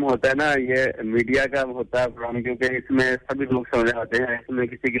प्रोग्राम होता है ना ये मीडिया का होता है प्रोग्राम क्योंकि इसमें सभी लोग सुन रहे होते हैं इसमें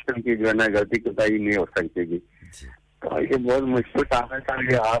किसी किस्म की जो है ना गलती कोताही नहीं हो सकती तो ये बहुत मुश्किल काम है सर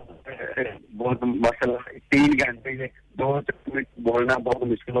ये आप बहुत मसला 3 घंटे 2 मिनट बोलना बहुत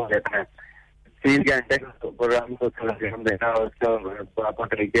मुश्किल हो जाता है 3 घंटे प्रोग्राम को हम देना और उसको प्रॉपर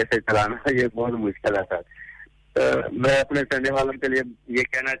तरीके से चलाना ये बहुत मुश्किल है सर तो मैं अपने सुनने वालों के लिए ये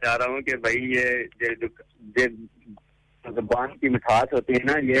कहना चाह रहा हूँ कि भाई ये ज़बान की मिठास होती है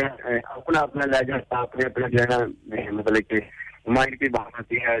ना ये अपना अपना लहजा अपने अपने जो है ना मतलब कि माइंड की बात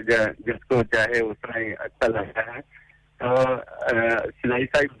होती है जिसको चाहे उस तरह अच्छा लगता है तो सिलाई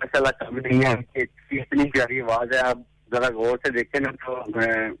साहब माशाल्लाह कम नहीं है इतनी प्यारी आवाज है आप जरा गौर से देखें ना तो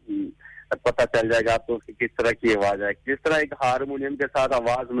पता चल जाएगा आपको कि किस तरह की आवाज है जिस तरह एक हारमोनियम के साथ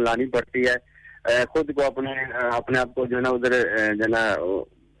आवाज मिलानी पड़ती है खुद को अपने आप को जो है ना उधर जो है ना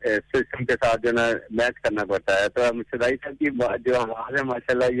सिस्टम के साथ जो ना मैच करना पड़ता है तो शदाई साहब की जो आवाज है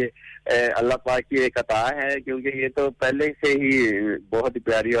माशाल्लाह ये अल्लाह पाक की एक अता है क्योंकि ये तो पहले से ही बहुत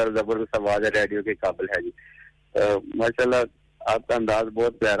प्यारी और जबरदस्त आवाज है रेडियो के काबिल है जी माशाल्लाह आपका अंदाज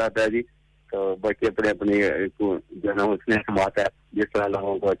बहुत प्यारा था जी तो बाकी अपने अपनी जो ना उसने समात है जिस तरह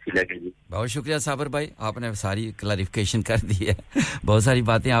लोगों को अच्छी लगेगी बहुत शुक्रिया साबर भाई आपने सारी क्लैरिफिकेशन कर दी है बहुत सारी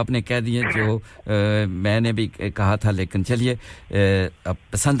बातें आपने कह दी हैं जो मैंने भी कहा था लेकिन चलिए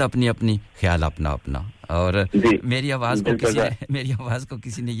पसंद अपनी अपनी ख्याल अपना अपना और मेरी आवाज को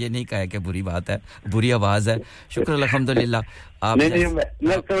किसी ने ये नहीं कहा कि बुरी बात है बुरी आवाज है शुक्र अल्हम्दुलिल्लाह आप नहीं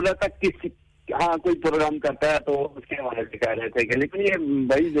मैं सोचा था किसी हाँ कोई प्रोग्राम करता है तो उसके हवाले से कह रहे थे कि लेकिन ये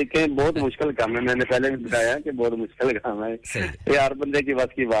भाई देखें बहुत मुश्किल काम है मैंने पहले भी बताया कि बहुत मुश्किल काम है ये हर बंदे की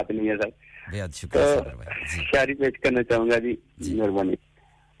बस की बात नहीं है सर बेहद शुक्रिया शायरी पेश करना चाहूंगा जी मेहरबानी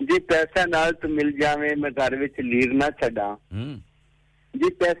जी पैसा नाल तो मिल जावे मैं घर विच लीर ना छड़ा जी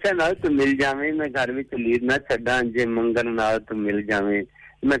पैसा नाल तो मिल जावे मैं घर विच लीर ना छड़ा जे मंगन नाल तो मिल जावे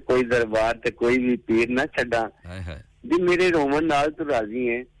मैं कोई दरबार ते कोई भी पीर ना छड़ा जी मेरे रोमन नाल तो राजी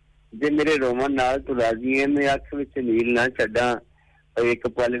है जे मेरे रोमन नाल तू राजी है मैं अख विच नील ना छड़ा और एक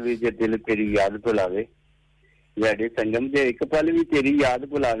पल भी जे दिल तेरी याद भुलावे याडे संगम जे एक पल भी तेरी याद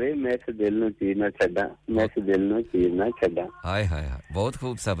भुलावे मैं इस दिल नु चीर ना छड़ा मैं इस दिल नु चीर ना छड़ा हाय हाय बहुत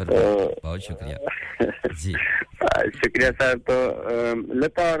खूब सबर बहुत शुक्रिया जी शुक्रिया सर तो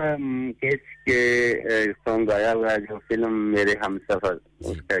लता और केस के सॉन्ग आया हुआ है जो फिल्म मेरे हमसफर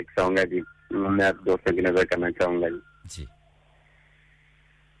उसका एक सॉन्ग है जी मैं आप दोस्तों की नजर करना चाहूंगा जी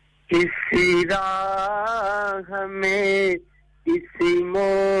किसी राह में किसी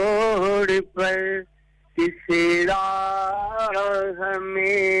मोड़ पर किसी राह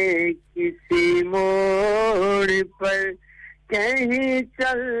में किसी मोड़ पर कहीं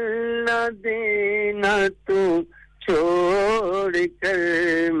चल न देना तू छोड़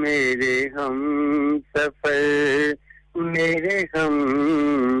कर मेरे हम सफर मेरे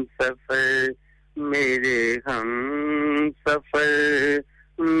हम सफर मेरे हम सफर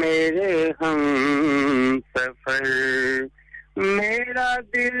मेरे हम सफर मेरा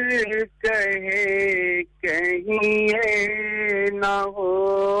दिल कहे कहीं ये ना हो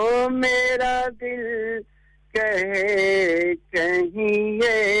मेरा दिल कहे कहीं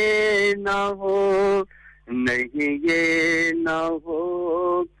ये ना हो नहीं ये ना हो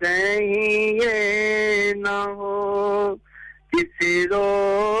कहीं ये ना हो किसी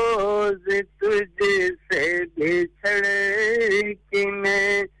रोज तुझसे बिछड़ के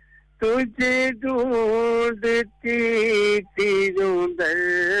मैं तुझे ढूंढती तीरों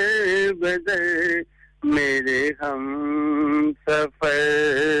दर बदर मेरे हम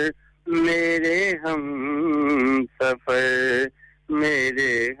सफर मेरे हम सफर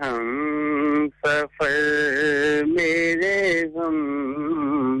मेरे हम सफर मेरे हम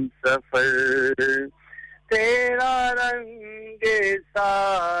सफर तेरा रंग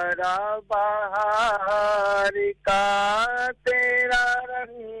सारा बहार का तेरा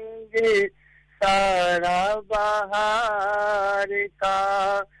रंग सारा बहार का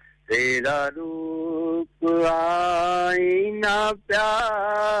तेरा रूप आईना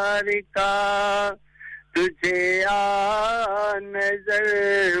प्यार का तुझे आ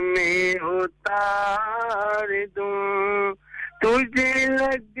नजर में उतार दूं तुझे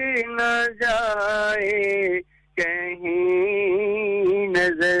लग न जाए कहीं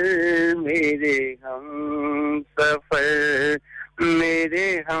नजर मेरे हम सफर मेरे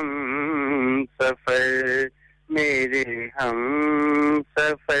हम सफर मेरे हम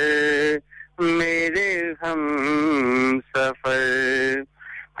सफर मेरे हम सफर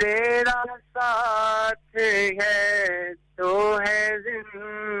तेरा साथ है तो है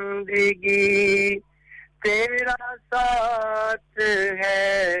जिंदगी तेरा साथ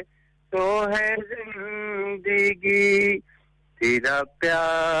है तो है जिंदगी तेरा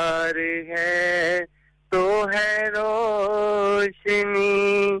प्यार है तो है रोशनी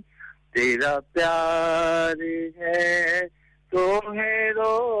तेरा प्यार है तो है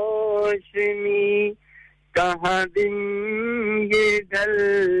रोशनी कहाँ दिन ये ढल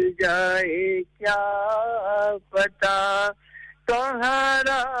जाए क्या पता कहाँ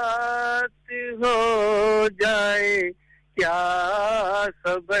रात हो जाए क्या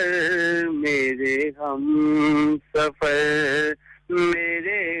खबर मेरे हम सफर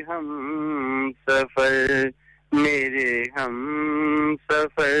मेरे हम सफर मेरे हम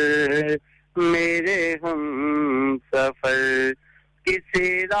सफर मेरे हम सफर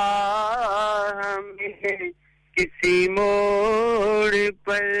किसी राह में किसी मोड़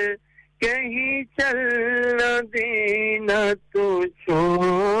पर कहीं चल न देना तो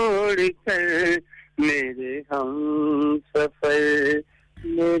छोड़ कर मेरे हम सफर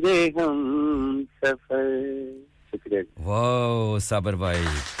शुक्रिया वाह साबर भाई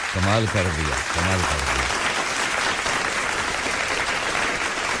कमाल कर दिया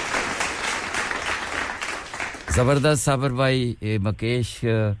जबरदस्त साबर भाई ये मकेश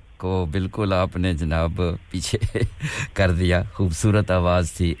को बिल्कुल आपने जनाब पीछे कर दिया खूबसूरत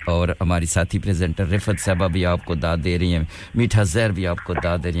आवाज थी और हमारी साथी प्रेजेंटर रिफत साहबा भी आपको दाद दे रही हैं मीठा जहर भी आपको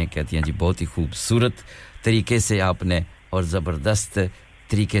दाद दे रही हैं कहती हैं जी बहुत ही खूबसूरत तरीके से आपने और जबरदस्त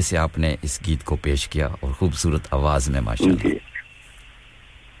तरीके से आपने इस गीत को पेश किया और खूबसूरत आवाज में माशाल्लाह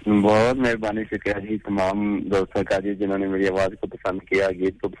बहुत मेहरबानी शुक्रिया जी तमाम दोस्तों का जी जिन्होंने मेरी आवाज को पसंद किया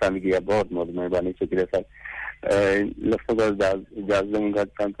गीत को पसंद किया बहुत मेहरबानी शुक्रिया सर लफ्ज़ों का इजाज़त दूंगा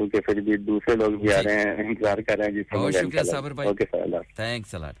क्योंकि फिर भी दूसरे लोग भी आ रहे हैं इंतजार कर रहे हैं जी बहुत शुक्रिया साबर भाई okay sir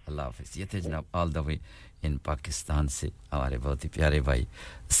thanks a lot अल्लाह हाफिज़ ये थे जनाब all the way in Pakistan से हमारे बहुत ही प्यारे भाई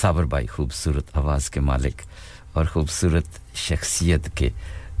साबर भाई खूबसूरत आवाज के मालिक और खूबसूरत शख्सियत के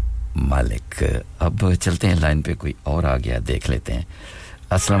मालिक अब चलते हैं लाइन पे कोई और आ गया देख लेते हैं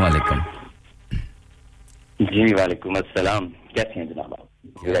अस्सलाम वालेकुम जी वालेकुम अस्सलाम कैसे हैं जनाब आप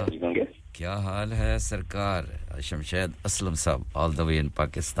क्या हाल है सरकार शमशेद असलम साहब all the way in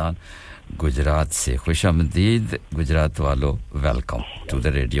Pakistan Gujarat से खुशामदीद गुजरात वालों वेलकम टू द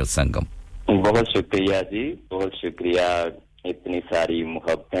रेडियो संगम बहुत शुक्रिया जी बहुत शुक्रिया इतनी सारी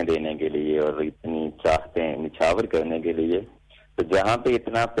मोहब्बतें देने के लिए और इतनी चाहतें निछावर करने के लिए तो जहां पे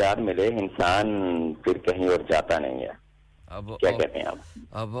इतना प्यार मिले इंसान फिर कहीं और जाता नहीं है अब क्या कहते हैं आप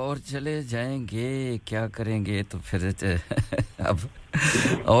अब और चले जाएंगे क्या करेंगे तो फिर अब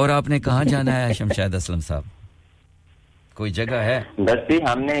और आपने कहां जाना है शमशाद असलम साहब कोई जगह है बस भी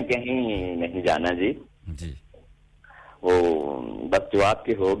हमने कहीं नहीं जाना जी वो बस जो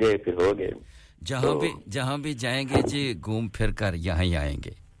आपके हो गए फिर हो गए जहां भी जाएंगे जी घूम फिर कर यहां ही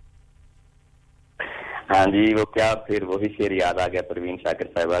आएंगे हाँ जी वो क्या फिर वही शेर याद आ गया परवीन शाकिर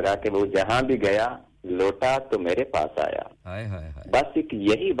साहिबा का कि वो जहां भी गया लौटा तो मेरे पास आया हाय हाय हाय बस एक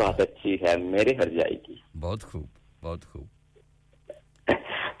यही बात अच्छी है मेरे हर जाए की बहुत खूब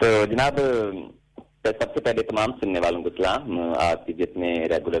तो जनाब सबसे पहले तमाम सुनने वालों को सलाम आपके जितने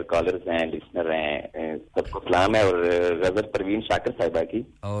रेगुलर कॉलर्स हैं लिसनर हैं सबको सलाम है और गजल परवीन शाकिर साहिबा की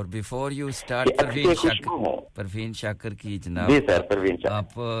और before you start Parveen Shakir की जनाब जी सर परवीन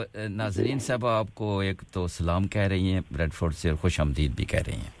आप नाजरीन साहब आपको एक तो सलाम कह रही हैं ब्रेडफोर्ड से और खुशामदीद भी कह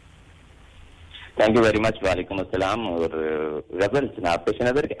रही हैं थैंक यू वेरी मच वालेकुम अस्सलाम और गजल जनाब पेश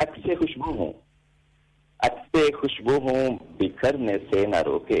नजर के अक्से खुशबू हूँ बिखरने से ना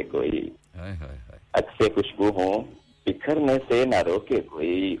रोके कोई अक्से खुशबू हूँ बिखरने से ना रोके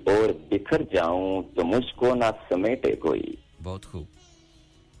कोई और बिखर जाऊं तो मुझको ना समेटे कोई बहुत खूब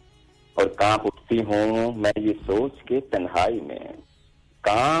और कांप उठती हूँ मैं ये सोच के तन्हाई में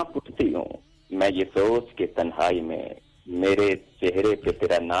कांप उठती हूँ मैं ये सोच के तन्हाई में मेरे चेहरे पे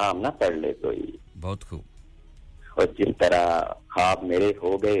तेरा नाम ना पढ़ ले कोई बहुत खूब और जिस तरह ख्वाब मेरे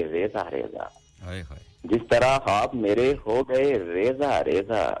हो गए रेजा रेजा जिस तरह ख्वाब मेरे हो गए रेजा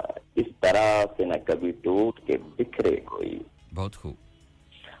रेजा इस तरह से न कभी टूट के बिखरे कोई बहुत खूब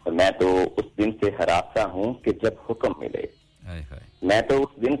और मैं तो उस दिन से हरासा हूँ कि जब हुक्म मिले मैं तो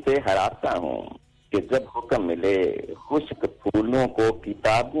उस दिन से हरासा हूँ कि जब हुक्म मिले खुश्क फूलों को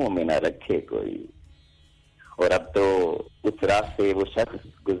किताबों में न रखे कोई और अब तो उस रात से वो शख्स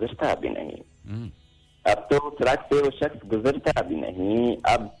गुजरता भी नहीं अब तो उस रात से वो शख्स गुजरता भी नहीं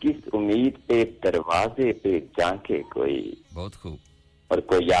अब किस उम्मीद पे दरवाजे पे झांके कोई बहुत खूब और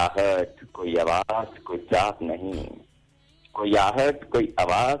कोई आहट कोई आवाज कोई चाप नहीं कोई आहट कोई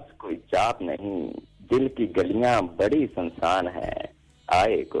आवाज कोई चाप नहीं दिल की गलियां बड़ी सुनसान है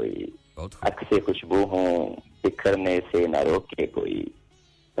आए कोई अख से खुशबू हो बिखरने से न रोके कोई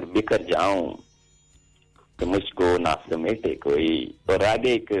पर बिखर जाऊं तो मुझको ना समेटे कोई और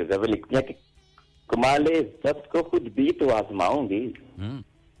आगे एक गजल लिखती कि कमाले जब्त को खुद भी तो आजमाऊंगी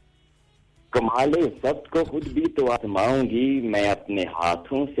कमाले जब्त को खुद भी तो आजमाऊंगी मैं अपने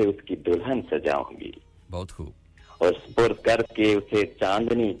हाथों से उसकी दुल्हन सजाऊंगी बहुत खूब और सुपुर्द करके उसे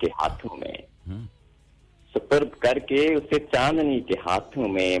चांदनी के हाथों में सुपुर्द करके उसे चांदनी के हाथों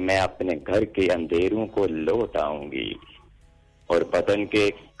में मैं अपने घर के अंधेरों को लौट आऊंगी और बदन के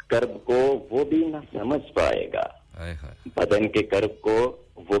कर्ब को वो भी ना समझ पाएगा बदन के कर्ब को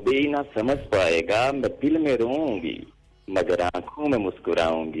वो भी ना समझ पाएगा मैं दिल में रोऊंगी मगर आंखों में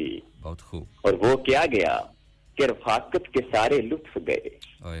मुस्कुराऊंगी बहुत खूब और वो क्या गया कि रफाकत के सारे लुत्फ गए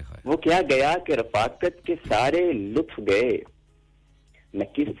वो क्या गया कि रफाकत के सारे लुत्फ गए मैं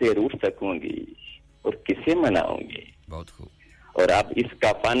किससे रूठ सकूंगी और किसे मनाऊंगी बहुत खूब और अब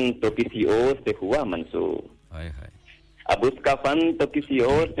इसका फन तो किसी और से हुआ मंसूब अब उसका फन तो किसी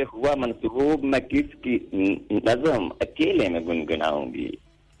और से हुआ मंसूब मैं किसकी नज़म अकेले में गुनगुनाऊंगी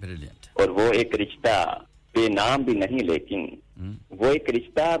और वो एक रिश्ता बेनाम भी नहीं लेकिन वो एक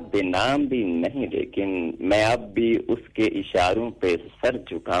रिश्ता बेनाम भी नहीं लेकिन मैं अब भी उसके इशारों पे सर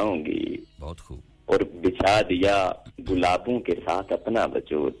झुकाऊंगी बहुत खूब और बिछा दिया गुलाबों के साथ अपना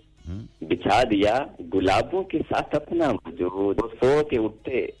वजूद बिछा दिया गुलाबों के साथ अपना वजूद सो के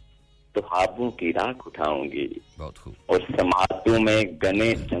उठते तो ख्वाबों की राख उठाऊंगी बहुत खूब और समातों में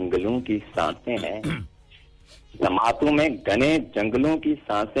घने जंगलों की सांसें हैं समातों में घने जंगलों की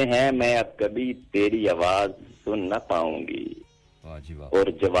सांसें हैं मैं अब कभी तेरी आवाज सुन न पाऊंगी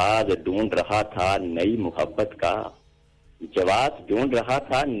और जवाब ढूंढ रहा था नई मोहब्बत का जवाब ढूंढ रहा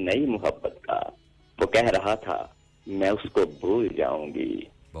था नई मोहब्बत का वो कह रहा था मैं उसको भूल जाऊंगी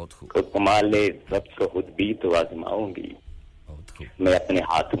बहुत खूब तो कमाले सब को खुद भी तो आजमाऊंगी मैं अपने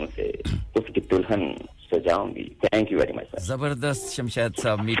हाथों से उसकी दुल्हन सजाऊंगी थैंक यू वेरी मच जबरदस्त शमशाद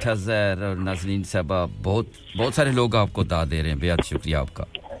साहब मीठा जहर और नाज़रीन साहब बहुत सारे लोग आपको दाद दे रहे हैं बेहद शुक्रिया आपका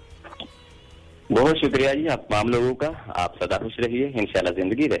बहुत शुक्रिया जी आप तमाम लोगों का आप सदा खुश रहिए इंशाल्लाह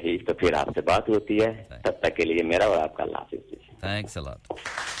जिंदगी रही तो फिर आपसे बात होती है तब तक के लिए मेरा और आपका अल्लाह हाफ़िज़ thanks a lot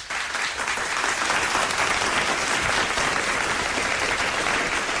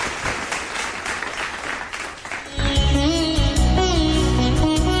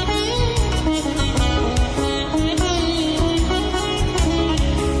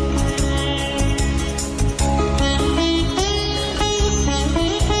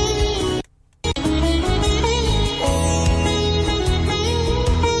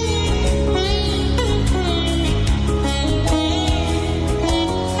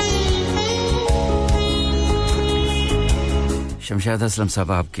Shamshad Aslam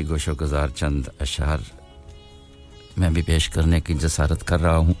साहब आपकी गोशो गुजार चंद अशार मैं भी पेश करने की जसारत कर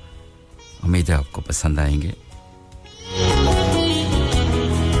रहा हूँ उम्मीद है आपको पसंद आएंगे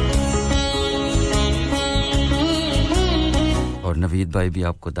और नवीद भाई भी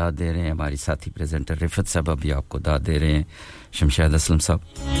आपको दाद दे रहे हैं हमारी साथी प्रेजेंटर रिफत साहब भी आपको दाद दे रहे हैं शमशाद असलम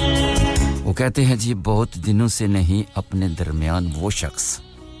साहब वो कहते हैं जी बहुत दिनों से नहीं अपने दरमियान वो शख्स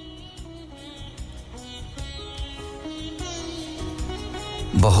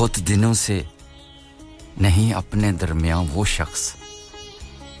बहुत दिनों से नहीं अपने दरमियान वो शख्स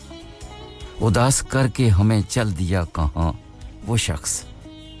उदास करके हमें चल दिया कहां वो शख्स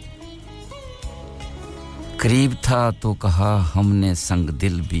करीब था तो कहा हमने संग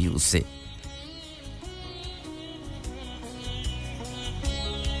दिल भी उसे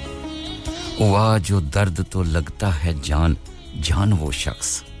हुआ जो दर्द तो लगता है जान जान वो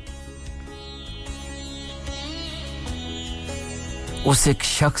शख्स उस एक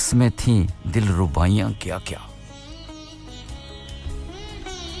शख्स में थी दिल रुबाइयां क्या क्या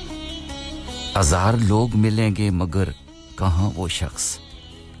हजार लोग मिलेंगे मगर कहां वो शख्स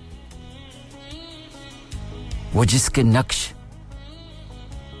वो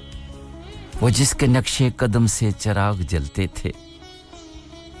जिसके नक्शे कदम से चिराग जलते थे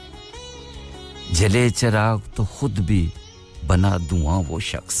जले चिराग तो खुद भी बना धुआं वो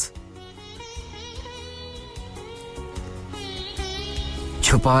शख्स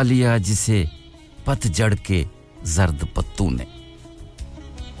छुपा लिया जिसे पतझड़ के जर्द पत्तों ने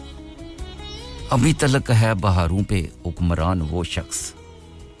अभी तलक है बहारों पे हुक्मरान वो शख्स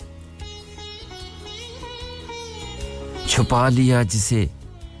छुपा लिया जिसे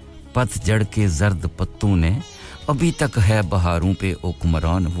पतझड़ के जर्द पत्तों ने अभी तक है बहारों पे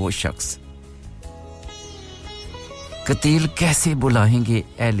हुक्मरान वो शख्स कतील कैसे बुलाएंगे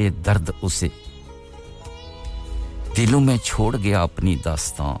अहले दर्द उसे दिलों में छोड़ गया अपनी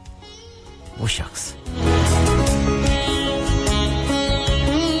दास्तां वो शख्स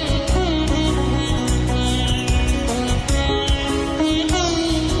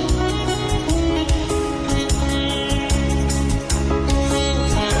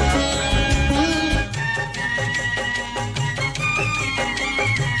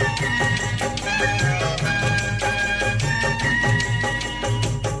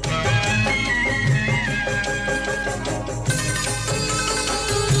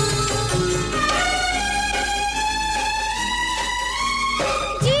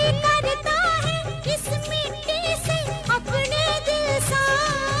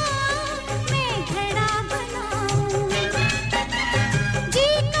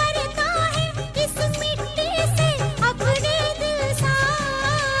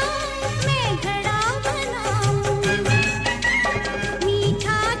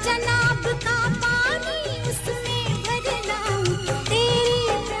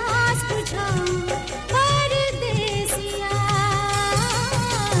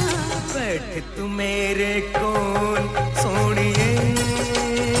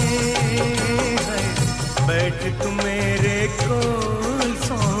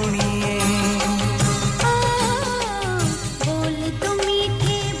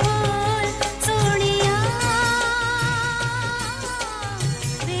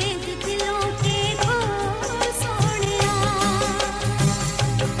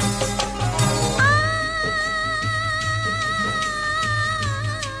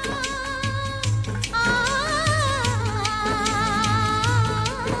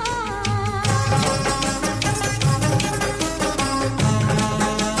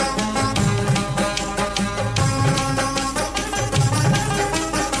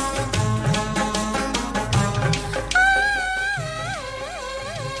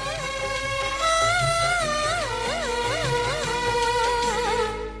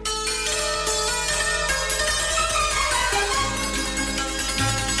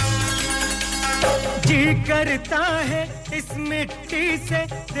करता है इस मिट्टी से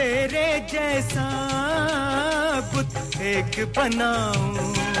तेरे जैसा बुत एक बनाऊं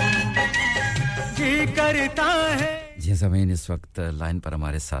जी करता है जी ज़मीन इस वक्त लाइन पर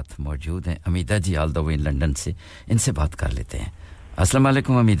हमारे साथ मौजूद हैं अमीदा जी ऑल द वे लंदन से इनसे बात कर लेते हैं अस्सलाम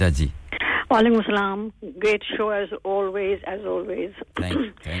वालेकुम अमीदा जी वालेकुम सलाम great show as always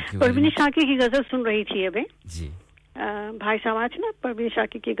thank you Parveen शाकी की गजल सुन रही थी अबे जी भाई साहब आज ना परवीन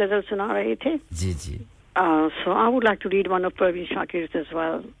शाकी की गजल सुना रहे थे जी जी so I would like to read one of Parveen Shakir's as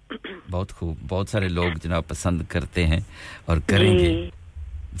well बहुत खूब बहुत सारे लोग जनाब पसंद करते हैं और करेंगे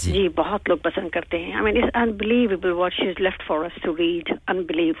जी बहुत लोग पसंद करते हैं I mean it's unbelievable what she's left for us to read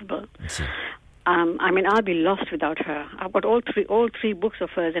unbelievable ji I mean I'll be lost without her I've got all three books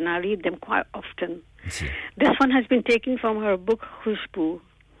of hers and I read them quite often ji this one has been taken from her book Khushboo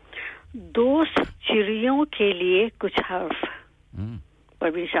दोस्त चिड़ियों के लिए कुछ हर्फ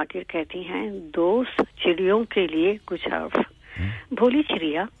परवीन शाकिर कहती हैं दोस्त चिड़ियों के लिए कुछ हर्फ भोली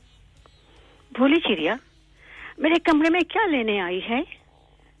चिड़िया मेरे कमरे में क्या लेने आई है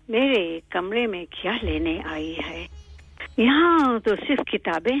मेरे कमरे में क्या लेने आई है यहाँ तो सिर्फ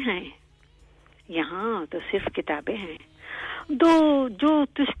किताबें हैं दो जो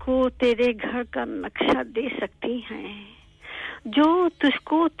तुझको तेरे घर का नक्शा दे सकती हैं जो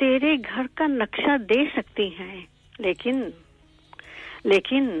तुझको तेरे घर का नक्शा दे सकती हैं लेकिन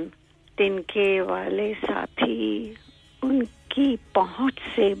तिनके वाले साथी उनकी पहुंच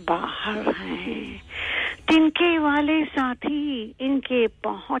से बाहर हैं तिनके वाले साथी इनके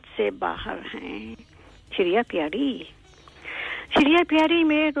पहुंच से बाहर हैं चिड़िया प्यारी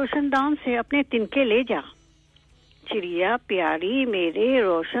मेरे रोशनदान से अपने तिनके ले जा चिड़िया प्यारी मेरे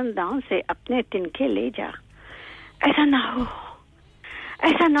रोशनदान से अपने तिनके ले जा ऐसा ना हो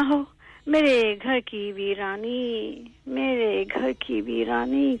मेरे घर की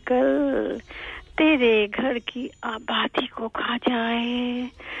वीरानी कल तेरे घर की आबादी को खा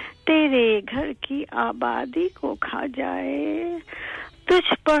जाए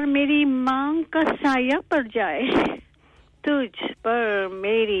तुझ पर मेरी मांग का साया पड़ जाए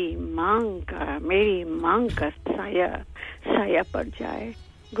साया पड़ जाए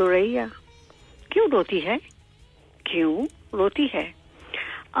गुरैया क्यों रोती है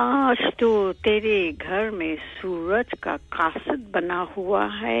आज तो तेरे घर में सूरज का कासद बना हुआ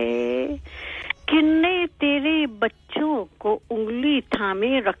है किन्ने तेरे बच्चों को उंगली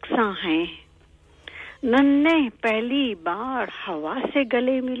थामे रखसा हैं नन्हे पहली बार हवा से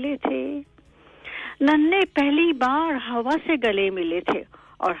गले मिले थे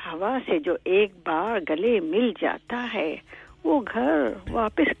और हवा से जो एक बार गले मिल जाता है वो घर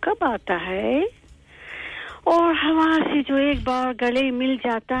वापस कब आता है और हवा से जो एक बार गले मिल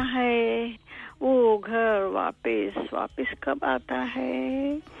जाता है वो घर वापस कब आता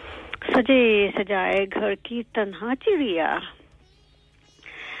है सजे सजाए घर की तन्हा चिड़िया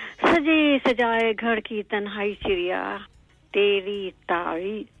सजे सजाए घर की तन्हाई चिड़िया तेरी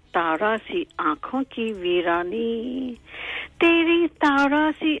तारा सी आंखों की वीरानी तेरी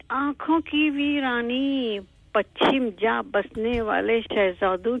तारा सी आंखों की वीरानी पश्चिम जा बसने वाले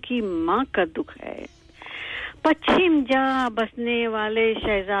शहजादों की माँ का दुख है पश्चिम जा बसने वाले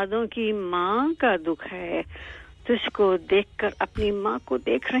शहजादों की माँ का दुख है तुझको देखकर अपनी माँ को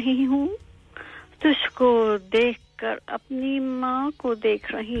देख रही हूँ तुझको देखकर अपनी माँ को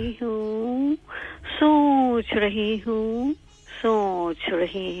देख रही हूँ सोच रही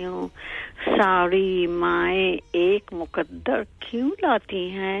हूँ सारी माएं एक मुकद्दर क्यों लाती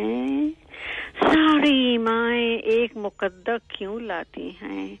हैं सारी माएं एक मुकद्दर क्यों लाती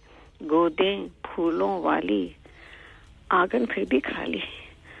हैं गोदें फूलों वाली आंगन फिर भी खाली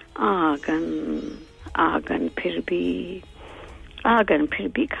आंगन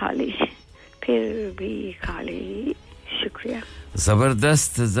फिर भी खाली शुक्रिया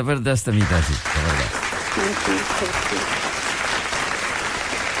जबरदस्त अमीता जी जबरदस्त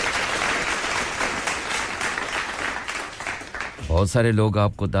बहुत सारे लोग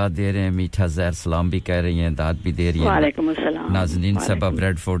आपको दाद दे रहे हैं मीठा जहर सलाम भी कह रही हैं दाद भी दे रही हैं वालेकुम अस्सलाम नाज़नीन सबा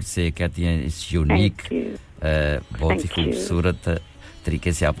ब्रेडफोर्ड से कहती हैं इस यूनिक बहुत ही खूबसूरत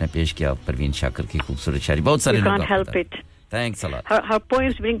तरीके से आपने पेश किया परवीन शाकिर की खूबसूरत शायरी बहुत सारे लोग help it thanks a lot her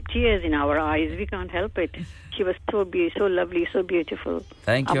poems bring tears in our eyes we can't help it she was so lovely so beautiful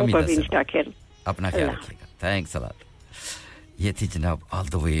thank you Parveen Shakir अपना ख्याल रखिएगा thanks a lot ये थी जनाब all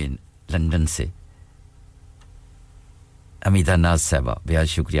the way in London से अमीदा नाज साहबा बेहद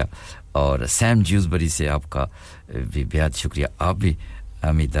शुक्रिया और सैम ज्यूसबरी से आपका भी बेहद शुक्रिया आप भी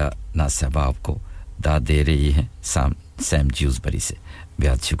अमीदा नाज साहबा आपको दाद दे रही हैं सैम ज्यूसबरी से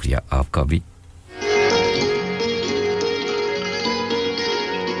बेहद शुक्रिया आपका भी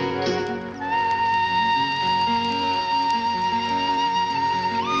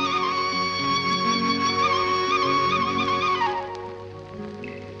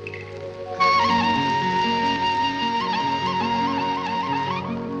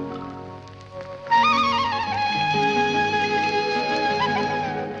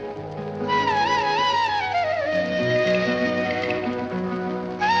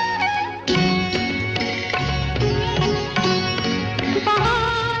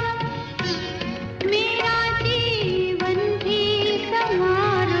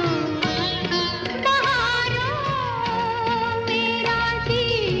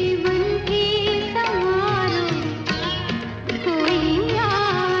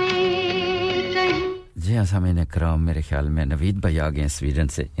मेरे ख्याल में नवीद भाई आ गए स्वीडन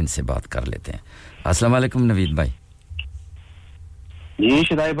से इनसे बात कर लेते हैं अस्सलाम वालेकुम नवीद भाई जी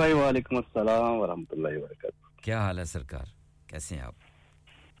शदाई भाई वालेकुम अस्सलाम व रहमतुल्लाहि व बरकातहू क्या हाल है सरकार कैसे हैं आप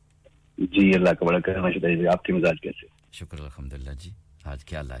जी अल्लाह का बड़ा करम है शदाई भाई आपके मिजाज कैसे शुक्र अल्हम्दुलिल्लाह जी आज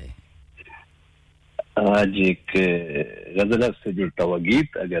क्या लाए आज एक गजल से जुड़ता हुआ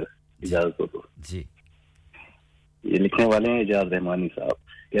गीत अगर इजाजत हो तो जी ये लिखने वाले हैं इजाज रहमानी साहब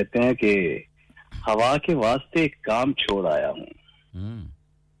कहते हैं कि हवा के वास्ते एक काम छोड़ आया हूँ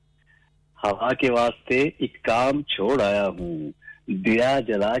हवा के वास्ते एक काम छोड़ आया हूँ दिया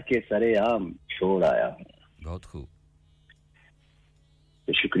जला के सरेआम छोड़ आया हूँ बहुत खूब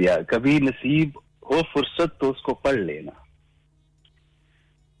तो शुक्रिया कभी नसीब हो फुर्सत तो उसको पढ़ लेना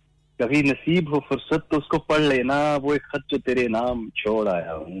कभी नसीब हो फुर्सत तो उसको पढ़ लेना वो एक खत जो तेरे नाम छोड़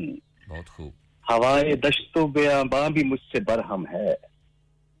आया हूँ बहुत खूब हवाए दश्तो बेआबा भी मुझसे बरहम है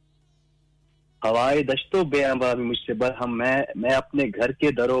हवाए दश्तो बेआबा भी मुझसे बरहम मैं अपने घर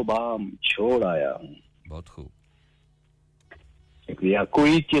के दरोबाम छोड़ आया हूँ बहुत खूब शुक्रिया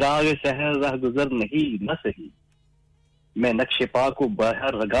कोई चिराग सहर राह गुजर नहीं न सही मैं नक्शे पा को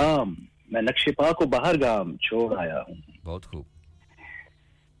बाहर गाम छोड़ आया हूँ बहुत खूब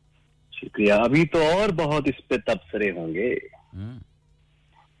शुक्रिया अभी तो और बहुत इस पे तबसरे होंगे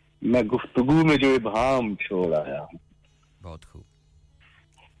मैं गुफ्तगू में जो इबाम छोड़ आया हूँ बहुत खूब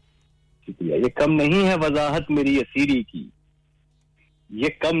शुक्रिया ये कम नहीं है वजाहत मेरी असीरी की ये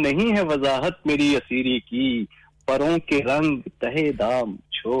कम नहीं है वजाहत मेरी असीरी की परों के रंग तहे दाम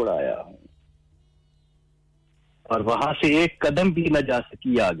छोड़ आया हूँ और वहां से एक कदम भी न जा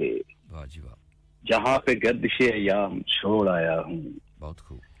सकी आगे वाह जी वाह जहां पे गर्दिशे अयाम छोड़ आया हूँ बहुत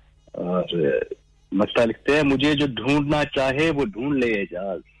खूब और मसला लिखते हैं मुझे जो ढूंढना चाहे वो ढूंढ ले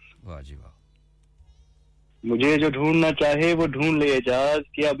एजाज वाह जी वाह मुझे जो ढूंढना चाहे वो ढूंढ ले एजाज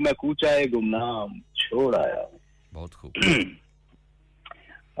कि अब मैं कूचाए गुमनाम छोड़ आया हूँ बहुत खूब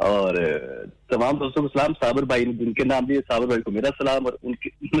और तमाम दोस्तों को सलाम साबर भाई ने जिनके नाम लिए साबर भाई को मेरा सलाम और उनके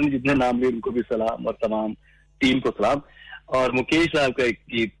उन्होंने जितने नाम लिए उनको भी सलाम और तमाम टीम को सलाम और मुकेश साहब का एक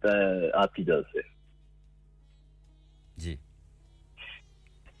गीत आपकी तरफ से जी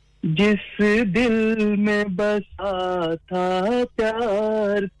जिस दिल में बसा था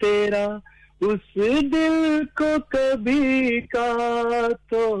प्यार तेरा उस दिल को कभी का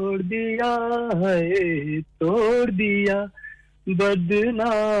तोड़ दिया है तोड़ दिया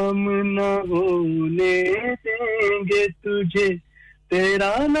बदनाम न होने देंगे तुझे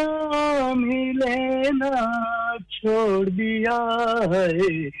तेरा नाम ही लेना छोड़ दिया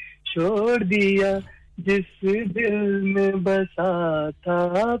है छोड़ दिया जिस दिल में बसा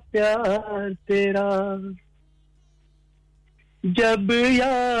था प्यार तेरा जब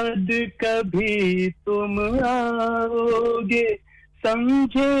याद कभी तुम आओगे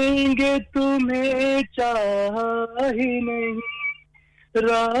समझेंगे तुम्हें चाह ही नहीं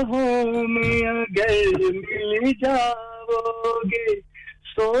राहों में अगर मिल जाओगे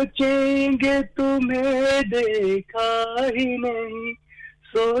सोचेंगे तुम्हें देखा ही नहीं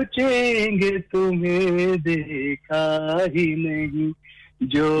सोचेंगे तुम्हें देखा ही नहीं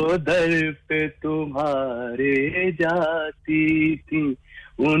जो दर पे तुम्हारे जाती थी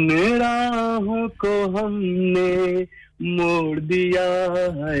उन राहों को हमने मोड़ दिया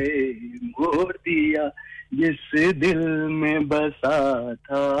है मोड़ दिया जिस दिल में बसा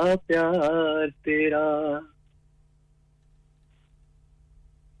था प्यार तेरा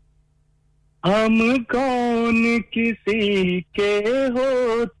हम कौन किसी के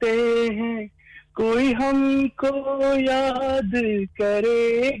होते हैं कोई हमको याद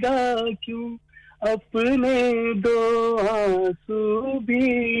करेगा क्यों अपने दो आंसू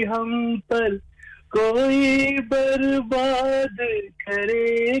भी हम पर कोई बर्बाद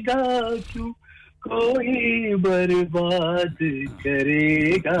करेगा क्यों कोई बर्बाद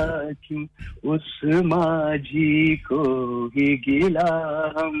करेगा क्यों उस माझी को ही गिला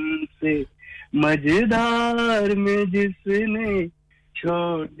हमसे मझधार में जिसने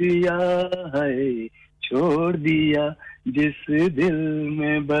छोड़ दिया है छोड़ दिया जिस दिल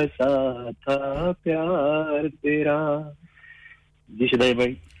में बसा था प्यार तेरा जी शदाई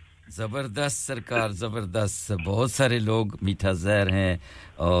भाई जबरदस्त सरकार जबरदस्त बहुत सारे लोग मीठा जहर हैं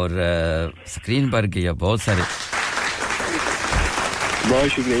और स्क्रीन पर गया बहुत सारे बहुत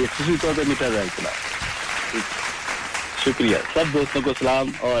शुक्रिया खुशी तौर पे मीठा जहर चला शुक्रिया सब दोस्तों को सलाम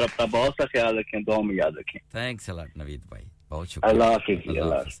और अपना बहुत सा ख्याल रखें दुआ में याद रखें थैंक्स अ लॉट नवीद भाई बहुत शुक्रिया अल्लाह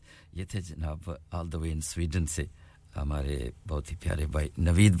हाफिज़ ये थे जनाब all the way in Sweden से हमारे बहुत ही प्यारे भाई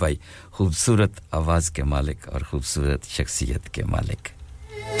नवीद भाई खूबसूरत आवाज के मालिक और खूबसूरत शख्सियत के मालिक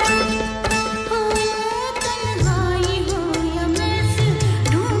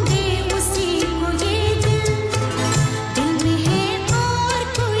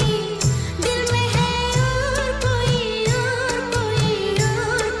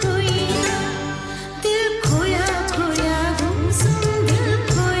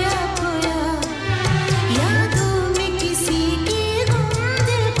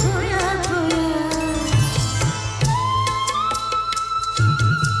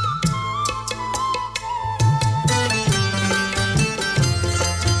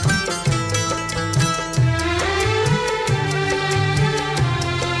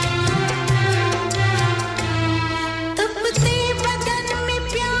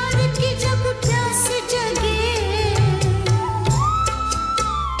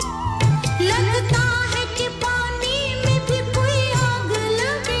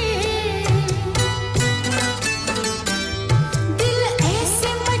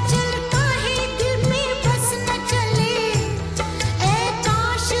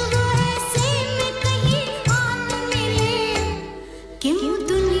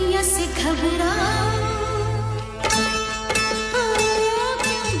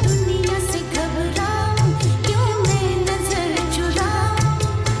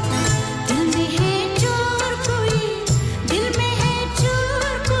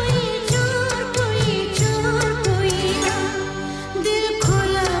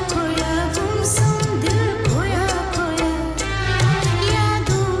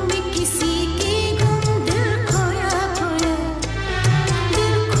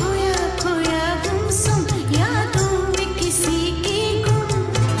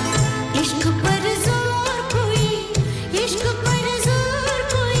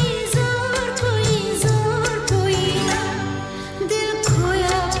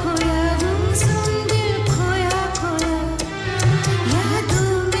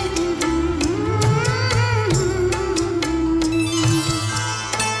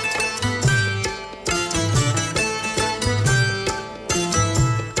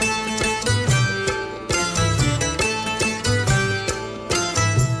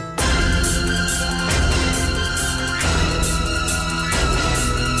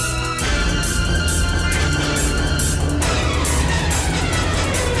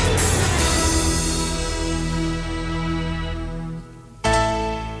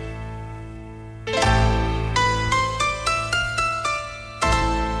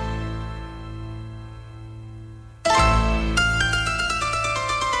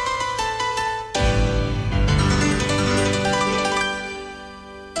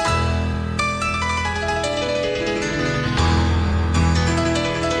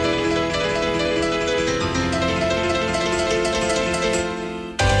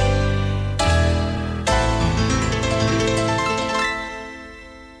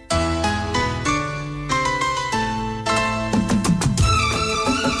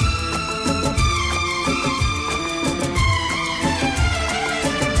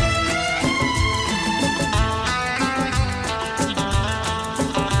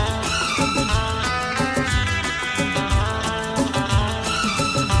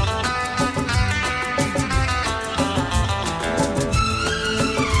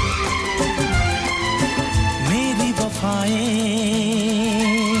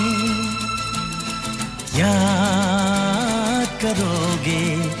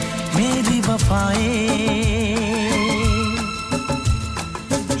मेरी वफाएं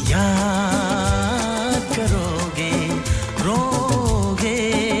याद करोगे रोगे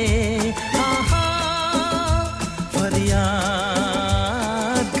आहा फरियाद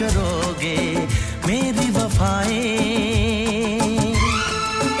करोगे मेरी वफाएं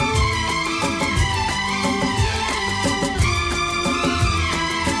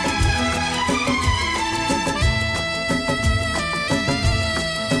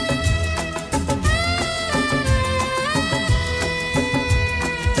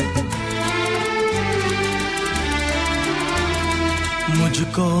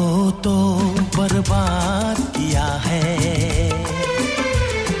मुझको तो बर्बाद किया है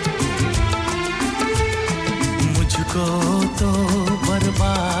मुझको तो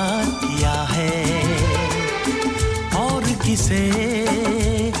बर्बाद किया है और किसे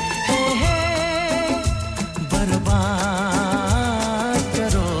बर्बाद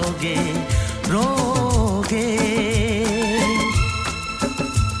करोगे रोगे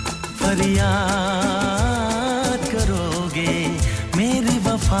फरियाद करोगे मेरी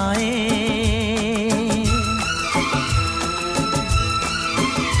वफाएं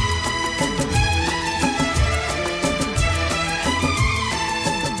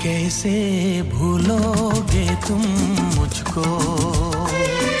कैसे भूलोगे तुम मुझको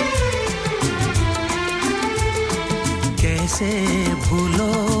कैसे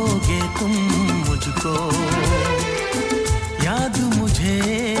भूलोगे तुम मुझको याद मुझे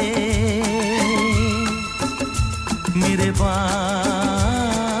मेरे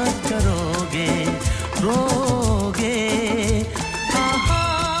बात करोगे रोगे आहा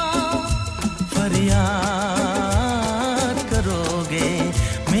फरियाद करोगे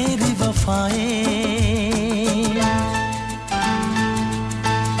मेरी वफाएं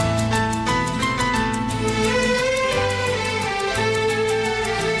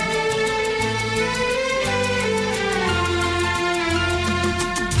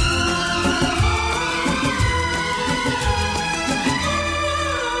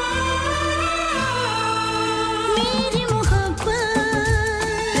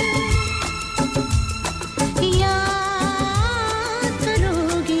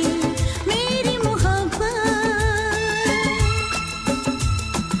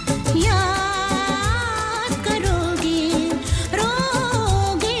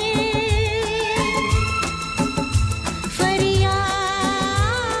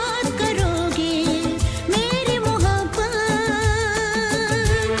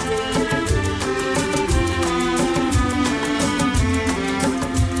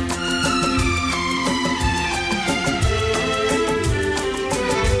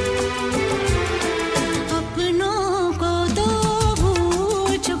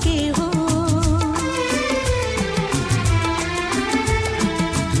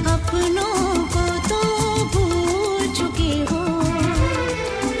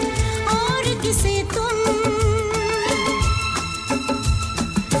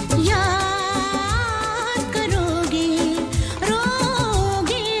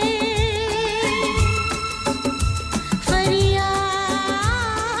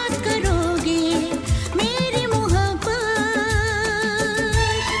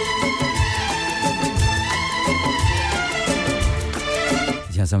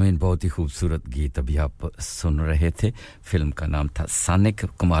ज़मीन बहुत ही खूबसूरत गीत अभी आप सुन रहे थे फिल्म का नाम था सानिक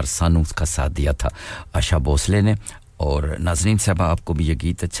कुमार सानू का साथ दिया था आशा भोसले ने और नाज़रीन साहब आपको भी ये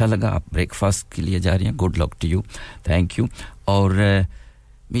गीत अच्छा लगा आप ब्रेकफास्ट के लिए जा रही हैं good luck to you thank you और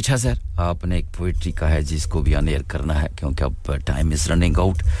मीठा सर आपने एक पोएट्री का है जिसको भी अनेर करना है क्योंकि अब टाइम इज रनिंग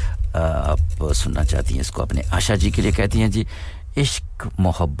आउट आप सुनना चाहती हैं इसको अपने आशा जी के लिए कहती हैं जी इश्क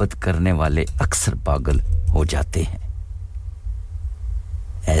मोहब्बत करने वाले अक्सर पागल हो जाते हैं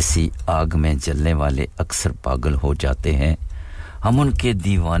ऐसी आग में जलने वाले अक्सर पागल हो जाते हैं हम उनके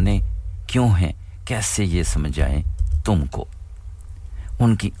दीवाने क्यों हैं कैसे ये समझाएं तुमको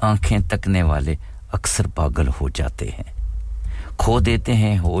उनकी आंखें तकने वाले अक्सर पागल हो जाते हैं खो देते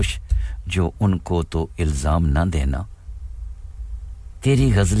हैं होश जो उनको तो इल्जाम ना देना तेरी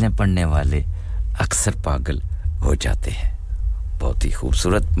गज़लें पढ़ने वाले अक्सर पागल हो जाते हैं बहुत ही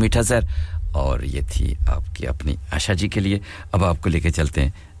खूबसूरत मीठा सर और ये थी आपकी अपनी आशा जी के लिए अब आपको लेके चलते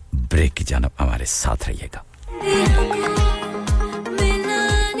हैं ब्रेक की जानिब हमारे साथ रहिएगा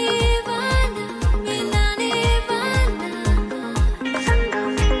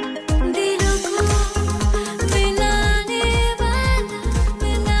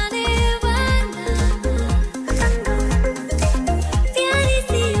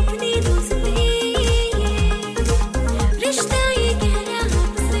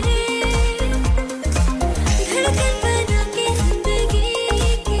धड़कन बना के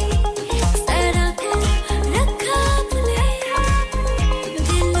जिंदगी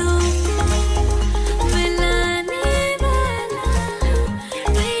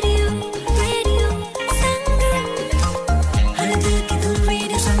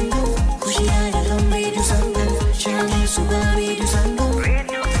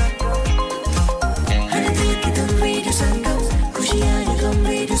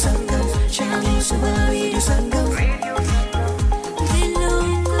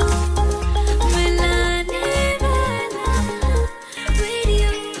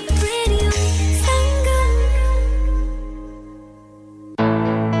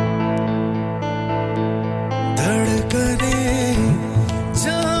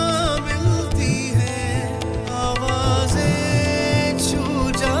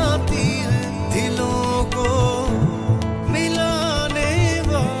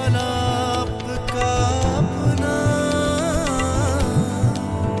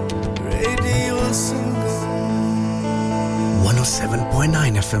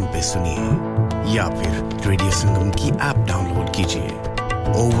 107.9 FM पे सुनिए या फिर रेडियो संगम की ऐप डाउनलोड कीजिए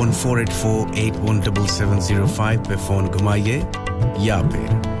 01484817705 पे फोन घुमाइए या फिर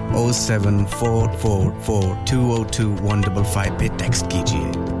 07444202155 पे टेक्स्ट कीजिए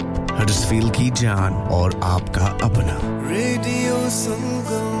हडर्सफील्ड की जान और आपका अपना radio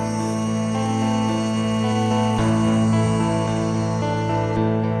Sangam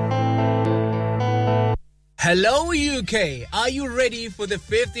Hello UK! Are you ready for the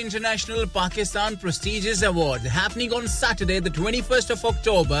 5th International Pakistan Prestigious Awards happening on Saturday the 21st of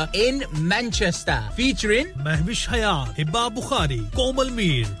October in Manchester featuring Mehwish Hayat, Hibba Bukhari, Komal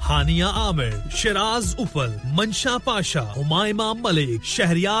Mir, Hania Amir, Shiraz Upal, Mansha Pasha, Humayma Malik,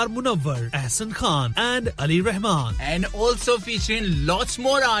 Shahriyar Munawwar, Ahsan Khan and Ali Rahman and also featuring lots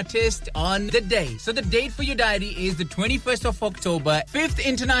more artists on the day. So the date for your diary is the 21st of October 5th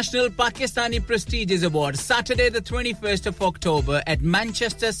International Pakistani Prestigious Awards Saturday the 21st of October at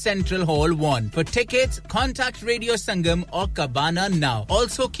Manchester Central Hall 1. For tickets, contact Radio Sangam or Cabana now.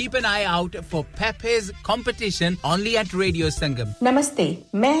 Also keep an eye out for Pepe's competition only at Radio Sangam. नमस्ते,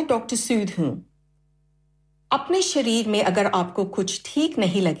 मैं doctor सूद हूँ. अपने शरीर में अगर आपको कुछ ठीक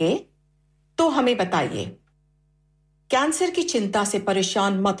नहीं लगे, तो हमें बताइए. कैंसर की चिंता से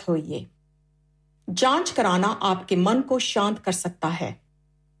परेशान मत होइए. जांच कराना आपके मन को शांत कर सकता है.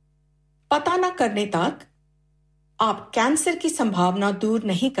 पता न करने तक आप कैंसर की संभावना दूर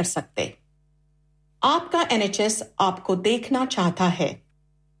नहीं कर सकते. आपका NHS आपको देखना चाहता है.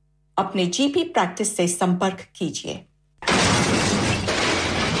 अपने GP प्रैक्टिस से संपर्क कीजिए.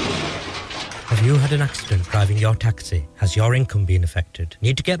 Have you had an accident driving your taxi? Has your income been affected?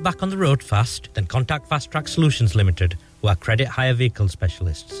 Need to get back on the road fast? Then contact Fast Track Solutions Limited, who are credit hire vehicle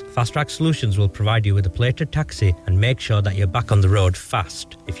specialists. Fast Track Solutions will provide you with a plated taxi and make sure that you're back on the road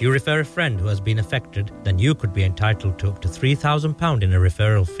fast. If you refer a friend who has been affected, then you could be entitled to up to £3,000 in a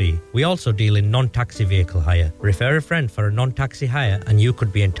referral fee. We also deal in non-taxi vehicle hire. Refer a friend for a non-taxi hire and you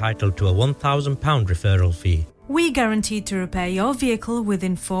could be entitled to a £1,000 referral fee. We guarantee to repair your vehicle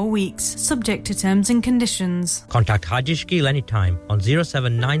within 4 weeks, subject to terms and conditions. Contact Haji Shkil anytime on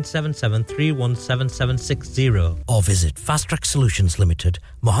 07977317760 or visit Fast Track Solutions Limited,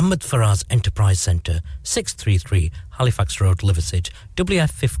 Mohammed Faraz Enterprise Centre, 633 Halifax Road, Liversedge,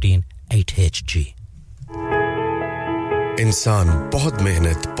 WF15 8HG. इंसान बहुत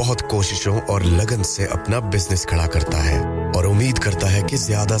मेहनत, बहुत कोशिशों और लगन से अपना business खड़ा करता है और उम्मीद करता है कि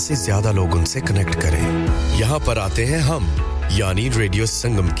ज्यादा से ज्यादा लोग उनसे कनेक्ट करें। यहाँ पर आते हैं हम, यानी रेडियो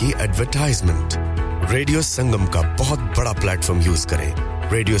संगम की एडवर्टाइजमेंट। रेडियो संगम का बहुत बड़ा प्लेटफॉर्म यूज करें।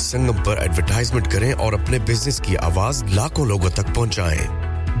 रेडियो संगम पर एडवर्टाइजमेंट करें और अपने बिजनेस की आवाज लाखों लोगों तक पहुंचाएं।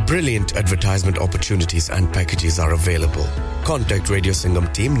 Brilliant advertisement opportunities and packages are available. Contact Radio Sangam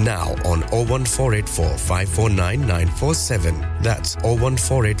team now on 01484 549 947. That's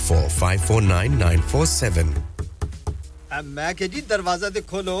 01484 549 947. मैं के जी दरवाजा दे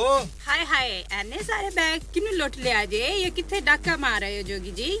खोलो हाय हाय एने सारे बैग किनु लुट ले आजे ये किथे डाका मार रहे हो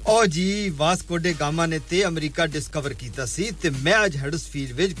जोगी जी ओ जी वास्को डे गामा ने ते अमेरिका डिस्कवर कीता सी ते मैं आज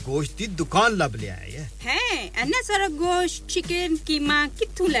हडर्सफील्ड विच गोश्त दी दुकान लब ले आया है एने सारा गोश्त चिकन कीमा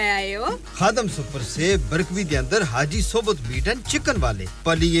किथु ले आए हो खादम सुपर से बरकवी दे अंदर हाजी सोबत मीट एंड चिकन वाले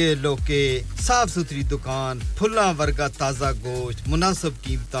पलिए लोके साफ सुथरी दुकान फुल्ला वर्गा ताजा गोश्त मुनासिब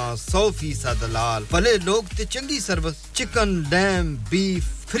कीमतां 100% दलाल भले लोग ते चंगी service chicken lamb beef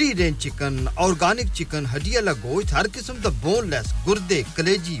free range chicken organic chicken हड्डी वाला गोश्त हर किस्म दा बोनलेस गुर्दे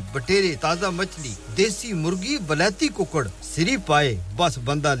कलेजी बटेरे ताजा मछली देसी मुर्गी बलाती कुकड़ सिरी पाए बस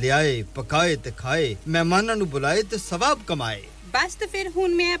बंदा ले आए पकाए ते खाए मेहमानां नु बुलाए ते सवाब कमाए बस तो फिर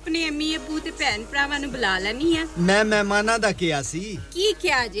हुन मैं अपने अम्मी अब्बू ते भैन भरावां नु बुला लेनी है मैं मेहमानां दा किया सी की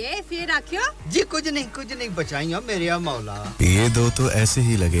क्या जे फिर आखियो जी कुछ नहीं बचाइयो मेरे मौला ये दो तो ऐसे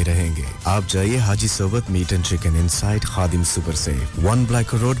ही लगे रहेंगे आप जाइए हाजी सोबत meat and chicken inside Khadim super से 1 Black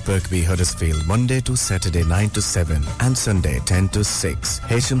Road Birkby Huddersfield Monday to Saturday 9 to 7 and Sunday 10 to 6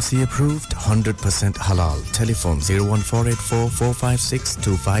 HMC approved 100% halal telephone 01484 456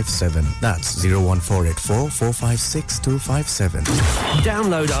 257 that's 01484 456 257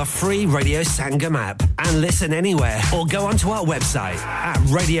 Download our free Radio Sangam app and listen anywhere or go onto our website at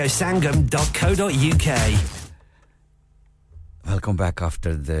radiosangam.co.uk. Welcome back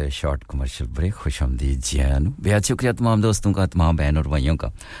after the short commercial break. खुशामदीद जियान बेहद शुक्रिया तमाम दोस्तों का तमाम बहन और भाइयों का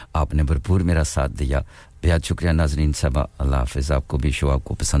आपने भरपूर मेरा साथ दिया बेहद शुक्रिया नाज़रीन साहब अल्लाह हाफ़िज़ आपको भी शो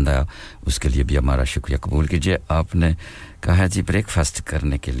आपको पसंद आया उसके लिए भी हमारा शुक्रिया कबूल कीजिए आपने कहा जी ब्रेकफास्ट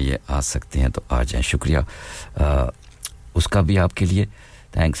करने के लिए आ सकते हैं तो आ जाएं शुक्रिया उसका भी आपके लिए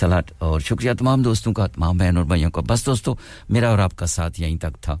थैंक्स अ लॉट और शुक्रिया तमाम दोस्तों का तमाम बहन और भाइयों का बस दोस्तों मेरा और आपका साथ यहीं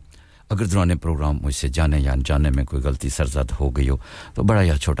तक था अगर दौरान प्रोग्राम मुझसे जाने या अनजाने में कोई गलती सरजद हो गई हो तो बड़ा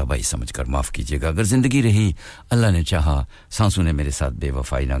या छोटा भाई समझकर माफ कीजिएगा अगर जिंदगी रही अल्लाह ने चाहा सांसों ने मेरे साथ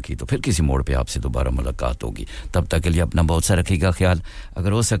बेवफाई ना की तो फिर किसी मोड़ पे आपसे दोबारा मुलाकात होगी तब तक के लिए अपना बहुत सा रखिएगा ख्याल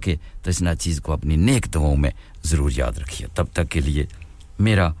अगर हो सके तो इस चीज को अपनी नेक दुआओं में जरूर याद रखिए तब तक के लिए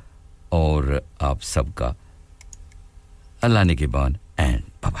मेरा और आप सबका अल्लाह निगहबान एंड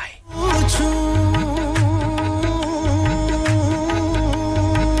बाय बाय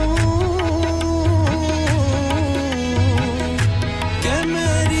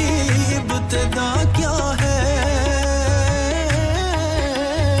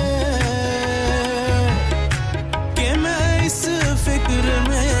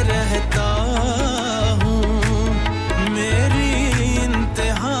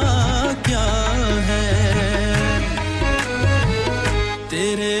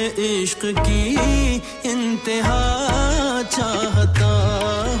की इंतहा चाहता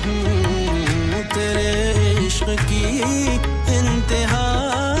हूँ तेरे इश्क की इंतहा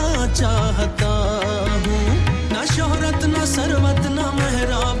चाहता हूँ ना शोहरत ना सरवत ना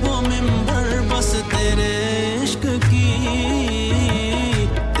महराब व मिंबर बस तेरे इश्क की इंतहा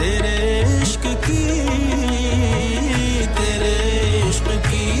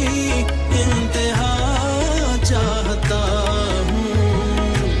चाहता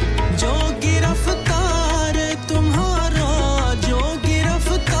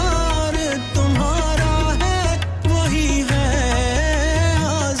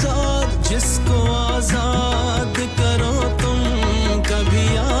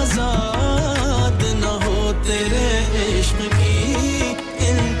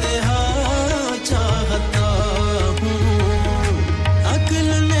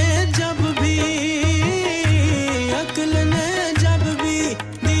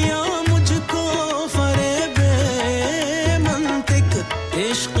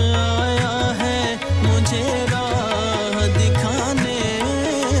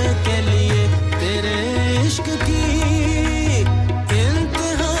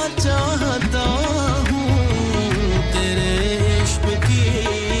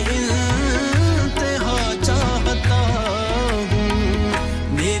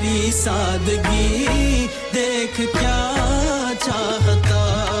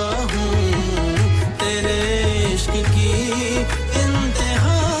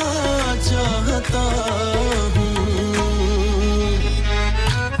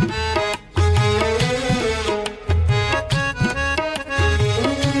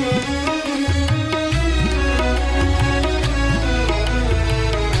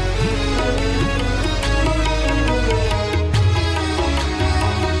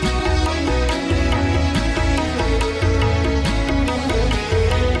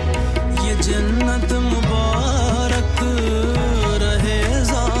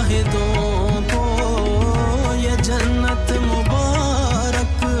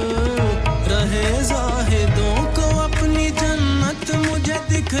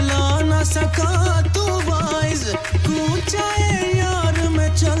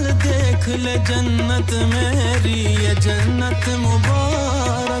ले जन्नत मेरी ये जन्नत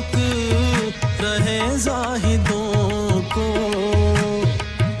मुबारक रहे ज़ाहिदों को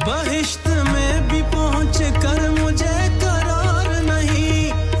बहिश्त में भी पहुंच कर मुझे करार नहीं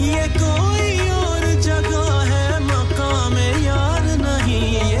ये कोई और जगह है मकाम यार नहीं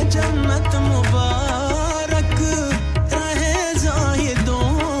ये जन्नत मुबारक रहे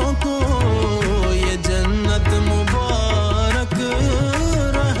ज़ाहिदों को ये जन्नत मुबारक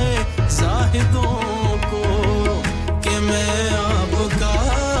रहे ज़ाहिदों को कि मैं आपका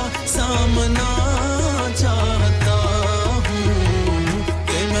सामना चाहता हूँ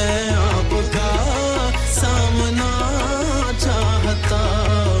कि मैं आपका सामना चाहता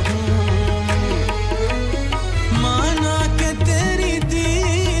हूँ माना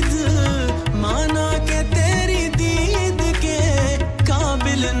के तेरी दीद के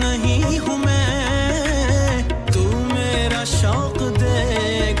काबिल नहीं हूँ मैं तू मेरा शौक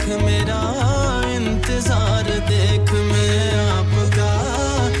देख मेरा इंतजार देख मैं आपका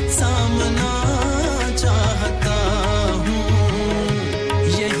सामना चाहता हूँ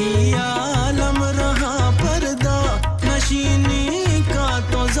यही आलम रहा पर्दा नशीनी का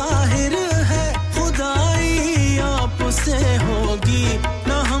तो जाहिर है खुदाई आपसे होगी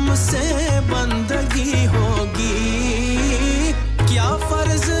न हमसे बंदगी होगी क्या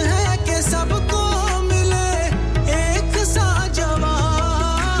फर्ज है कि सबको मिले एक सा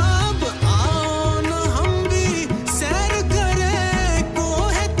जवाब आओ न हम भी सैर करें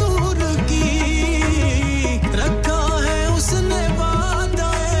कोहे तूर की रखा है उसने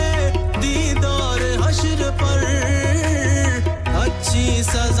वादा दीदार हश्र पर अच्छी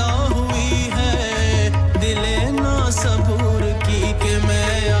सजा हुई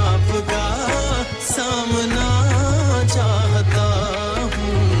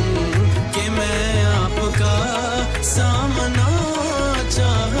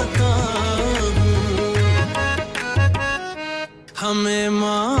हमें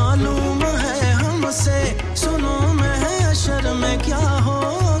मालूम है हमसे सुनो महशर में क्या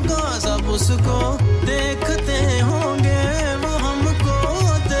होगा सब उसको देखते होंगे वो हमको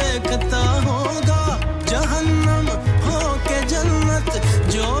देखता होगा जहन्नम हो के जन्नत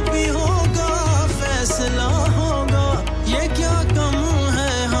जो भी होगा फैसला होगा ये क्या कम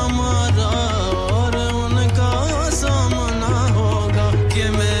है हमारा और उनका सामना होगा कि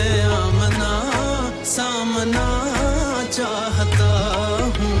मैं आमना सामना चाहता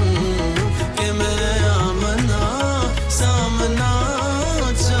हूँ कि मैं आमना सामना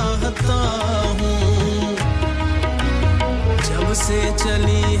चाहता हूँ जब से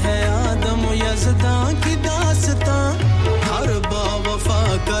चली है आदम यज़दां की दास्तां हर बावफा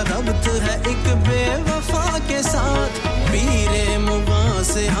का रब्त है एक बेवफा के साथ पीरे मुगा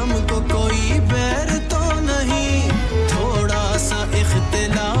से हमको कोई बैर तो नहीं थोड़ा सा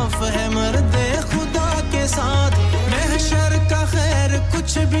इख्तिलाफ है मर्दे खुदा के साथ महशर का खैर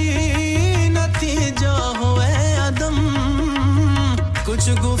कुछ भी नतीजा होए अदम कुछ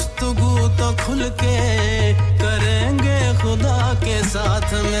गुफ्तगू तो खुल के करेंगे खुदा के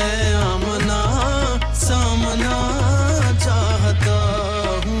साथ मैं आमना सामना चाहता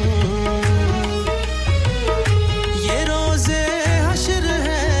हूँ ये रोज़े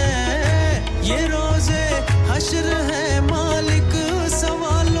हश्र है मालिक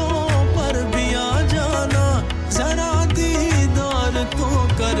सवालों पर भी आ जाना जरा दीदार तो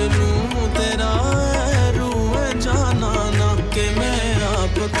कर लूं तेरा रूए जाना ना कि मैं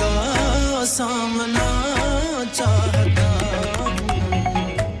आपका सामना चाहता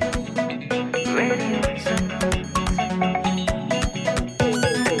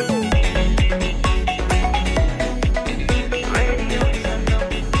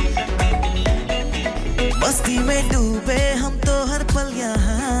मस्ती में डूबे हम तो हर पल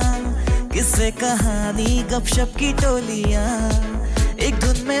यहाँ किस्से कहानी गपशप की टोलियाँ एक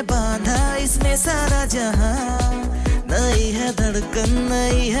धुन में बांधा इसने सारा जहां नई है धड़कन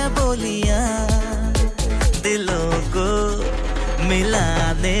नई है बोलियां दिलों को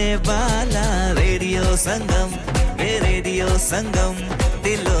मिलाने वाला रेडियो संगम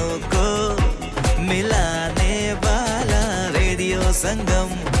दिलों को मिलाने वाला रेडियो संगम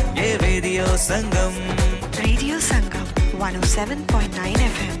ये रेडियो संगम 107.9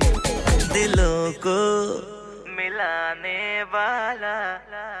 FM दिलों को मिलाने वाला